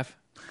mean, Jeff.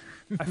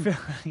 I feel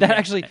that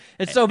actually,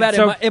 it's so bad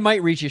it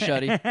might reach you,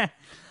 Shuddy.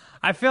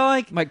 I feel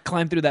like might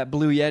climb through that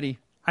blue Yeti.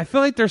 I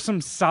feel like there's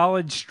some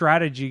solid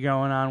strategy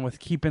going on with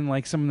keeping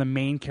like some of the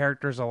main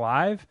characters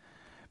alive,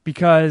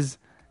 because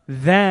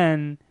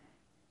then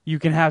you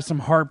can have some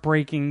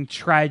heartbreaking,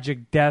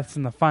 tragic deaths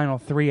in the final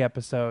 3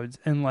 episodes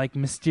in like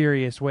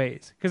mysterious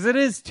ways. Because it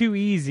is too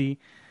easy,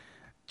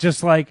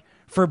 just like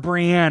for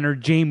Brienne or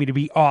Jamie to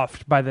be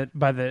offed by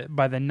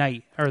the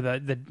knight or the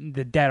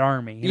dead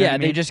army. You know what I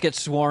they mean? just get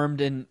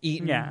swarmed and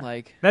eaten. Yeah,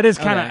 Like that is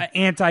kind of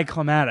okay.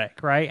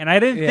 anticlimactic, right? And I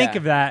didn't think Yeah.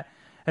 of that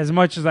as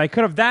much as I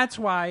could have. That's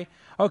why.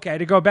 Okay,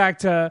 to go back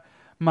to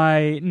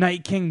my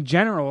Night King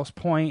General's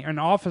point and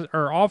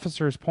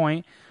officer's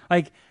point,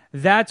 like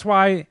that's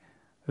why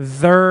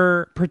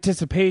their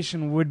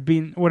participation would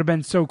have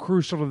been so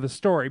crucial to the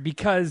story,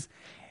 because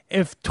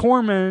if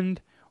Tormund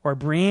or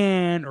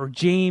Brienne or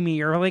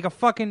Jamie or like a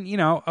fucking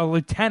a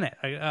lieutenant,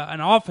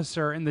 an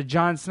officer in the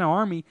Jon Snow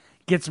army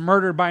gets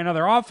murdered by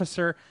another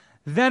officer,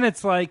 then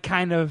it's like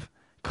kind of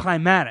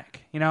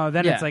climatic, Then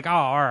Yeah. it's like, oh,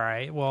 all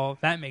right, well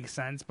that makes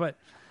sense, but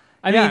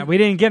I yeah, mean, we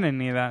didn't get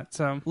any of that.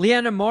 So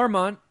Lyanna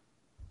Mormont,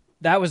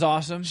 that was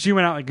awesome. she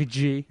went out like a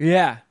G.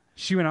 Yeah.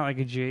 She went out like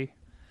a G.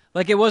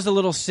 Like, it was a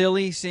little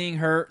silly seeing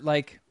her,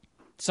 like,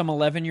 some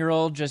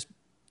 11-year-old just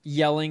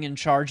yelling and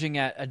charging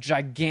at a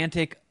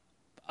gigantic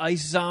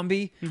ice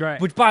zombie. Right.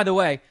 Which, by the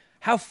way,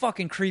 how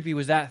fucking creepy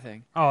was that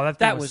thing? Oh,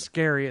 that was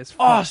scary as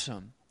fuck.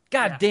 Awesome.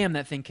 God damn,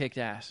 that thing kicked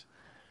ass.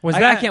 Was I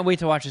that? can't wait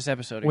to watch this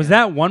episode Was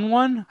again. that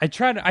 1-1? I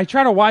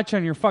tried to watch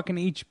on your fucking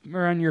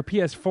on your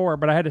PS4,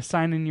 but I had to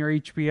sign in your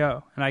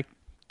HBO, and I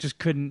just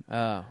couldn't.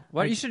 Oh.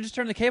 Well, you should just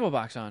turn the cable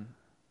box on.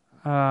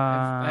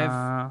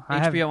 I I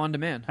have HBO have- On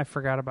Demand. I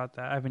forgot about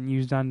that. I haven't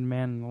used on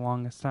demand in the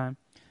longest time.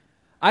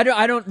 I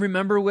don't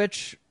remember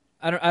which.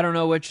 I don't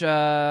know which.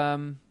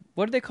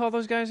 What did they call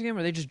those guys again?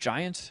 Were they just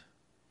giants?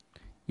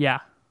 Yeah.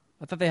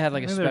 I thought they had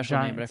like a I think they're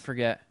special name, but I giants.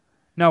 forget.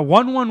 No,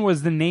 1-1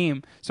 was the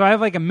name. So I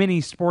have like a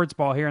mini sports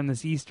ball here in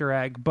this Easter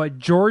egg. But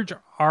George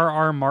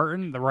R.R.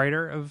 Martin, the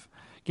writer of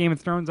Game of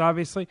Thrones,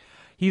 obviously,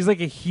 he's like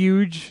a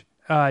huge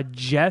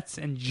Jets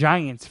and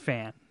Giants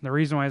fan. The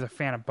reason why he's a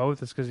fan of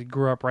both is because he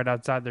grew up right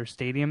outside their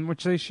stadium,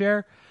 which they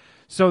share.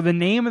 So the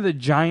name of the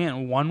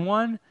Giant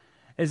 1-1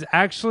 is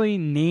actually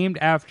named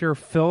after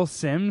Phil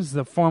Simms,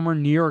 the former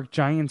New York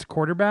Giants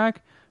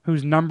quarterback,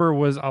 whose number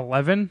was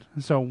 11.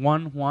 So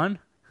 1-1.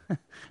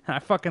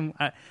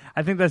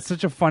 I think that's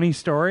such a funny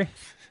story.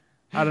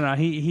 I don't know.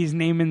 He's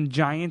naming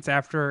Giants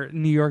after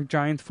New York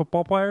Giants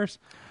football players.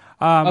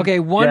 Okay,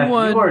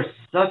 1-1. You are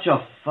such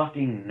a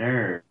fucking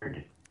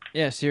nerd.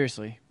 Yeah,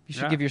 seriously. You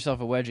should Yeah. give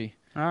yourself a wedgie.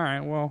 All right.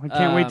 Well, I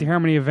can't wait to hear how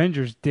many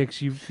Avengers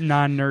dicks you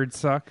non-nerds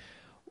suck.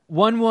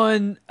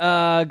 1-1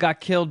 got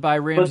killed by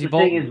But Ramsey the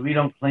Bolton. thing is, we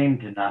don't claim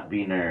to not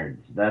be nerds.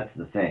 That's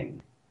the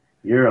thing.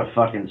 You're a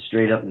fucking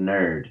straight up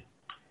nerd.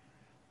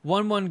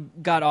 1-1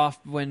 got off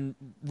when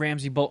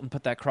Ramsey Bolton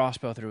put that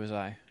crossbow through his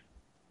eye.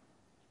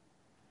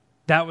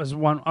 That was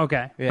one.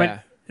 Okay. Yeah.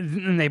 But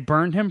and they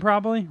burned him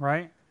probably,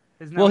 right?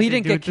 Isn't that Well, what he they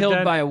didn't do get with the killed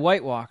dead? by a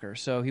White Walker,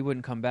 so he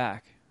wouldn't come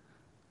back.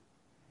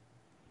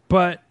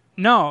 But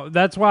no,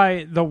 that's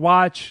why the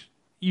Watch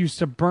used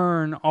to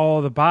burn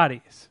all the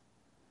bodies,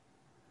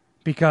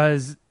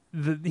 because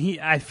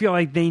I feel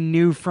like they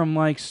knew from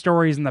like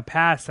stories in the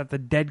past that the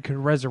dead could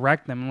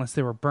resurrect them unless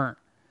they were burnt,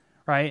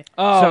 right?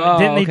 So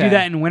didn't they do okay.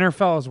 that in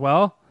Winterfell as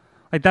well?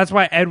 Like that's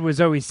why Ed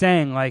was always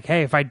saying like,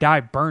 "Hey, if I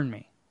die, burn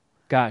me."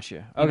 Gotcha.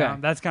 You Okay. know,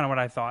 that's kind of what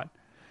I thought.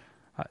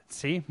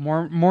 See,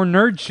 more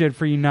nerd shit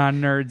for you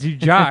non-nerds, you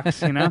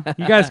jocks. You know,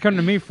 you guys come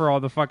to me for all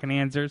the fucking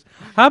answers.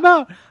 How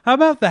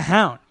about the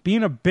Hound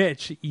being a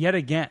bitch yet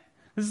again?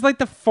 This is like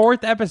the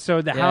 4th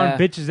episode the Hound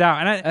bitches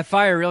out, and that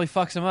fire really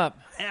fucks him up.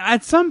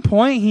 At some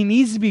point, he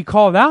needs to be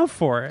called out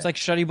for it. It's like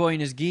Shuddy Boy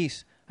and his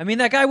geese. I mean,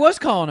 that guy was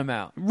calling him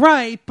out.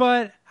 Right,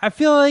 but I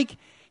feel like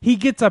he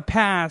gets a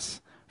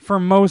pass for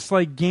most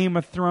like Game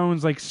of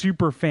Thrones like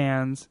super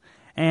fans,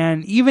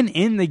 and even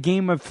in the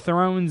Game of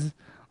Thrones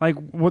like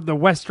with the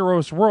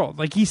Westeros world,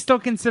 like he's still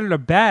considered a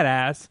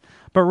badass.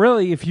 But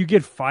really, if you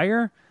get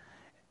fire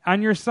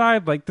on your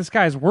side, like this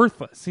guy's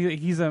worthless.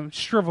 He's a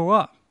shrivel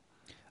up.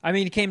 I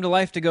mean, he came to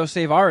life to go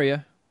save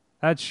Arya.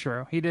 That's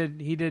true. He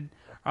did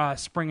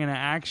spring into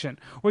action,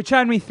 which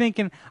had me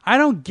thinking. I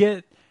don't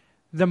get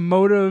the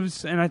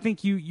motives, and I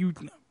think you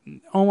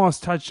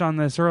almost touched on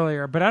this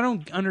earlier, but I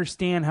don't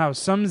understand how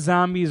some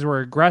zombies were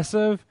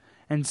aggressive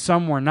and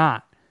some were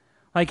not.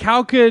 Like,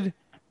 how could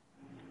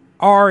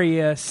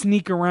Arya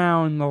sneak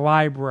around the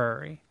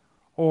library?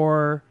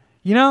 Or,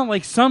 you know,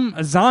 like some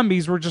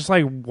zombies were just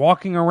like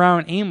walking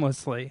around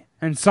aimlessly,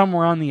 and some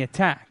were on the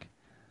attack.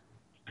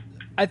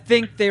 I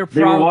think they were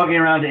They were walking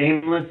around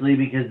aimlessly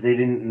because they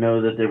didn't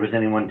know that there was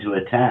anyone to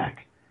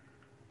attack.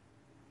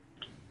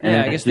 And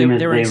Yeah, I as guess soon as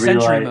they were in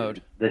sentry realized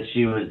mode. that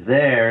she was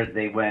there,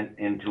 they went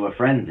into a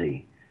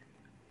frenzy.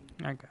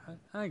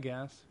 I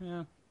guess.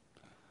 Yeah.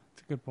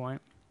 That's a good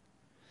point.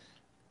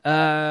 All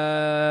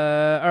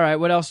right,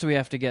 what else do we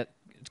have to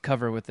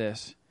cover with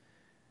this?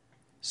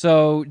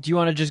 So, do you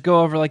want to just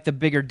go over like the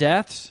bigger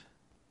deaths?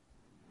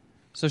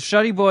 So,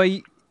 Shuddy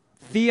Boy,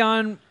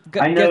 Theon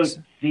I know gets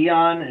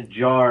Theon,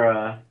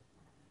 Jorah.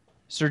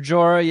 Ser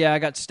Jorah, yeah,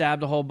 got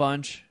stabbed a whole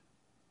bunch.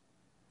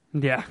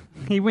 Yeah,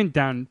 he went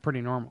down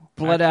pretty normal.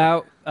 Bled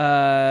out,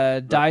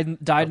 died in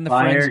the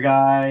fire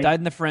guy. died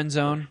in the friend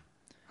zone.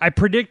 I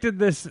predicted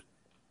this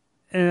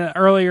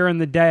earlier in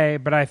the day,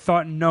 but I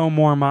thought no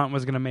Mormont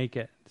was going to make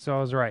it, so I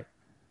was right.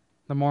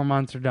 The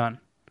Mormonts are done.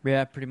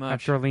 Yeah, pretty much.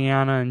 after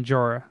Lyanna and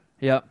Jorah.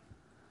 Yep.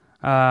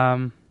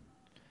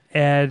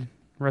 Ed,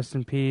 rest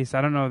in peace.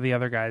 I don't know the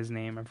other guy's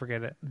name. I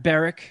forget it.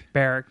 Barrick.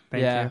 Thank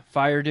you.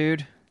 Fire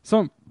dude.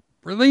 So,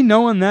 really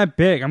no one that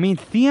big. I mean,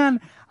 Theon,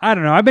 I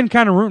don't know. I've been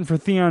kind of rooting for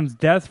Theon's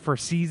death for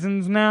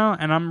seasons now,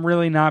 and I'm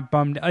really not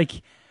bummed.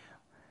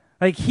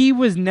 Like he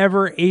was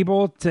never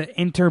able to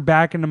enter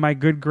back into my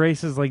good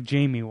graces like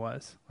Jaime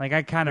was. Like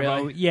I kind of,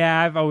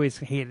 I've always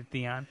hated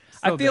Theon.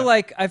 I feel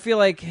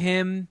like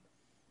him,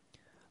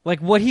 like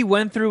what he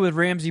went through with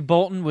Ramsay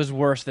Bolton was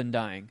worse than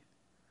dying.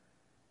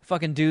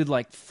 Fucking dude,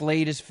 like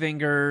flayed his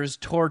fingers,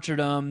 tortured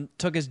him,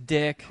 took his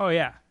dick. Oh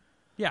yeah.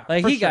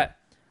 Like he got.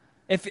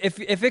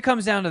 If it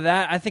comes down to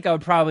that, I think I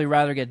would probably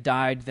rather get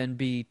died than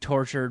be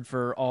tortured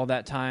for all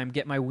that time,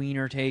 get my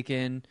wiener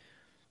taken,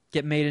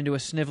 get made into a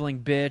sniveling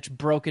bitch,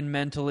 broken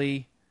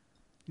mentally.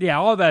 Yeah,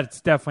 all that's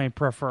definitely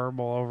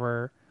preferable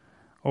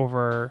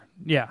over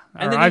yeah.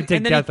 And then I'd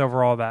take then death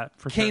over all that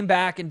for came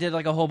back and did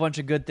like a whole bunch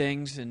of good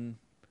things, and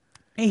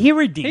he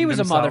redeemed he was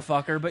himself. a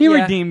motherfucker, but he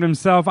yeah. redeemed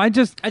himself. I'd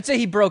say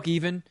he broke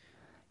even.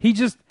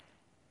 Jaime's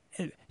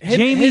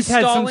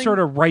had some stalling- sort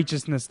of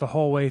righteousness the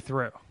whole way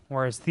through,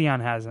 whereas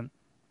Theon hasn't.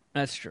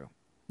 That's true.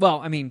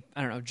 Well, I mean,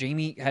 I don't know.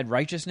 Jaime had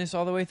righteousness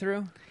all the way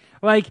through.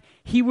 Like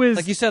he was,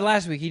 like you said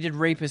last week, he did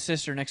rape his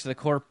sister next to the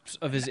corpse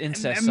of his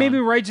incest son. maybe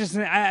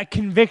righteousness,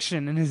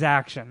 conviction in his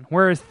action,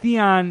 whereas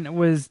Theon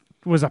was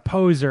a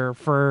poser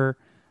for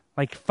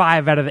like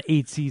 5 out of the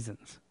 8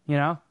 seasons. You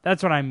know,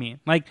 that's what I mean.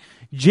 Like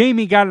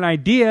Jaime got an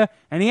idea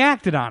and he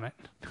acted on it.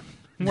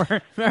 All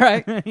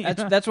right,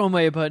 that's one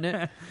way of putting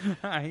it.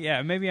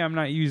 Yeah, maybe I'm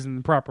not using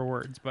the proper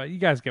words, but you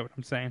guys get what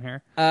I'm saying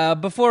here.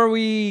 Before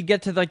we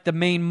get to like the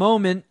main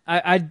moment,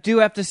 I do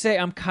have to say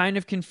I'm kind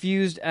of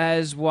confused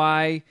as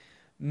why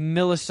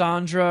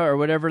Melisandre, or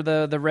whatever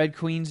the Red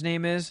Queen's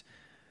name is,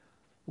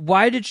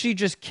 why did she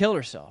just kill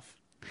herself?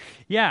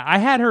 Yeah, I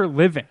had her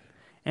living,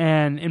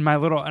 and in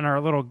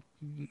our little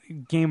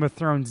Game of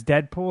Thrones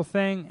Deadpool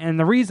thing, and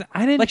the reason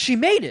I didn't she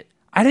made it.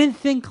 I didn't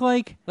think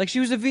like she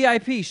was a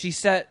VIP. She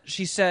set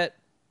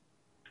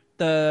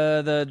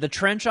the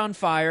trench on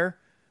fire,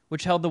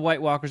 which held the White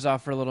Walkers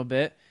off for a little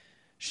bit.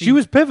 She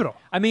was pivotal.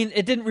 I mean,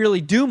 it didn't really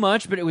do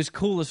much, but it was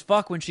cool as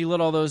fuck when she lit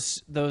all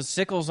those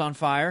sickles on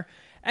fire.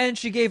 And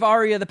she gave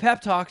Arya the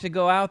pep talk to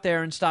go out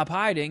there and stop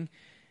hiding.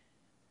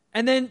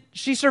 And then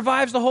she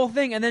survives the whole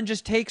thing and then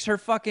just takes her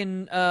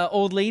fucking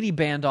old lady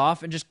band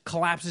off and just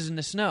collapses in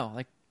the snow.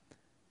 Like,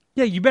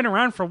 yeah, you've been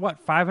around for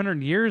what,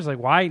 500 years? Like,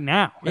 why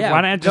now? Like, yeah,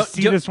 why not just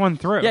see this one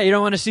through? Yeah, you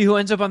don't want to see who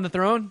ends up on the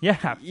throne?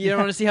 Yeah. You don't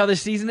want to see how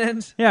this season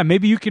ends? Yeah,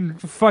 maybe you can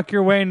fuck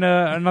your way into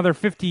another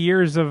 50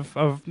 years of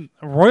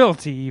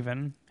royalty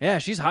even. Yeah,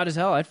 she's hot as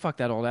hell. I'd fuck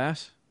that old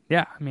ass.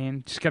 Yeah, I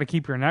mean, just got to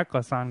keep your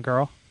necklace on,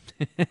 girl.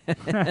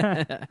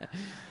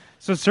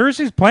 So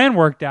Cersei's plan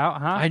worked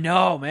out, huh? I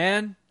know,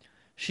 man.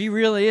 She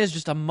really is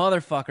just a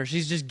motherfucker.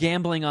 She's just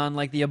gambling on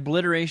like the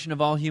obliteration of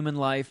all human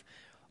life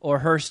or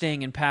her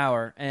staying in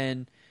power,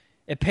 and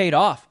it paid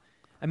off.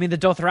 I mean, the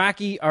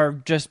Dothraki are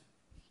just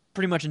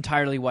pretty much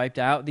entirely wiped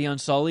out. The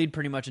Unsullied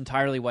pretty much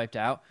entirely wiped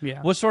out.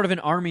 Yeah. What sort of an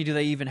army do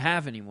they even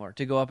have anymore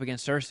to go up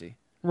against Cersei?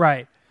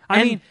 Right.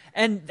 I mean,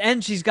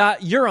 and she's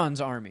got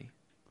Euron's army.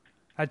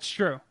 That's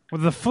true.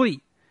 With the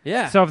fleet.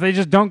 Yeah. So if they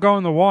just don't go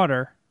in the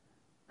water,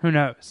 who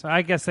knows?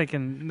 I guess they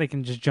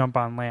can just jump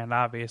on land,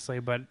 obviously,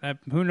 but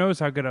who knows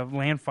how good of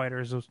land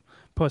fighters those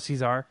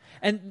pussies are.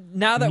 And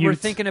now that we're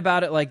thinking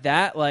about it like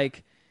that,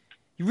 like,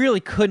 you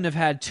really couldn't have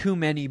had too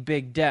many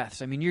big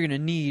deaths. I mean, you're going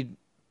to need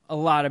a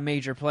lot of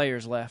major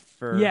players left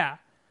for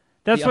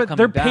that's what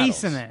they're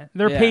pacing it.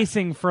 They're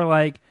pacing for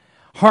like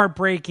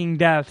heartbreaking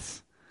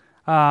deaths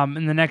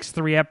in the next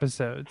 3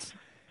 episodes.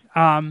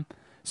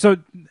 So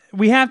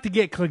we have to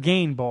get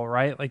Clegane Bowl,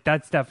 right? Like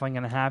that's definitely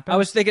going to happen. I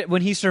was thinking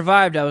when he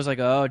survived, I was like,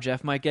 oh,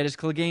 Jeff might get his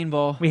Clegane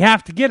Bowl. We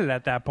have to get it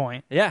at that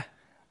point. Yeah.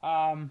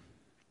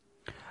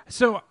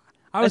 So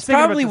I was That's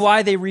probably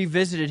why they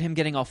revisited him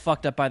getting all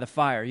fucked up by the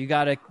fire. You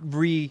got to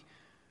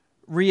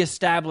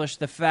reestablish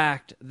the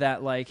fact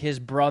that like his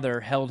brother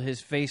held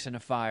his face in a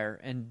fire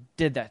and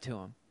did that to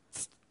him.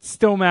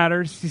 Still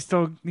matters. He's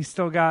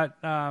still got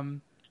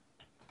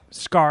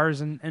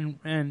scars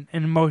and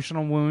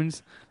emotional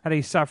wounds that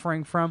he's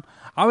suffering from.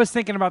 I was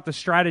thinking about the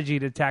strategy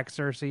to attack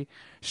Cersei.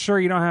 Sure,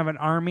 you don't have an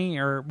army,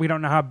 or we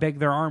don't know how big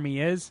their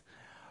army is,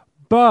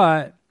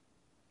 but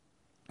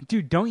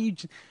dude, don't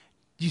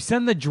you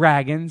send the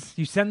dragons,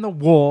 you send the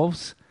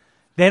wolves.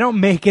 They don't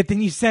make it,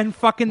 then you send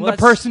fucking the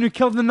person who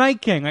killed the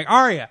Night King, like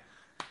Arya.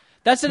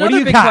 That's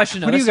another big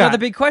question, though. That's another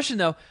big question,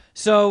 though.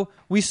 So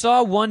we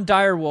saw one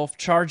direwolf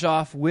charge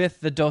off with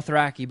the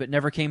Dothraki, but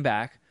never came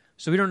back.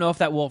 So we don't know if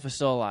that wolf is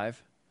still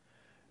alive.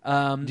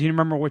 Do you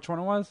remember which one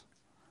it was?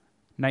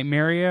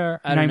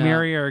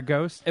 Nymeria or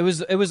Ghost? It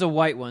was a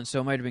white one,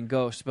 so it might have been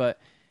Ghost.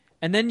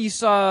 And then you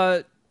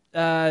saw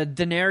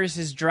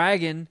Daenerys'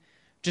 dragon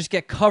just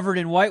get covered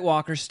in White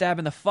Walkers,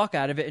 stabbing the fuck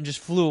out of it, and just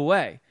flew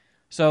away.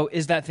 So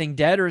is that thing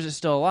dead, or is it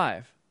still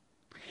alive?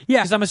 Yeah.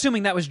 Because I'm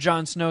assuming that was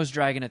Jon Snow's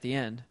dragon at the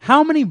end.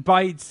 How many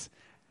bites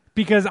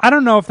because I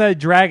don't know if that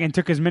dragon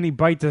took as many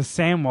bites as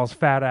Samuel's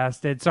fat ass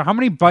did. So how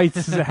many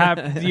bites do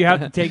you have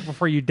to take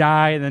before you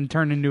die and then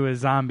turn into a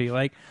zombie?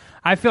 Like,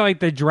 I feel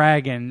like the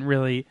dragon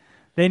really,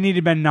 they need to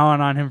have been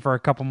gnawing on him for a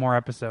couple more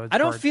episodes. I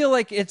don't feel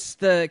like it's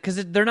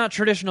because they're not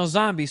traditional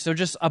zombies, so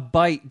just a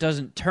bite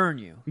doesn't turn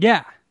you.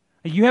 Yeah.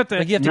 You have to,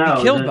 be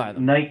killed by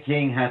them. Night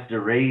King has to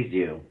raise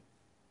you.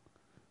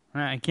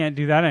 I can't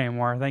do that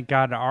anymore. Thank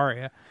God to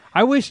Arya.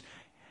 I wish...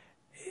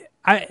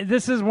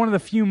 this is one of the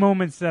few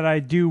moments that I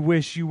do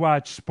wish you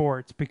watch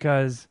sports,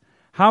 because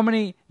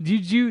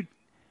did you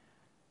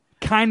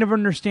kind of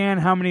understand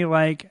how many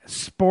like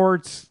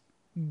sports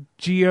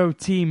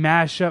GOT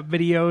mashup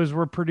videos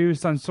were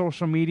produced on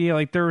social media?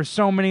 Like there were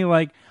so many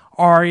like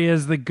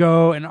Arya's the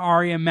GOAT and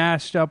Arya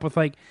mashed up with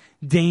like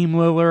Dame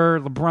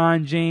Lillard,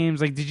 LeBron James.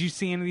 Like, did you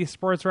see any of these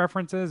sports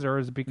references, or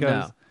is it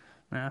because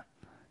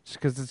just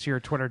because it's your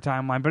Twitter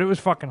timeline? But it was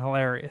fucking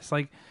hilarious.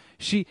 Like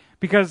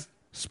because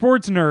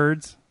sports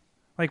nerds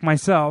like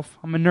myself,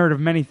 I'm a nerd of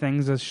many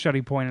things, as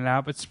Shuddy pointed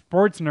out, but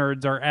sports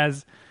nerds are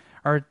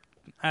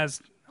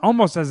as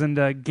almost as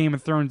into Game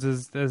of Thrones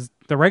as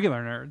the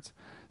regular nerds.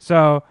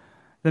 So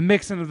the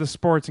mixing of the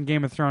sports and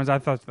Game of Thrones, I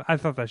thought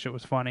that shit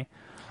was funny.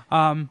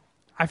 I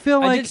feel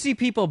like I did see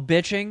people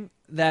bitching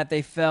that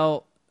they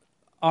felt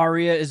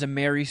Arya is a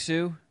Mary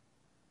Sue.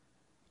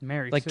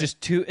 Like just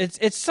two.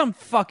 It's some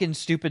fucking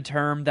stupid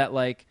term that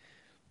like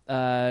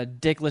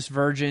dickless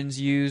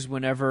virgins use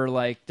whenever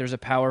like there's a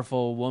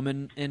powerful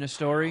woman in a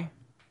story.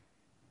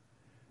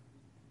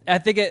 I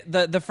think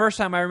the first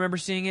time I remember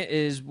seeing it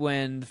is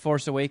when The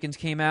Force Awakens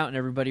came out and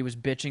everybody was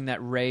bitching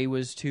that Rey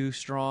was too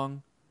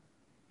strong.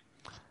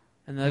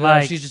 And they're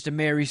like, oh, she's just a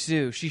Mary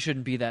Sue. She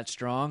shouldn't be that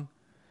strong.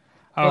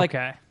 Okay.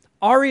 Like,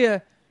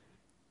 Arya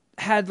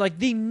had like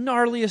the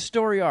gnarliest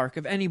story arc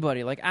of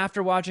anybody. Like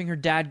after watching her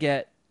dad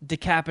get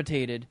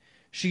decapitated,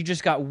 she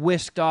just got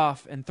whisked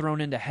off and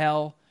thrown into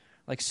hell.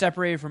 Like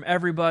separated from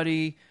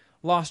everybody,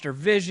 lost her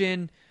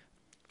vision,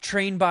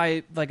 trained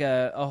by like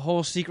a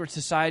whole secret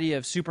society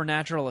of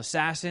supernatural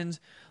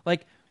assassins.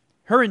 Like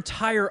her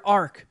entire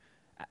arc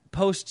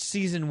post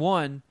season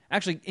 1,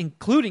 actually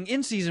including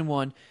in season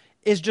 1,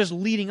 is just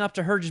leading up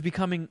to her just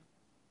becoming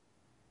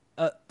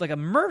like a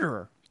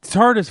murderer. It's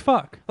hard as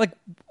fuck. Like,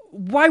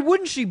 why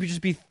wouldn't she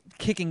just be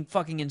kicking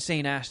fucking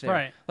insane ass there?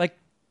 Right. Like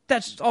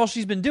that's all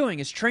she's been doing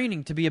is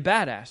training to be a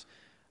badass.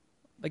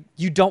 Like,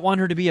 you don't want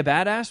her to be a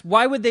badass?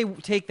 Why would they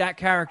take that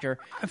character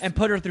and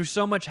put her through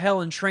so much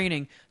hell and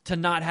training to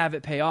not have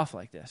it pay off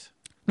like this?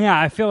 Yeah,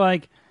 I feel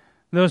like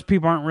those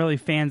people aren't really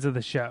fans of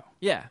the show.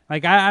 Yeah.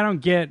 Like, I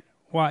don't get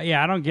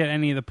I don't get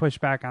any of the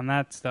pushback on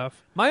that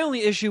stuff. My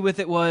only issue with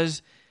it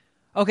was,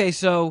 okay,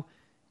 so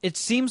it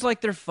seems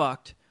like they're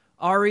fucked.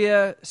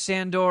 Arya,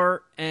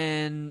 Sandor,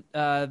 and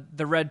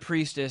the Red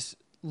Priestess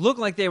look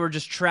like they were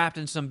just trapped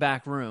in some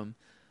back room.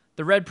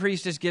 The Red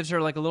Priestess gives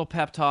her like a little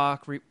pep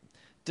talk,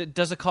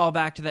 does a call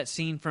back to that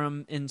scene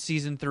from in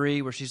season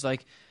 3 where she's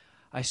like,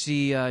 I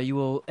see you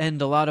will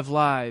end a lot of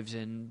lives,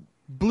 and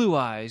blue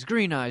eyes,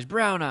 green eyes,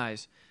 brown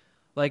eyes.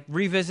 Like,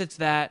 revisits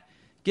that,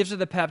 gives her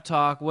the pep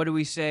talk. What do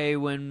we say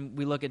when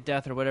we look at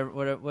death or whatever?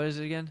 What is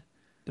it again?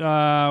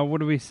 What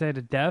do we say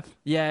to death?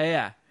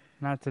 Yeah.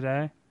 Not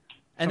today.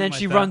 And then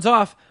she runs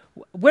off.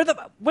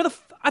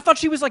 I thought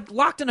she was like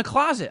locked in a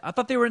closet. I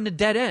thought they were in the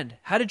dead end.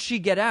 How did she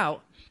get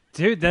out?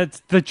 Dude,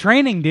 that's the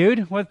training,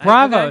 dude, with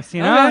Bravos, okay.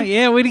 you know? Okay.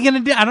 Yeah, what are you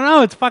going to do? I don't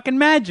know. It's fucking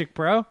magic,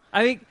 bro.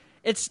 I mean,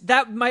 it's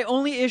that my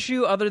only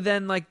issue other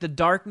than like the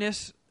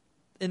darkness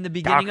in the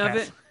beginning of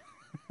it.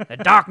 The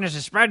darkness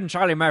is spreading,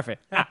 Charlie Murphy.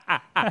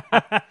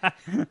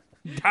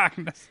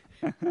 Darkness.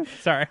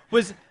 Sorry.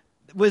 Was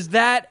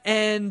that,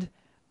 and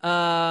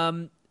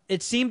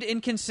it seemed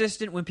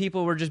inconsistent when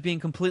people were just being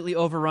completely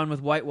overrun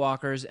with White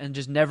Walkers and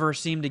just never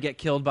seemed to get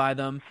killed by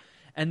them.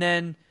 And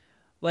then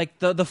like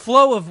the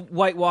flow of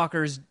White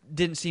Walkers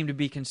didn't seem to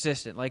be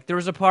consistent. Like there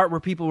was a part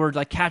where people were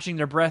like catching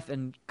their breath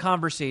and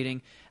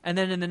conversating, and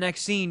then in the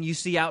next scene you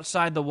see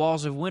outside the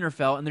walls of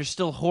Winterfell and there's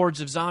still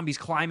hordes of zombies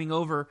climbing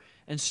over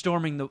and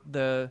storming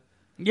the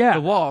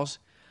walls.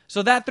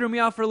 So that threw me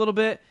off for a little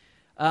bit.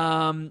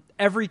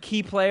 Every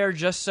key player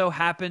just so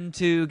happened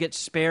to get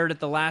spared at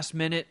the last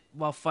minute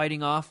while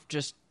fighting off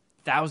just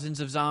thousands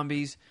of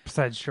zombies.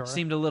 Besides Jorah.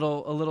 Seemed a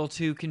little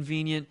too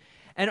convenient.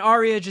 And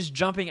Arya just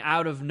jumping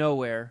out of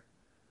nowhere.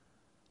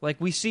 Like,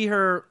 we see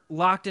her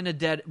locked in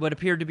what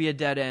appeared to be a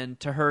dead end,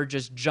 to her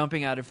just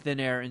jumping out of thin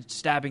air and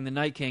stabbing the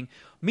Night King.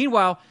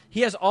 Meanwhile,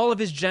 he has all of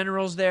his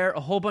generals there,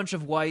 a whole bunch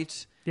of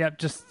whites. Yep,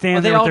 just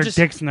standing there with their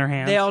dicks in their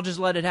hands. They all just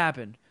let it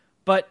happen.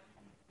 But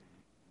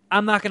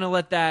I'm not going to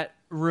let that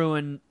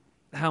ruin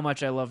how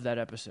much I love that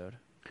episode.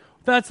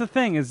 That's the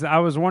thing, is I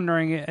was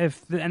wondering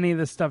if any of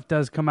this stuff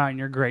does come out in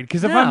your grade.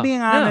 Because if I'm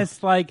being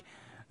honest, like,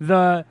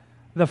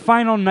 the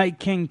final Night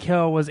King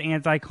kill was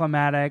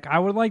anticlimactic. I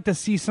would like to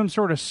see some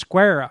sort of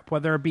square up,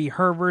 whether it be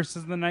her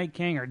versus the Night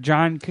King or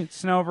Jon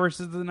Snow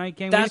versus the Night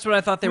King. That's what I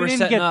thought they were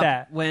setting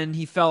up when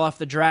he fell off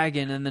the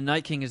dragon and the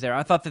Night King is there.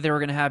 I thought that they were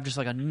going to have just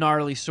like a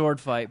gnarly sword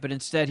fight, but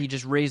instead he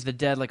just raised the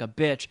dead like a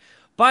bitch.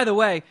 By the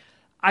way,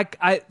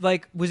 I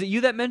like. Was it you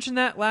that mentioned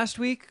that last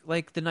week?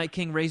 Like the Night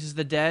King raises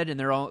the dead, and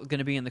they're all going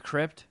to be in the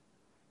crypt.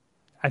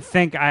 I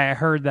think I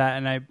heard that,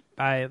 and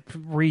I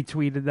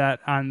retweeted that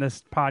on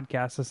this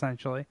podcast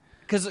essentially.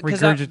 Because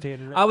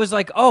regurgitated it. I was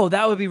like, oh,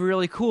 that would be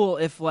really cool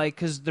if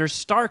because there's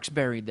Starks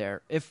buried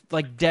there. If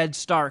like dead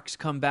Starks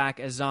come back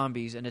as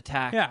zombies and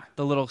attack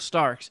the little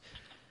Starks.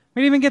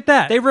 We didn't even get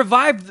that. They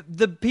revived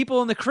the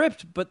people in the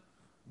crypt, but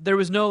there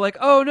was no like,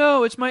 oh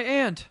no, it's my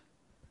aunt.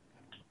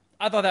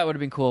 I thought that would have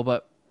been cool,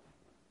 but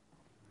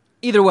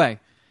either way,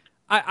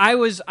 I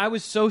was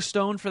so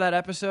stoned for that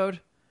episode,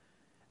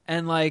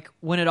 and like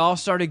when it all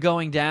started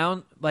going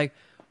down, like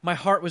my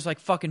heart was like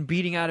fucking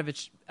beating out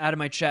of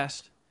my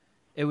chest.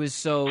 It was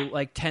so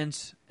like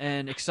tense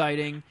and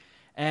exciting,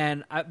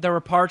 and there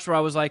were parts where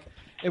I was like,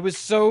 it was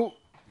so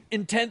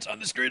intense on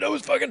the screen. I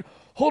was fucking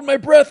holding my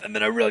breath, and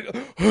then I realized,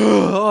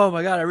 oh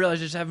my god, I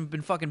realized I just haven't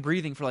been fucking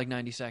breathing for like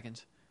 90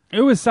 seconds.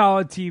 It was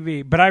solid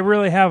TV, but I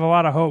really have a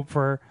lot of hope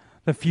for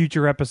the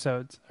future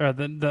episodes, or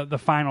the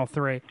final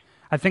 3.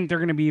 I think they're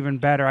going to be even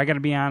better. I got to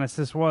be honest.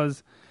 This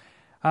was,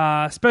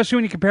 especially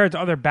when you compare it to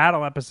other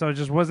battle episodes,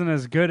 just wasn't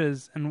as good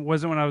as, and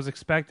wasn't what I was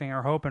expecting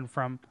or hoping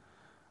from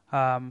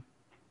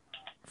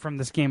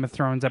this Game of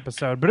Thrones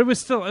episode. But it was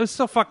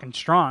still fucking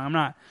strong.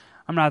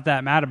 I'm not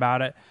that mad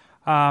about it.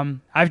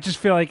 I just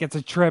feel like it's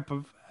a trip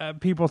of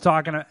people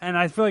talking, and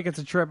I feel like it's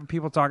a trip of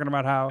people talking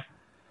about how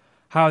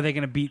are they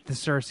going to beat the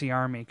Cersei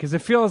army, because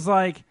it feels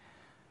like.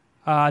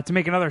 To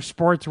make another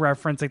sports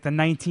reference, like the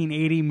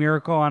 1980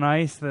 Miracle on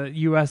Ice, the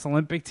U.S.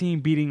 Olympic team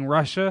beating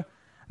Russia,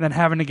 and then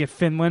having to get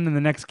Finland in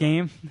the next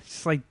game. It's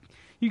just like,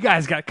 you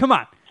guys come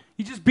on.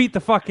 You just beat the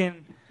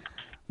fucking,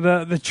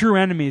 the true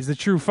enemies, the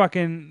true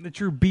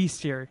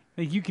beast here.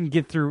 Like, you can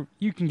get through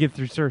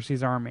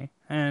Cersei's army,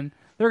 and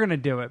they're going to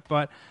do it.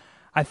 But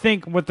I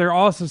think what they're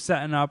also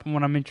setting up, and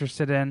what I'm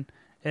interested in,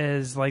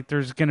 is like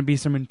there's going to be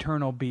some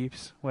internal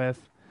beefs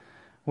with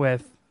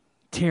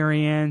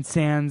Tyrion,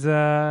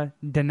 Sansa,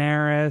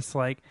 Daenerys.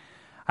 Like,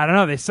 I don't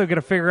know. They still got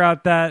to figure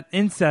out that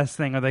incest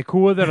thing. Are they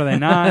cool with it? Are they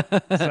not?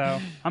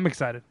 So I'm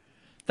excited.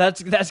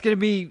 That's going to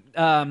be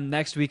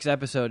next week's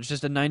episode. It's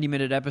just a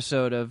 90-minute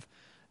episode of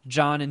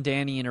Jon and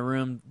Dany in a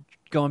room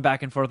going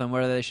back and forth on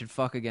whether they should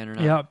fuck again or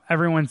not. Yep.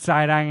 Everyone's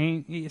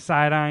side-eyeing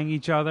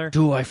each other.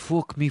 Do I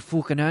fuck me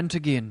fucking aunt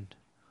again?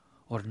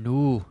 Or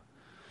no?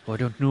 I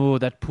don't know.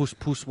 That puss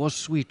was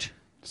sweet.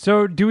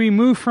 So, do we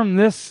move from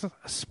this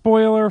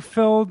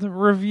spoiler-filled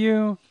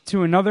review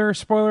to another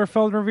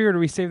spoiler-filled review, or do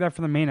we save that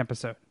for the main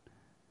episode?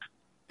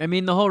 I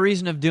mean, the whole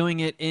reason of doing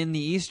it in the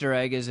Easter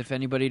egg is if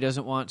anybody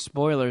doesn't want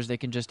spoilers, they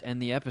can just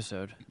end the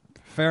episode.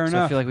 Fair so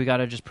enough. I feel like we got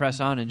to just press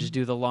on and just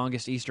do the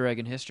longest Easter egg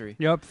in history.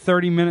 Yep,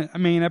 30-minute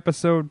main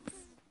episode,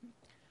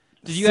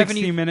 did you have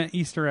any 60-minute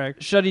Easter egg.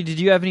 Shuddy, did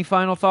you have any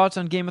final thoughts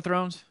on Game of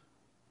Thrones?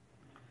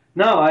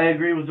 No, I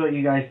agree with what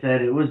you guys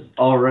said. It was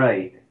all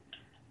right.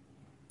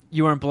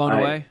 You weren't blown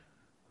away?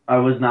 I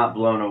was not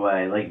blown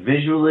away. Like,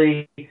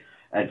 visually,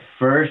 at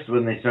first,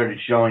 when they started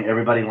showing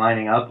everybody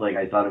lining up, like,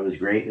 I thought it was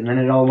great, and then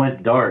it all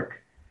went dark.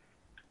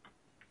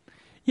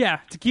 Yeah,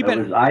 to keep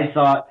it... I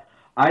thought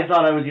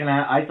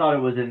it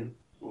was in...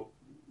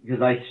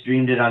 Because I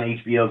streamed it on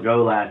HBO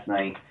Go last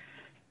night,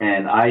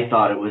 and I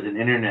thought it was an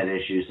internet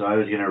issue, so I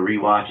was going to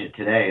rewatch it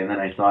today, and then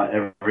I saw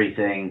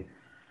everything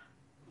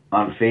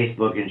on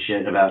Facebook and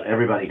shit about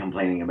everybody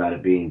complaining about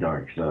it being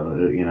dark, so,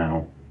 you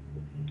know...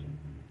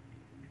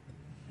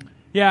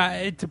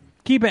 Yeah, to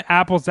keep it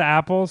apples to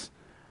apples,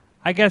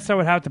 I guess I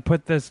would have to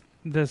put this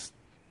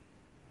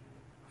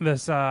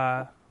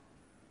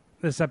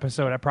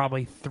episode at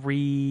probably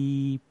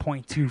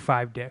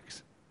 3.25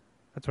 dicks.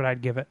 That's what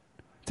I'd give it.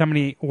 That's how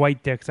many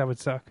white dicks I would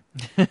suck.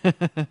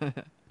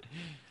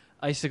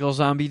 Icicle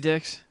zombie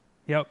dicks?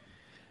 Yep.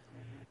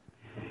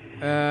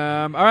 All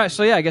right,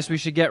 so yeah, I guess we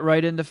should get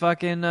right into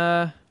fucking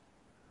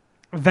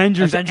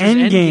Avengers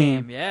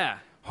Endgame. Yeah.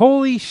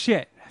 Holy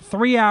shit.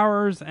 3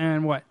 hours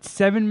and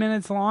 7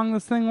 minutes long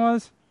this thing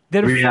was?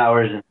 3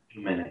 hours and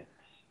 2 minutes.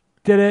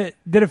 Did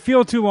it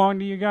feel too long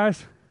to you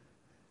guys?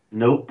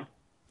 Nope.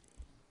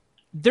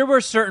 There were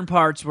certain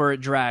parts where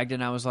it dragged,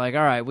 and I was like,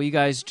 all right, will you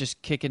guys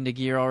just kick into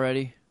gear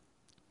already?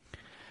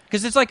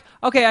 Because it's like,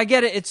 okay, I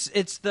get it.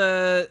 It's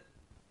the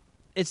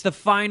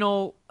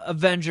final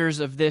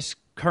Avengers of this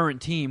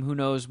current team. Who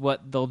knows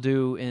what they'll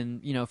do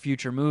in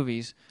future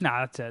movies? Nah,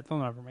 that's it. They'll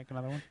never make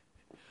another one.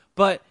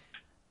 But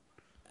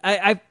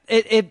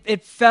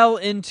it fell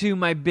into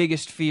my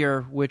biggest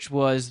fear, which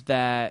was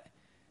that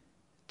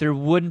there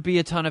wouldn't be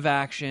a ton of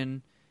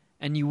action,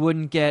 and you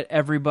wouldn't get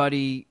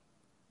everybody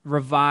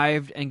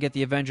revived and get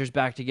the Avengers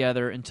back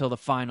together until the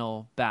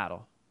final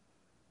battle.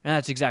 And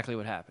that's exactly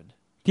what happened.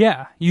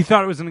 Yeah, you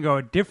thought it was going to go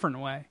a different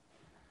way.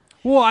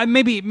 Well,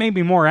 maybe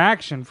more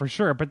action for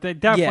sure, but they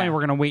definitely were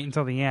going to wait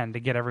until the end to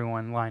get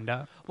everyone lined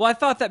up. Well, I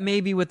thought that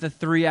maybe with the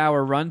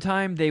 3-hour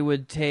runtime, they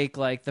would take,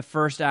 like, the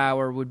first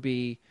hour would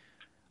be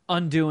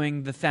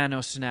undoing the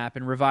Thanos snap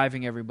and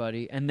reviving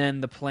everybody, and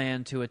then the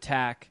plan to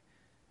attack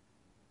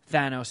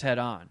Thanos head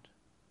on.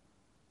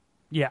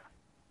 Yeah.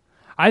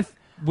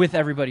 With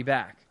everybody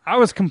back. I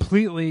was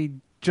completely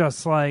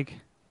just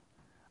like,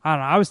 I don't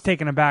know. I was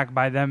taken aback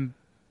by them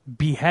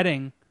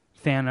beheading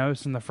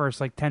Thanos in the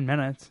first 10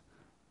 minutes.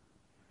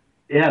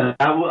 Yeah,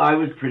 I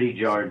was pretty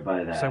jarred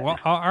by that. It's like, well,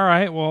 all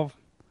right, well,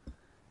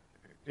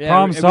 Yeah,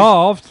 problem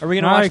solved. Are we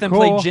going to All watch right, them cool.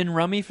 play Gin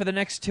Rummy for the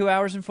next 2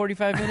 hours and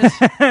 45 minutes?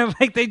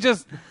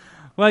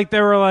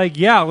 They were like,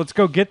 yeah, let's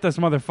go get this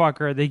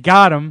motherfucker. They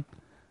got him.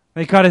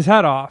 They cut his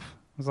head off.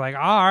 I was like,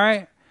 all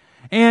right.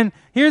 And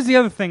here's the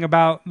other thing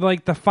about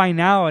the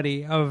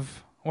finality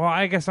of, well,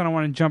 I guess I don't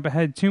want to jump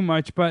ahead too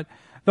much, but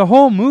the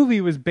whole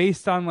movie was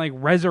based on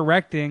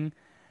resurrecting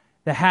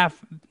the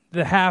half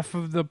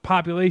of the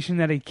population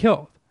that he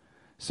killed.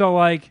 So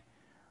I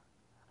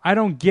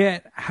don't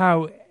get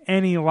how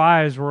any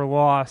lives were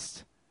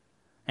lost,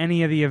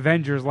 any of the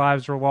Avengers'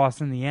 lives were lost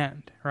in the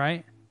end,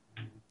 right?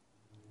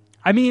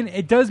 I mean,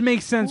 it does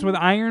make sense with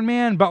Iron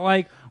Man,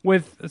 but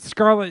with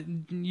Scarlett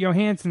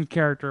Johansson's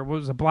character, what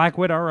was a Black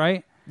Widow,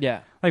 right?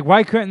 Yeah.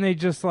 Why couldn't they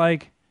just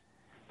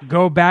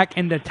go back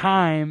into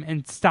time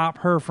and stop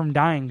her from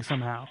dying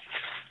somehow?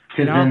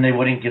 Because then they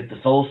wouldn't get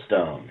the Soul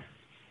Stone.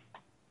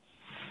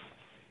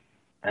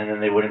 And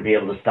then they wouldn't be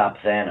able to stop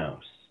Thanos.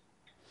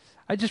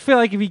 I just feel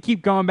like if you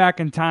keep going back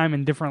in time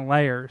in different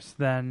layers,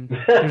 then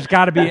there's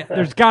got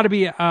to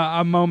be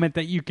a moment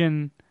that you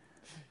can,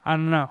 I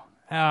don't know,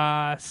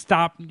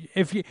 stop.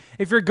 If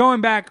you're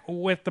going back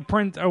with the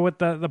print or with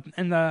the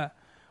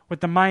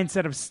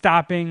mindset of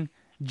stopping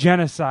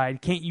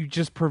genocide, can't you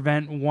just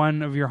prevent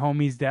one of your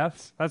homies'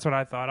 deaths? That's what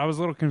I thought. I was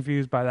a little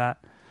confused by that.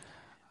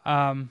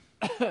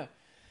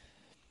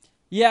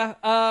 Yeah,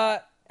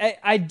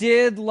 I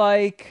did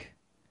like.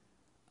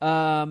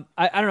 I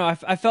don't know.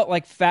 I felt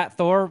like Fat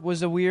Thor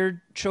was a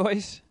weird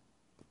choice.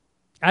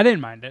 I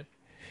didn't mind it.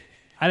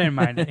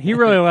 He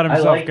really let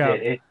himself I liked go.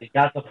 It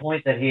got the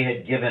point that he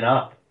had given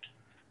up.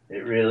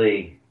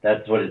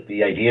 That's what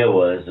the idea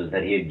was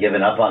that he had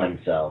given up on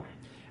himself.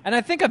 And I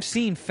think I've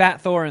seen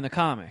Fat Thor in the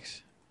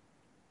comics.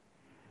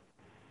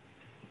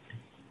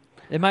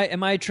 Am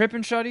I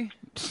tripping, Shuddy?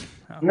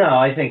 No,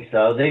 I think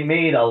so. They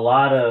made a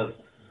lot of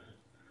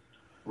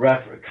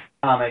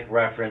comic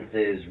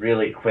references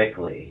really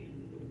quickly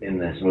in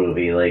this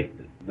movie, like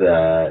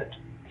the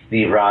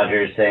Steve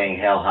Rogers saying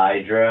 "Hail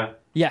Hydra."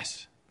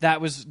 Yes, that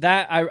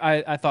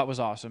I thought was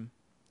awesome,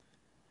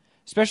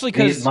 especially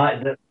because.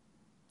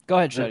 Go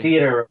ahead, Shuddy. The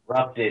theater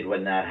erupted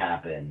when that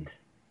happened.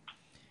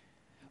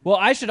 Well,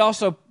 I should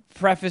also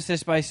preface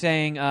this by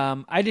saying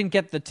I didn't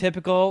get the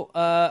typical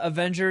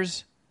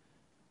Avengers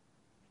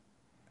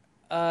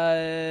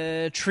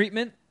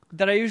treatment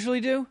that I usually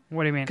do.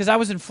 What do you mean? Because I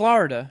was in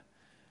Florida,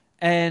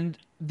 and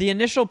the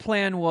initial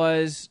plan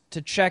was to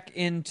check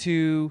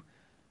into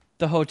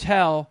the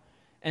hotel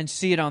and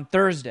see it on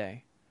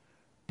Thursday.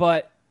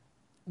 But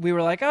we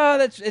were like,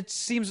 it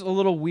seems a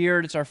little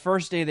weird. It's our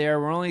first day there.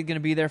 We're only going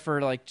to be there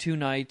for 2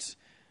 nights.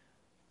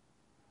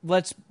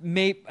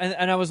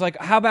 And I was like,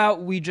 how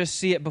about we just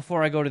see it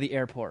before I go to the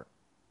airport,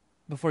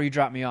 before you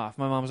drop me off?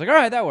 My mom was like, all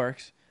right, that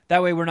works.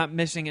 That way we're not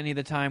missing any of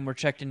the time we're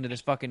checked into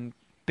this fucking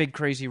big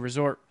crazy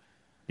resort.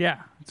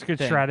 Yeah, it's a good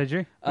thing. strategy.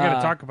 We got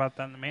to talk about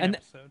that in the main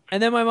episode.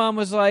 And then my mom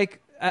was like,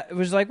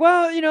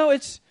 well,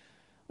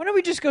 why don't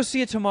we just go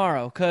see it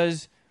tomorrow?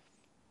 Because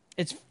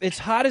it's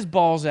hot as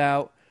balls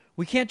out.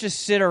 We can't just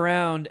sit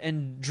around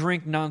and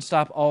drink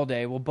nonstop all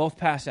day. We'll both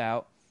pass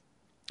out.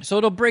 So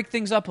it'll break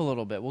things up a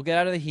little bit. We'll get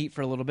out of the heat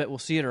for a little bit. We'll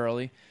see it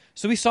early.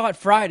 So we saw it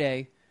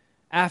Friday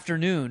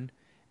afternoon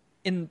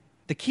in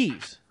the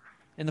Keys,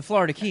 in the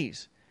Florida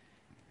Keys.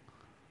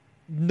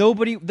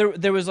 Nobody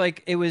there was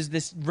it was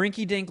this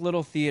rinky-dink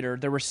little theater.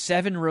 There were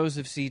 7 rows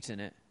of seats in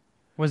it.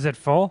 Was it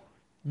full?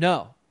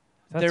 No.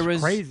 That's there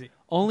was crazy.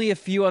 Only a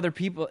few other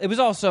people. It was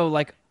also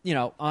it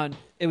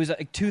was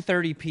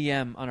 2:30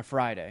 p.m. on a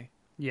Friday.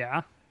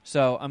 Yeah.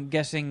 So I'm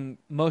guessing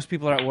most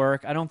people are at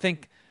work. I don't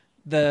think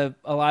a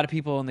lot of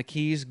people in the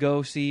Keys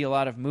go see a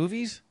lot of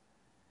movies.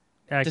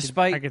 Yeah,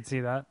 despite I could see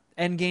that.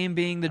 Endgame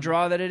being the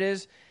draw that it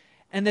is.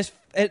 And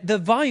the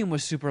volume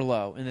was super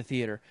low in the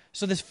theater.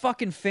 So this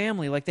fucking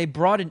family, they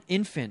brought an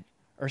infant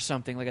or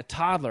something, like a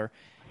toddler,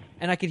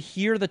 and I could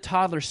hear the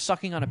toddler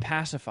sucking on a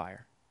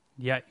pacifier.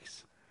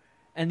 Yikes.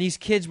 And these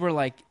kids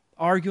were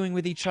arguing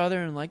with each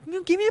other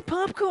and give me a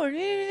popcorn.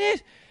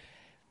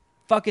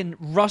 Fucking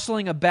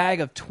rustling a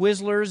bag of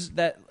Twizzlers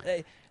that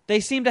they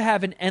seem to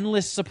have an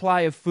endless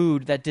supply of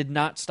food that did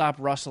not stop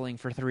rustling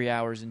for 3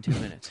 hours and 2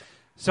 minutes.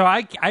 So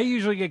I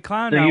usually get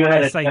clowned So out you when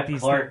had I a cite Jeff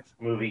these Clark things.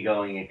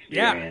 movie-going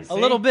experience. A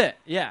little bit,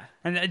 yeah.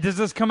 And does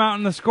this come out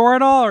in the score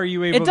at all, or are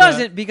you able It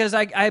doesn't because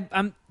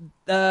I'm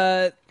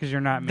because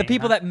you're not the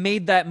people that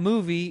made that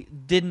movie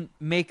didn't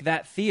make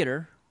that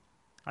theater.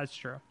 That's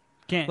true.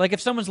 Can't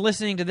If someone's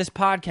listening to this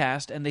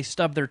podcast and they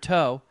stub their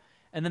toe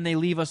and then they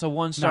leave us a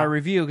 1-star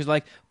review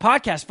because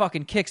podcast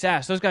fucking kicks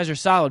ass. Those guys are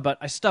solid, but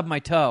I stubbed my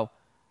toe.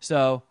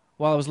 So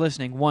while I was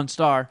listening, 1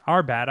 star.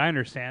 Our bad. I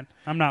understand.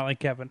 I'm not like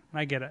Kevin.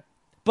 I get it.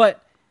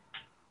 But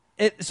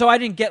so I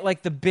didn't get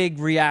the big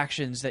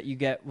reactions that you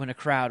get when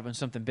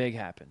something big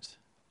happens.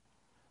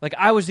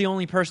 I was the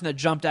only person that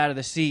jumped out of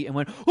the seat and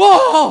went,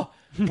 "Whoa!"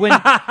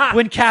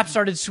 when Cap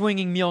started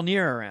swinging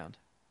Mjolnir around.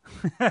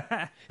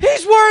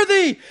 He's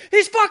worthy.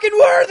 He's fucking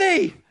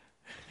worthy.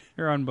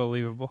 You're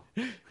unbelievable.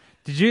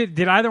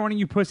 Did either one of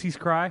you pussies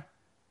cry?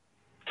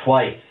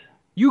 Twice.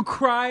 You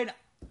cried?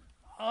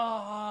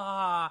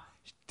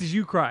 Did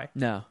you cry?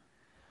 No.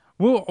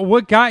 Well,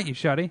 what got you,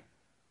 Shuddy?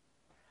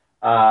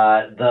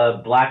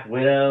 The Black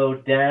Widow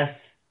death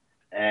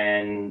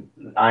and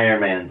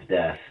Iron Man's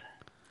death.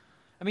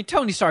 I mean,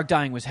 Tony Stark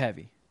dying was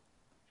heavy.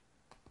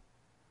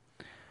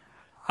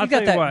 I'll You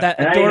got tell you what. that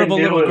And adorable I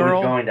even knew little it girl.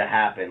 was going to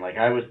happen. Like,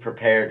 I was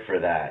prepared for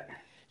that.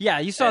 Yeah,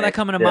 you saw And that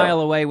coming a still- mile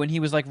away when he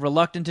was like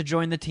reluctant to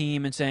join the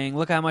team and saying,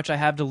 "Look how much I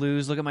have to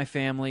lose. Look at my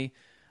family.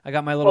 I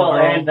got my little Well,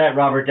 girl." and that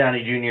Robert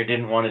Downey Jr.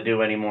 didn't want to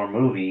do any more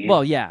movies.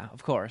 Well, yeah,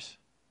 of course.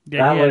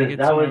 Yeah,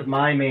 that was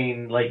my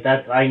main, like,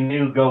 I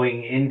knew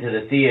going into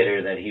the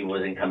theater that he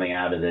wasn't coming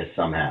out of this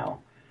somehow.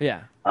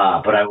 Yeah.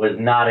 But I was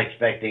not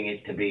expecting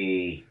it to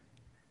be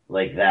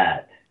like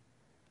that.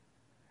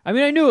 I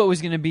mean, I knew it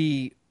was going to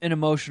be an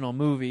emotional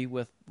movie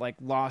with like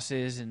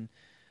losses and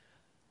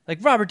like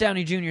Robert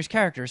Downey Jr.'s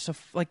character. So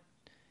like,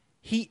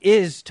 he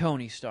is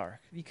Tony Stark.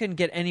 You couldn't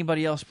get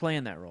anybody else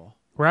playing that role.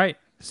 Right.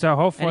 So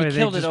hopefully And he they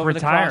killed just it over the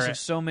retire course it. of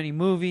so many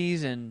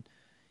movies and,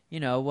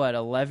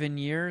 11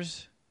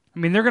 years? I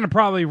mean, they're going to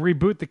probably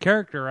reboot the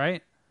character,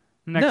 right?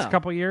 Next No.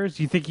 couple years.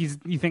 You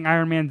think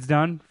Iron Man's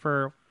done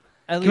for?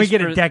 At Can we least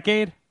get for- a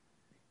decade?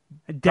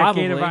 A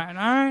decade of Probably. Iron.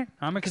 All right,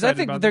 I'm Because excited. I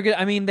think about they're that. good.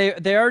 I mean,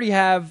 they already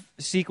have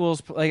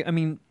sequels. Like, I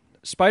mean,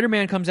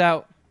 Spider-Man comes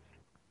out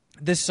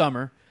this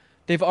summer.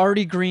 They've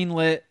already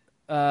greenlit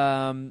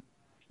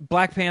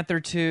Black Panther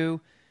 2.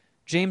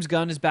 James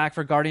Gunn is back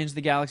for Guardians of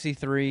the Galaxy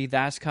 3.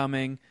 That's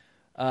coming.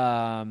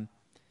 Damn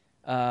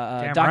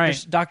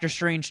right. Doctor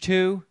Strange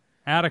 2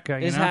 Attica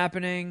is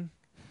happening.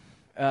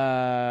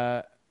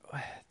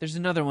 There's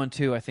another one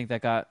too. I think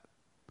that got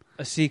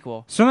a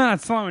sequel. So they're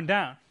not slowing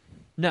down.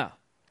 No.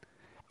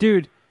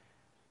 Dude,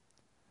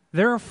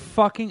 their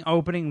fucking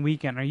opening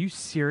weekend. Are you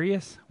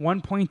serious?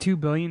 $1.2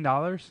 billion?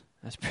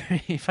 That's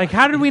pretty. Like,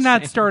 how did we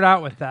not insane. start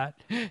out with that?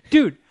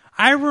 Dude,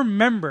 I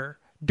remember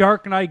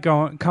Dark Knight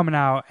coming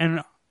out,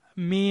 and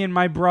me and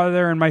my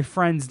brother and my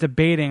friends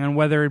debating on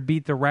whether it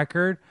beat the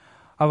record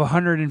of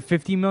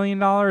 $150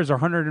 million or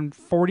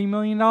 $140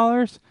 million.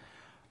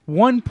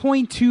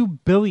 $1.2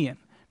 billion.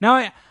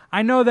 Now,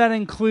 I know that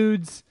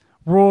includes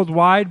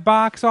worldwide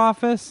box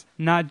office,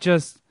 not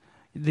just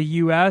the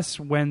U.S.,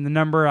 when the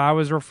number I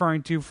was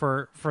referring to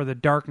for the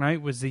Dark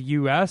Knight was the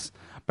U.S.,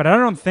 but I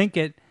don't think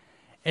it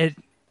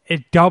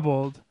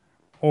doubled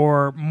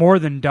or more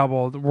than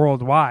doubled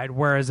worldwide,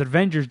 whereas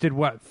Avengers did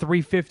what,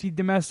 350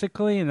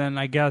 domestically, and then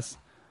I guess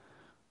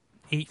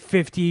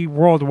 850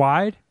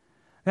 worldwide.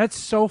 That's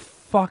so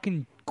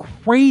fucking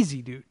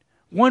crazy, dude.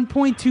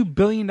 $1.2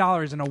 billion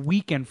in a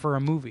weekend for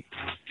a movie.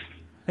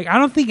 Like, I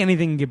don't think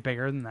anything can get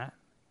bigger than that.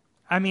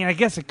 I mean, I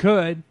guess it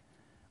could,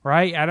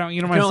 right? You don't I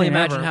can want to only say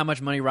imagine never. how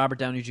much money Robert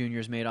Downey Jr.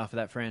 has made off of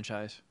that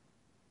franchise.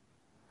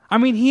 I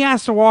mean, he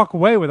has to walk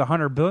away with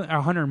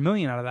 $100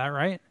 million out of that,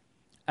 right?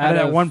 Out of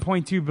that of-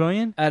 $1.2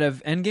 billion? Out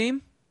of Endgame?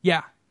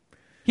 Yeah.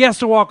 He has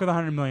to walk with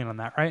 $100 million on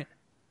that, right?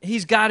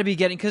 He's got to be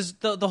getting, because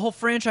the whole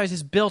franchise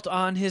is built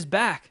on his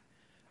back.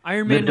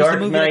 Iron The Man was the Dark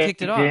movie that Knight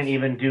kicked it off. didn't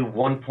even do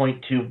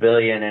 $1.2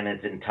 billion in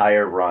its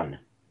entire run.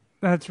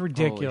 That's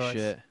ridiculous. Holy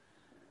shit.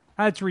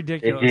 That's It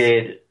ridiculous.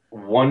 did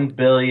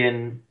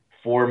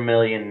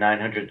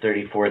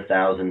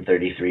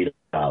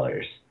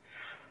 $1,004,934,033.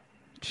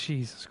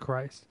 Jesus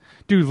Christ.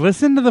 Dude,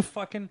 listen to the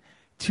fucking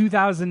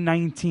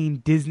 2019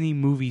 Disney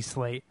movie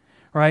slate,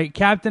 right?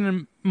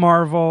 Captain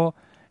Marvel,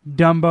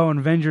 Dumbo, and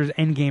Avengers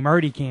Endgame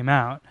already came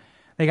out.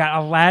 They got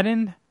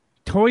Aladdin,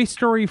 Toy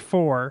Story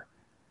 4,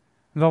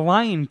 The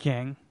Lion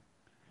King,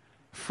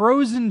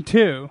 Frozen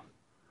 2,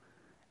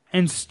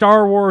 and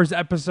Star Wars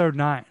Episode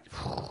 9.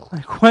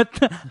 Like, what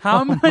the?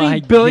 How Oh many my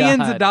billions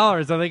God. of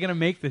dollars are they going to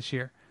make this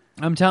year?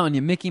 I'm telling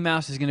you, Mickey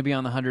Mouse is going to be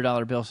on the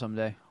 $100 bill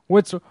someday.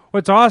 What's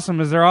awesome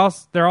is they're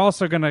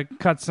also going to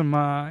cut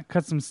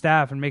some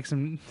staff and make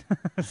some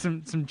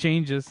some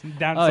changes,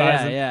 downsize Oh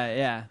yeah, them.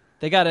 yeah.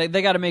 They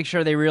gotta make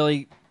sure they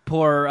really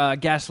pour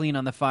gasoline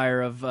on the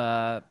fire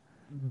of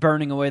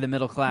burning away the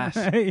middle class.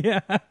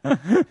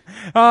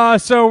 Yeah.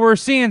 So we're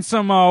seeing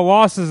some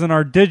losses in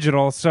our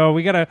digital. So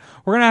we're gonna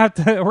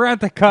have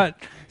to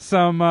cut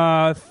some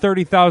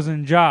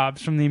 30,000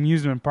 jobs from the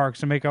amusement parks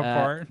to make up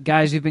for it.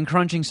 Guys, we've been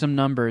crunching some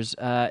numbers.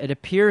 It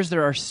appears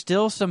there are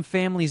still some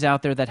families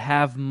out there that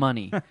have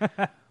money.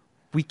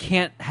 We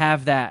can't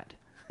have that.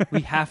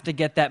 We have to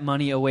get that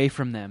money away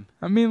from them.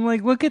 I mean,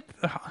 like, look at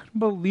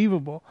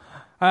unbelievable.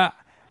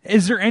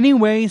 Is there any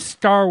way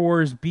Star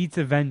Wars beats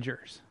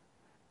Avengers?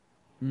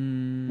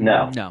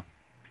 No. No.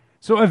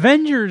 So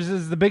Avengers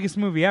is the biggest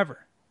movie ever.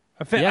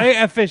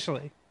 Yeah.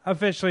 Officially,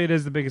 it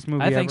is the biggest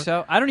movie I ever. think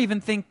so. I don't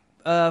even think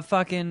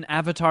fucking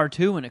Avatar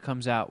 2 when it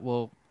comes out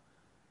will.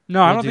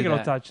 No, I will don't do think it'll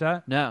that. touch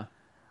that. No.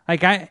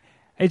 Like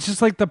it's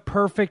just like the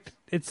perfect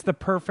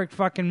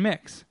fucking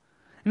mix.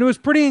 And it was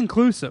pretty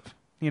inclusive,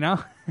 you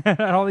know?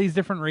 All these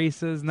different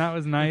races, and that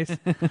was nice.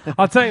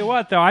 I'll tell you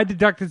what, though, I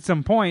deducted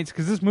some points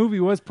because this movie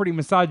was pretty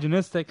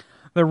misogynistic.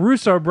 the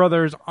Russo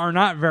brothers are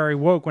not very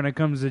woke when it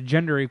comes to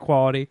gender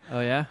equality.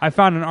 Oh yeah. I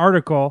found an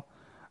article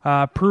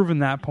proving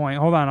that point.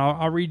 Hold on,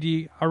 I'll read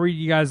you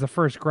guys the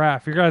first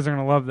graph. You guys are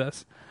gonna love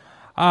this.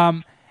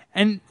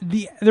 And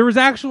there was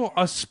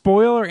a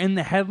spoiler in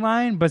the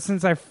headline, but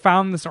since I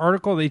found this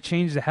article, they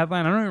changed the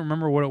headline. I don't even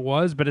remember what it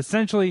was, but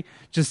essentially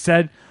just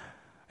said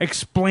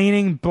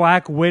explaining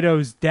Black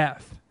Widow's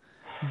death.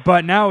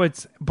 But now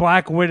it's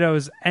Black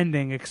Widow's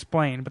ending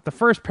explained. But the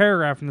first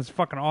paragraph in this is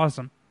fucking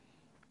awesome.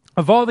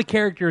 Of all the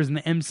characters in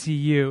the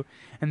MCU,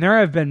 and there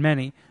have been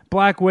many,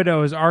 Black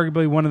Widow is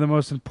arguably one of the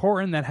most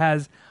important that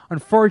has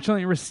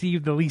unfortunately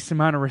received the least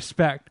amount of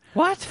respect.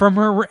 What? From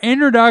her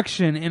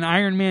introduction in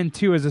Iron Man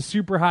 2 as a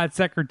super hot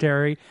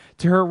secretary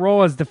to her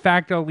role as de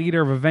facto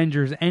leader of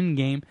Avengers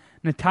Endgame,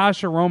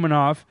 Natasha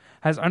Romanoff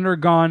has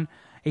undergone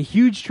a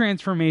huge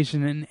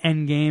transformation in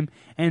Endgame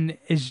and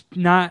is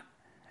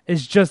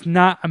just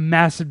not a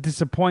massive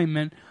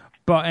disappointment,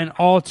 but an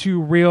all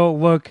too real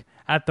look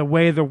at the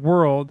way the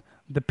world,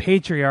 the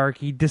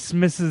patriarchy,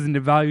 dismisses and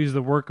devalues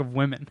the work of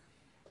women.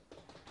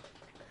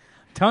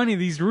 I'm telling you,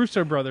 these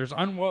Russo brothers,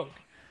 unwoke.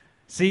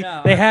 See,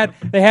 No. they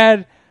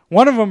had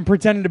one of them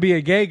pretended to be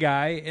a gay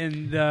guy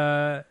in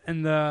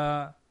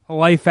the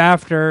life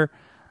after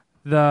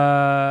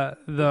the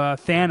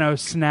Thanos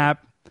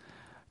snap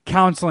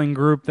counseling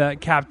group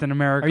that Captain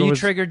America Are you was.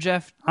 triggered,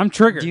 Jeff? I'm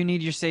triggered. Do you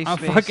need your safe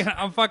space?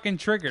 I'm fucking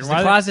triggered. The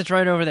closet's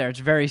right over there. It's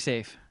very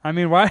safe. I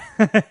mean, why?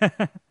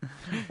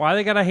 Why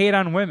they gotta hate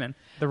on women?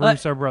 The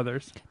Russo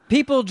brothers.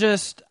 People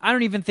I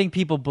don't even think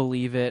people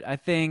believe it. I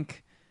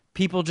think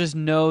people just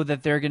know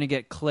that they're going to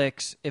get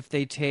clicks if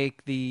they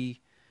take the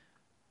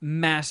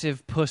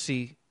massive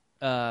pussy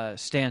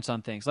stance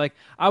on things. Like,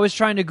 I was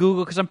trying to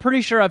Google, because I'm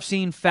pretty sure I've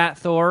seen Fat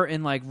Thor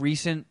in, like,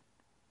 recent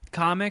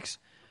comics.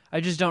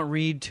 I just don't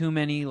read too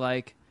many,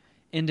 like,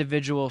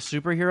 individual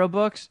superhero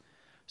books.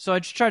 So I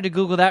just tried to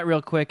Google that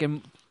real quick,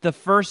 and the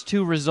first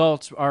two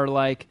results are,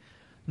 like,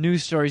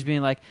 news stories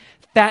being like,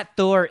 Fat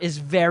Thor is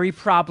very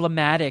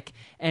problematic,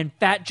 and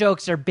fat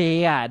jokes are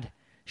bad.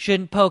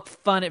 Shouldn't poke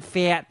fun at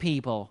fat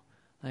people.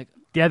 Like,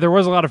 Yeah, there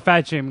was a lot of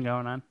fat shaming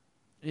going on.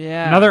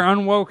 yeah. Another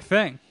unwoke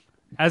thing.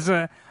 As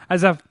a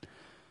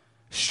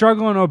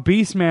struggling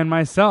obese man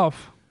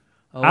myself,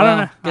 Oh, I don't well,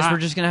 know. Guess we're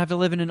just going to have to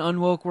live in an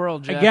unwoke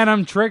world, Jeff. Again,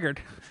 I'm triggered.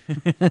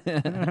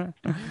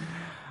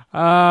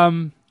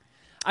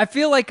 I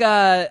feel like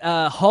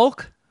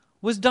Hulk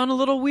was done a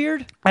little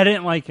weird. I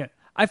didn't like it.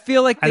 I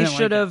feel like I they didn't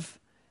should like it. have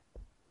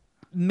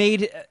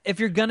made, if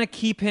you're going to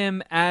keep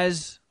him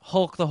as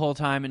Hulk the whole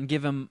time and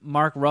give him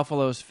Mark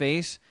Ruffalo's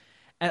face,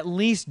 at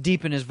least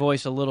deepen his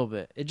voice a little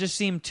bit. It just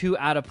seemed too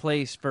out of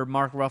place for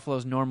Mark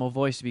Ruffalo's normal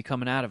voice to be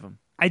coming out of him.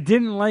 I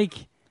didn't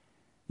like.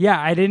 Yeah,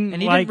 I didn't.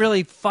 And he like, didn't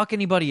really fuck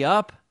anybody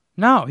up.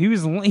 No, he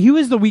was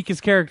the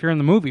weakest character in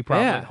the movie,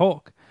 probably. Yeah.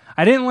 Hulk.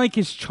 I didn't like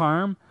his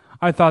charm.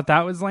 I thought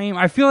that was lame.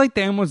 I feel like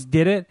they almost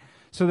did it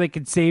so they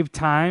could save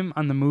time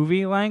on the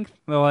movie length.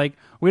 They're like,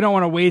 we don't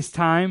want to waste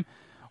time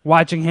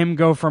watching him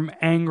go from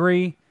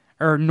angry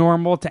or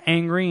normal to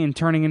angry and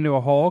turning into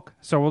a Hulk.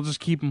 So we'll just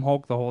keep him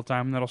Hulk the whole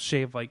time. And that'll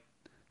shave like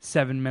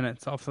 7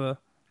 minutes off the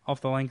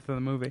length of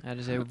the movie. That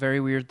is a very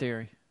weird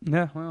theory.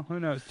 Yeah, well, who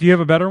knows? Do you have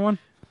a better one?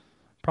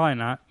 Probably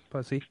not,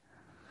 pussy.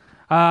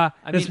 I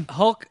mean,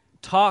 Hulk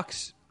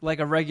talks like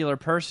a regular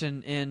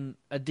person in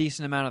a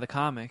decent amount of the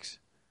comics.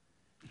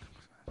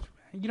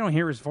 You don't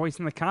hear his voice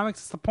in the comics.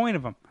 It's the point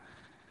of him.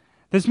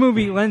 This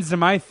movie lends to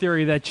my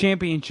theory that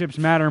championships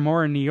matter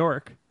more in New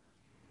York.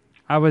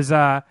 I've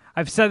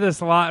said this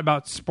a lot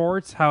about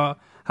sports, how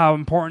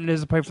important it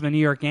is to play for the New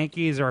York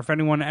Yankees, or if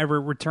anyone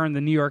ever returned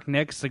the New York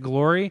Knicks to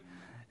glory,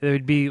 it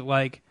would be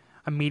like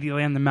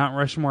immediately on the Mount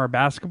Rushmore of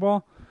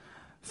basketball.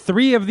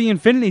 3 of the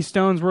Infinity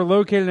Stones were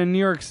located in New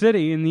York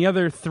City, and the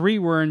other 3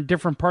 were in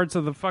different parts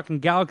of the fucking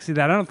galaxy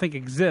that I don't think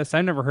exist.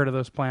 I've never heard of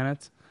those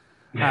planets.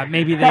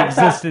 Maybe they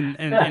exist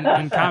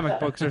in comic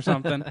books or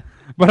something.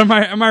 But am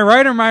I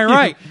right or am I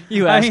right?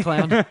 You ass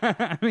clown.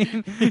 I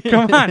mean,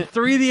 come on.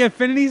 3 of the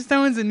Infinity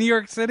Stones in New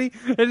York City?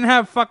 They didn't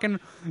have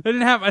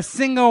a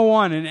single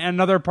one in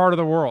another part of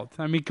the world.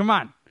 I mean, come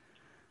on.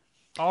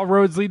 All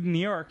roads lead to New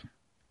York.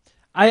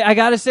 I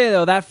gotta say,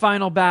 though, that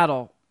final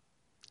battle,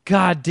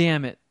 god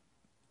damn it.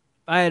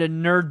 I had a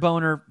nerd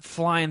boner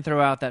flying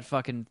throughout that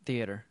fucking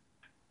theater.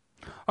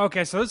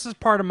 Okay, so this is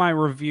part of my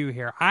review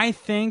here. I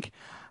think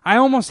I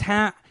almost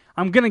I'm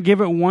going to give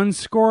it 1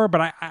 score,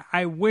 but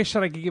I wish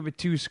that I could give it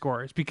 2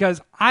 scores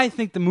because I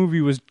think the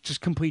movie was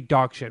just complete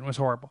dog shit. It was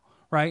horrible,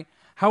 right?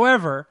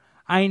 However,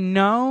 I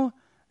know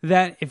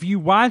that if you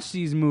watch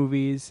these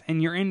movies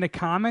and you're into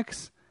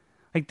comics,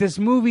 like this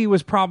movie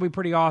was probably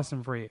pretty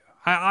awesome for you.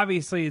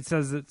 Obviously, it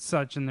says it's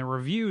such in the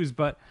reviews,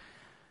 but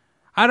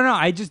I don't know.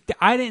 I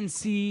didn't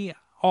see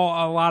a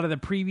lot of the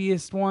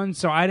previous ones,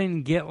 so I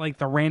didn't get like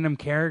the random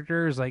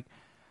characters. Like,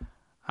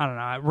 I don't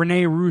know,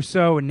 Renee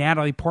Russo and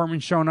Natalie Portman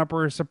showing up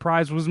were a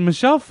surprise. Was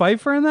Michelle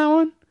Pfeiffer in that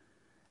one?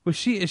 Is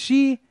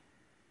she?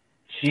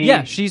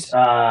 Yeah, she's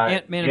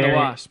Ant-Man and the Gary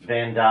Wasp.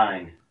 Van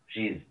Dyne.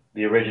 She's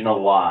the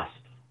original Wasp.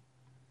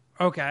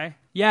 Okay.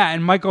 Yeah,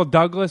 and Michael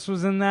Douglas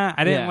was in that.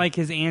 I didn't Yeah. like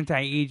his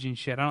anti-aging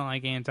shit. I don't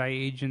like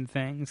anti-aging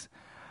things.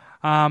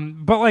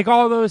 But like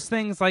all those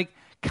things, like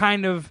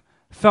kind of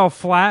fell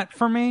flat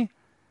for me.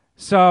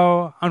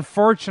 So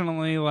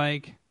unfortunately,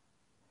 like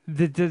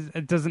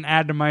it doesn't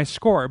add to my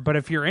score. But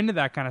if you're into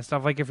that kind of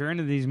stuff, like if you're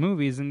into these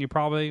movies, then you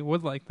probably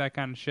would like that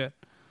kind of shit.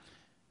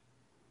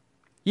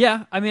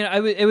 Yeah, I mean,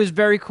 it was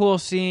very cool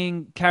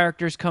seeing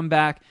characters come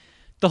back.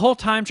 The whole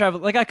time travel,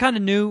 like I kind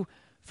of knew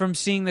from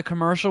seeing the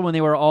commercial when they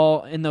were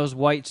all in those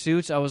white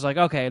suits. I was like,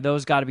 okay,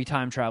 those got to be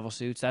time travel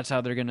suits. That's how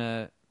they're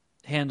gonna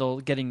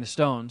handle getting the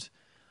stones.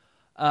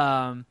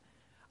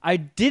 I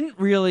didn't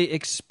really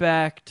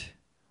expect,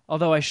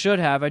 although I should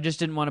have. I just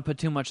didn't want to put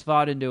too much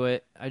thought into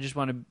it. I just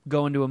want to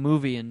go into a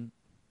movie and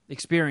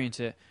experience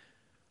it.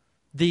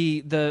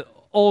 The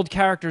old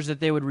characters that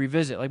they would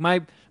revisit, like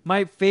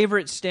my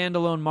favorite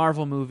standalone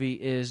Marvel movie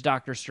is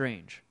Doctor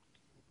Strange.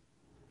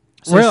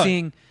 So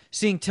Really?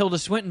 seeing Tilda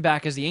Swinton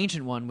back as the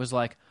Ancient One was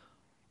like,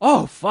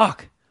 oh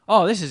fuck,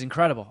 oh this is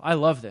incredible. I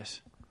love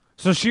this.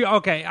 So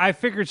I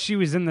figured she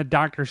was in the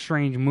Doctor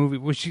Strange movie.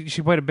 Was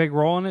she played a big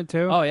role in it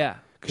too? Oh yeah,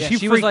 Because yeah,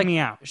 she was freaked like, me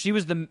out. She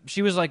was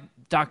like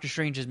Doctor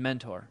Strange's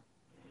mentor.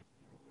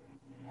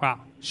 Wow,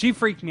 she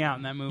freaked me out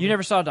in that movie. You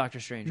never saw Doctor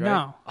Strange, right?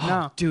 No, oh,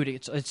 no. Dude,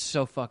 it's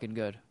so fucking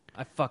good.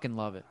 I fucking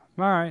love it.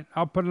 All right,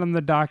 I'll put it on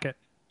the docket.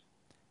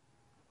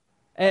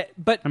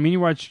 But I mean, you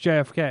watched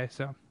JFK,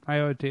 so I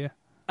owe it to you.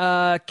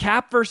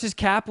 Cap versus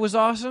Cap was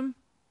awesome.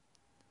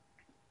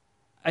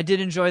 I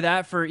did enjoy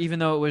that even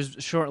though it was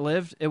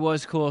short-lived. It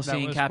was cool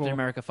seeing was Captain cool.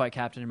 America fight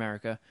Captain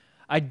America.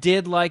 I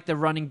did like the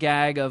running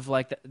gag of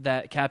like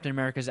that Captain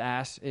America's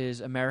ass is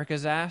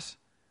America's ass.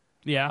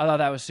 Yeah. I thought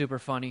that was super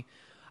funny.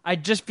 I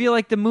just feel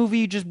like the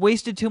movie just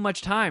wasted too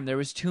much time. There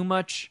was too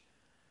much.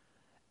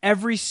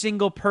 Every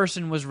single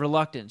person was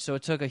reluctant, so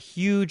it took a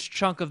huge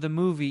chunk of the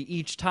movie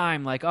each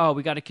time. Like, oh,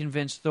 we got to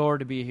convince Thor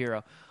to be a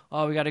hero.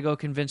 Oh, we got to go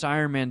convince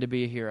Iron Man to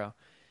be a hero.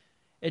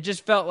 It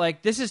just felt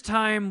like this is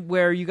time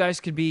where you guys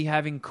could be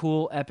having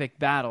cool, epic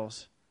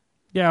battles.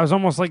 Yeah, it was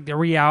almost like the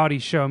reality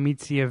show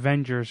meets the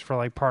Avengers for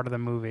like part of the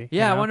movie.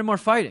 Yeah, you know? I wanted more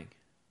fighting.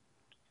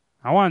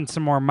 I wanted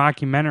some more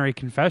mockumentary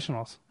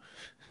confessionals.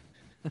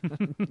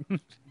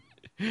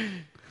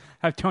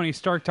 Have Tony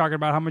Stark talking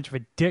about how much of a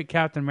dick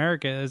Captain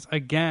America is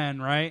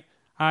again, right?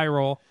 Eye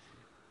roll.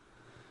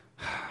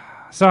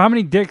 So how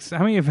many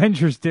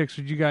Avengers dicks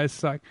would you guys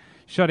suck?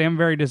 Shuddy, I'm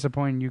very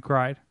disappointed you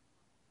cried.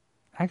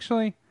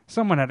 Actually,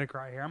 someone had to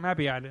cry here. I'm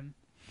happy I didn't.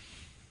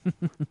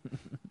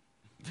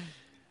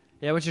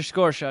 Yeah, what's your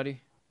score, Shuddy?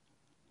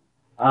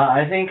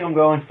 I think I'm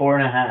going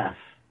 4.5.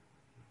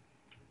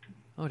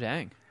 Oh,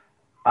 dang.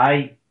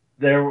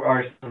 There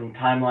are some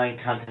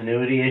timeline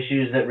continuity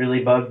issues that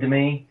really bugged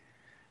me.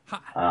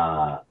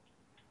 How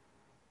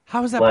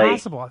is that like-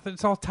 possible? I thought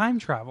it's all time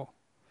travel.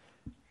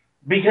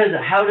 Because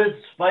how does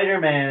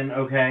Spider-Man,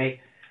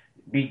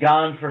 be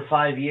gone for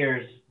 5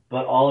 years,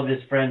 but all of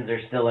his friends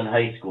are still in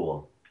high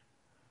school?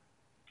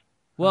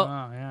 Well,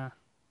 Oh, yeah.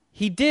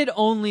 he did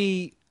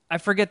only... I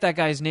forget that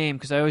guy's name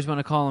because I always want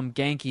to call him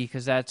Genki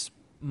because that's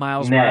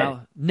Miles Ned. Morales.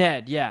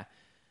 Ned,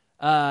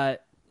 yeah.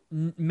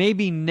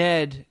 Maybe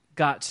Ned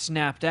got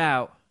snapped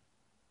out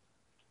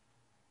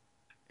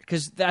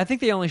because I think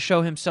they only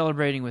show him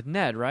celebrating with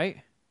Ned, right?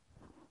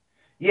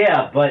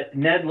 Yeah, but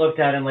Ned looked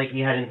at him like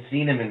he hadn't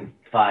seen him in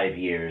 5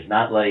 years,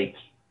 not like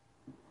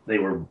they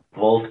were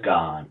both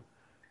gone.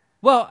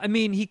 Well, I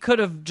mean, he could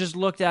have just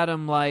looked at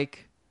him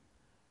like,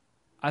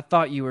 I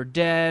thought you were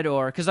dead,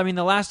 or... Because, I mean,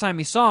 the last time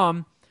he saw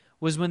him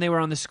was when they were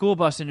on the school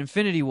bus in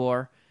Infinity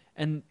War,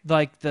 and,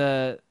 like,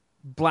 the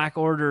Black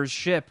Order's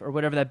ship, or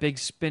whatever that big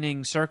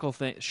spinning circle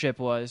ship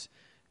was,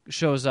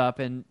 shows up,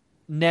 and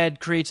Ned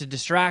creates a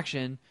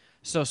distraction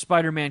so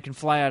Spider-Man can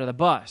fly out of the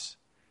bus.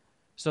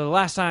 So the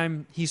last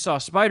time he saw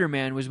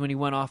Spider-Man was when he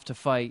went off to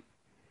fight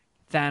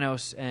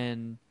Thanos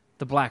and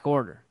the Black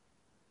Order.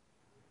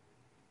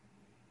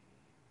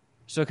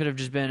 So it could have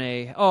just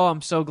been oh,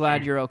 I'm so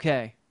glad you're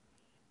okay.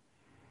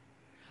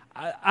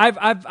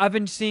 I've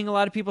been seeing a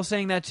lot of people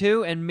saying that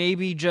too, and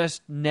maybe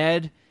just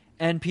Ned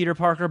and Peter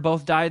Parker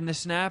both died in the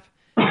snap,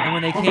 and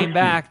when they came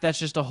back, that's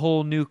just a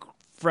whole new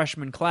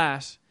freshman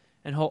class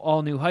and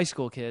all new high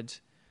school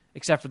kids,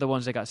 except for the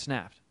ones that got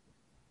snapped.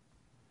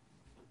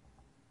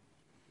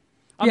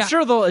 I'm Yeah.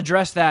 sure they'll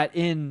address that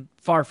in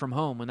Far From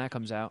Home when that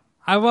comes out.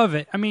 I love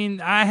it. I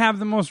mean, I have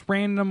the most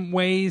random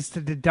ways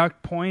to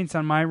deduct points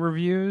on my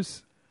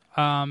reviews,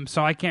 so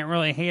I can't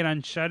really hate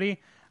on Shuddy.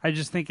 I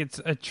just think it's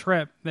a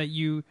trip that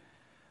you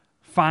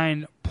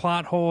find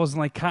plot holes and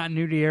like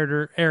continuity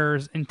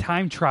errors in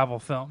time travel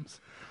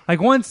films. Like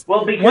once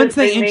because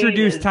they they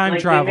introduce made- time like,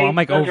 they travel, made I'm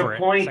like such a over it.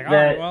 point It's like, all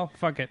that- right, well,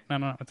 fuck it. I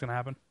don't know what's gonna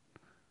happen.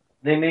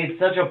 They made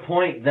such a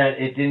point that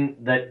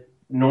that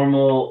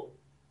normal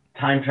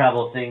time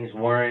travel things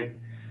weren't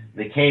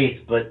the case,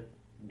 but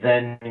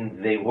then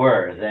they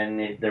were.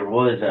 Then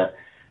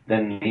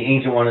then the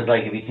Ancient One is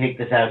like, if you take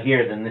this out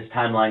here, then this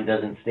timeline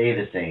doesn't stay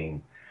the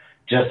same.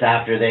 Just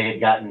after they had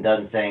gotten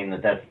done saying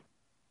that that's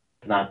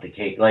not the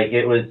case. Like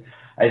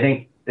I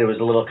think it was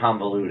a little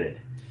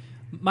convoluted.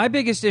 My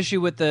biggest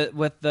issue with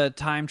the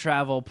time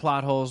travel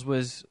plot holes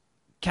was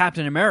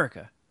Captain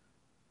America.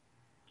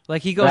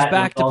 Like he goes That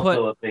back to was put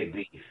also a big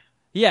beef.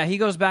 Yeah, he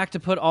goes back to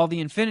put all the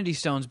Infinity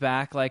Stones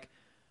back. Like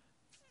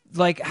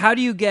how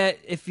do you get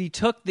if he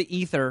took the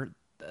ether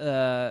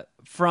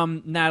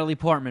from Natalie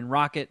Portman?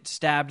 Rocket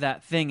stabbed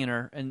that thing in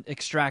her and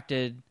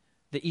extracted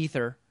the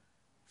ether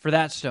for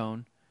that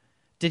stone.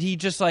 Did he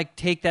just like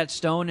take that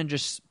stone and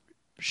just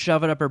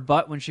shove it up her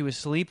butt when she was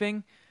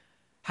sleeping?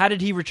 How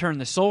did he return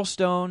the Soul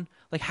Stone?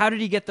 Like, how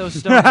did he get those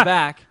stones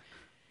back?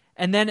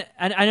 And then,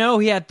 and I know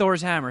he had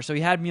Thor's hammer, so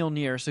he had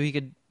Mjolnir, so he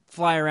could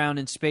fly around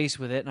in space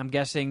with it. And I'm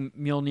guessing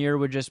Mjolnir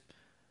would just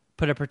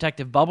put a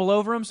protective bubble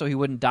over him so he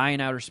wouldn't die in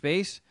outer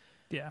space.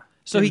 Yeah.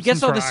 So he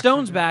gets all the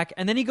stones back,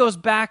 and then he goes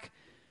back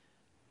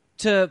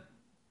to,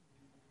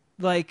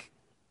 like,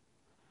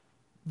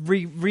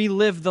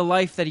 relive the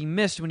life that he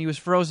missed when he was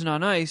frozen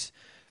on ice.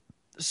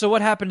 So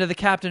what happened to the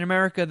Captain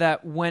America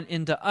that went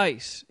into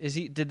ice?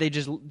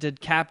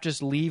 Did Cap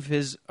just leave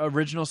his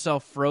original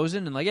self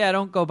frozen and like, yeah,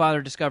 don't go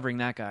bother discovering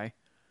that guy?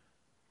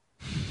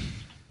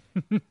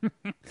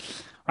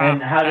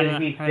 And how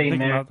did he stay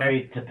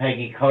married to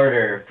Peggy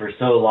Carter for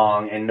so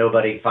long and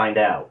nobody find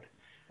out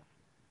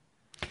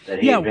that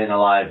he had been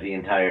alive the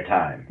entire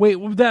time? Wait,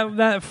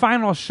 that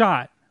final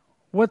shot,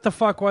 what the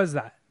fuck was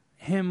that?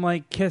 Him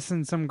like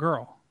kissing some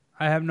girl.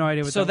 I have no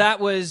idea what so that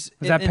was.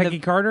 Was that Peggy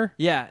Carter?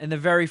 Yeah, in the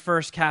very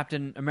first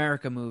Captain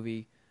America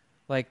movie,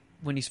 like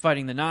when he's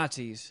fighting the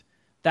Nazis,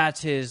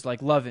 that's his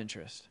like love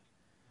interest.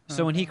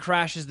 So when he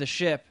crashes the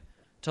ship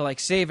to like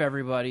save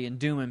everybody and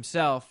doom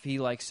himself, he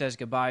like says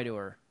goodbye to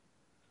her.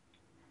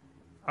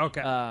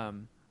 Okay.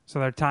 So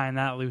they're tying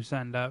that loose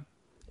end up.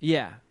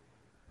 Yeah.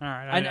 All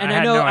right.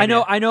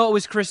 I know it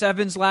was Chris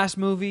Evans' last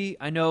movie.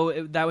 I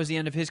know that was the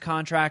end of his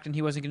contract and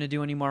he wasn't going to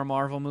do any more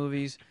Marvel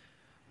movies.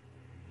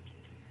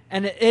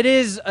 And it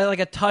is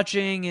like a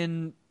touching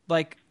and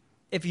like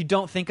if you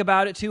don't think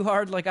about it too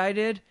hard like I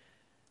did,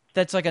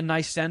 that's like a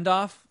nice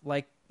send-off.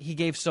 Like he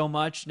gave so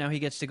much, now he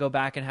gets to go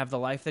back and have the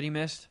life that he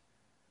missed.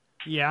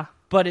 Yeah.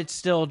 But it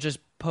still just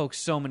pokes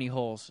so many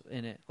holes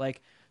in it.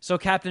 Like so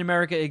Captain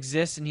America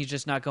exists and he's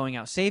just not going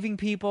out saving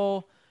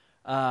people.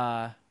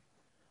 What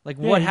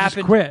happened?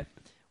 Just quit.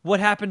 What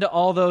happened to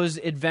all those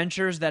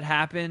adventures that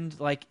happened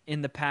like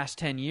in the past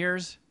 10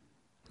 years?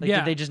 Like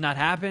did they just not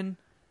happen?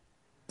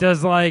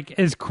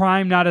 Is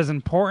crime not as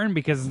important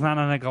because it's not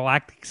on a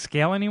galactic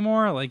scale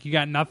anymore? Like you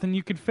got nothing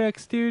you could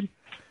fix, dude?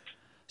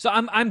 So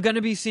I'm going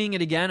to be seeing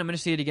it again. I'm going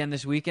to see it again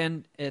this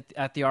weekend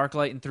at the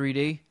ArcLight in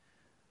 3D.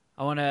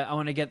 I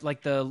want to get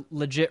like the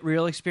legit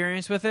real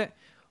experience with it.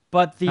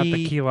 But not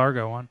the Key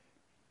Largo one.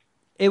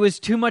 It was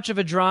too much of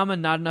a drama,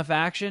 not enough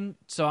action,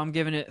 so I'm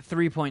giving it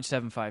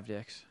 3.75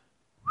 dicks.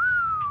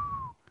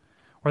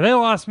 Where they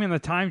lost me in the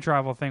time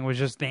travel thing was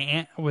just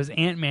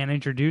Ant-Man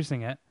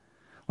introducing it.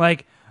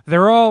 Like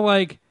they're all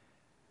like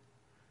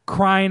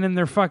crying in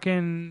their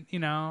fucking,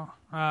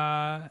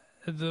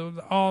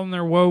 all in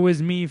their woe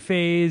is me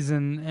phase,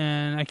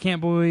 and I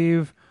can't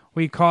believe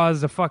we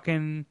caused a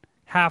fucking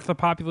half the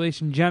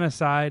population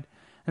genocide.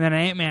 And then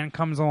Ant-Man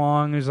comes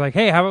along and is like,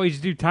 hey, how about we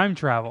just do time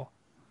travel?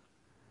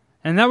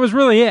 And that was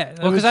really it.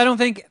 Well, because I don't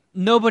think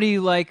nobody,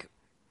 like,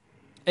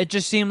 it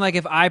just seemed like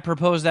if I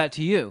proposed that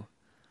to you.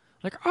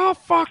 Like, oh,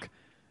 fuck.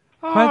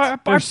 Oh,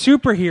 they're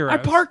superheroes.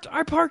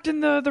 I parked in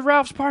the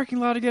Ralph's parking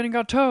lot again and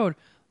got towed.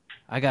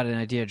 I got an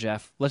idea,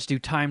 Jeff. Let's do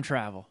time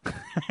travel.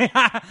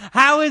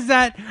 How is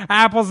that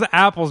apples to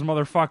apples,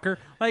 motherfucker?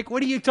 Like,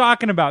 what are you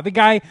talking about? The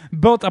guy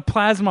built a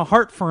plasma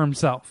heart for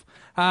himself.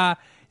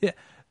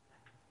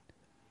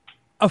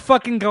 A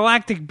fucking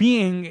galactic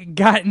being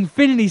got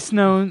Infinity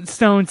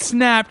Stone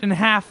snapped and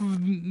half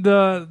of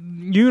the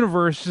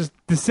universe just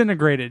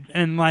disintegrated.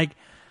 And, like,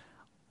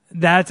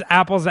 that's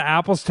apples to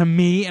apples to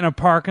me in a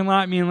parking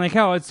lot being like,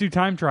 oh, let's do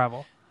time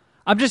travel.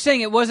 I'm just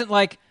saying it wasn't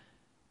like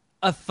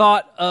a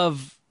thought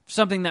of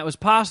something that was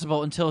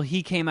possible until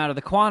he came out of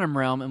the quantum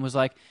realm and was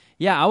like,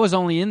 yeah, I was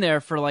only in there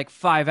for like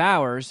 5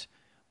 hours,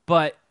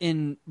 but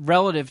in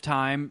relative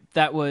time,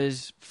 that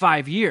was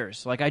 5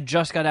 years. Like I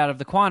just got out of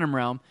the quantum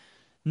realm.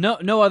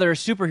 No other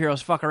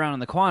superheroes fuck around in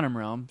the quantum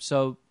realm,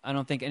 so I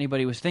don't think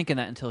anybody was thinking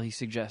that until he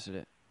suggested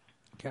it.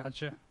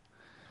 Gotcha.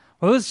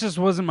 Well, this just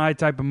wasn't my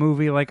type of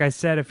movie. Like I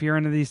said, if you're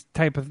into these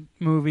type of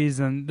movies,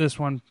 then this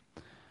one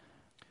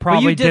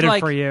probably did it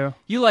for you.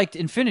 You liked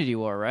Infinity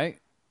War, right?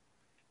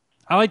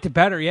 I liked it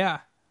better,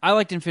 yeah. I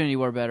liked Infinity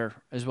War better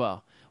as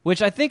well,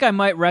 which I think I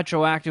might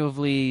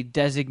retroactively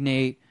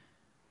designate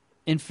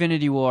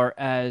Infinity War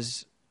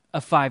as a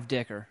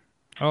 5-dicker.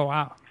 Oh,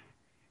 wow.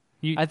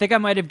 I think I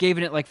might have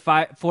given it like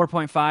 4.5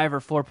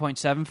 or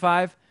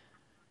 4.75.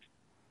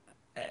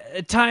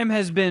 Time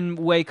has been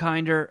way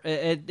kinder.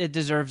 It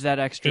deserves that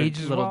extra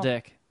little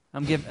dick.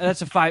 I'm giving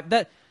that's a 5.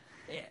 That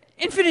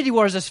Infinity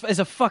War is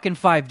a fucking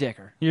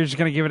 5-dicker. You're just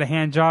gonna give it a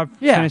hand job,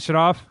 yeah. Finish it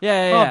off.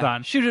 Yeah, well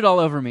done. Shoot it all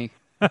over me.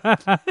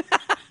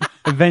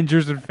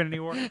 Avengers: Infinity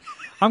War.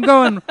 I'm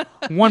going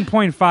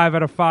 1.5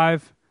 out of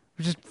 5,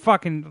 which is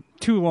fucking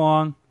too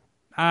long.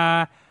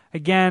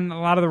 Again, a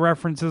lot of the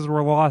references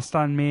were lost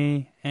on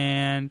me,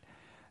 and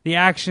the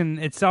action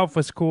itself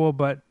was cool,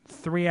 but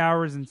 3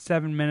 hours and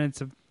 7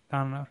 minutes of, I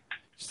don't know,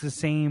 just the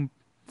same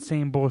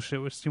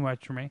bullshit was too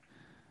much for me.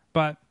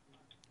 But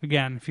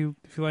again, if you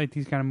like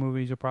these kind of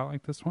movies, you'll probably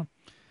like this one.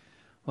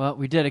 Well,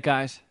 we did it,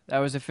 guys. That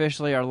was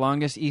officially our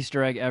longest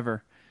Easter egg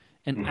ever.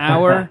 An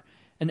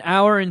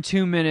hour and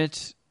 2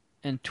 minutes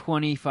and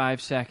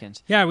 25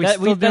 seconds. Yeah, we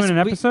still doing an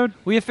episode?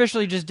 We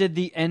officially just did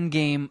the end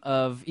game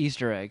of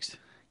Easter eggs.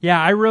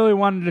 Yeah, I really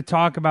wanted to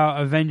talk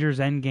about Avengers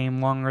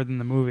Endgame longer than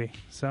the movie,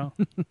 so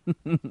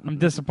I'm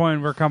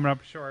disappointed we're coming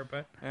up short.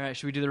 But all right,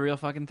 should we do the real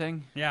fucking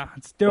thing? Yeah,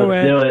 let's do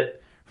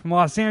it. From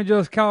Los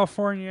Angeles,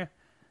 California,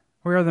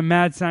 we are the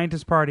Mad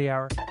Scientist Party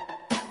Hour.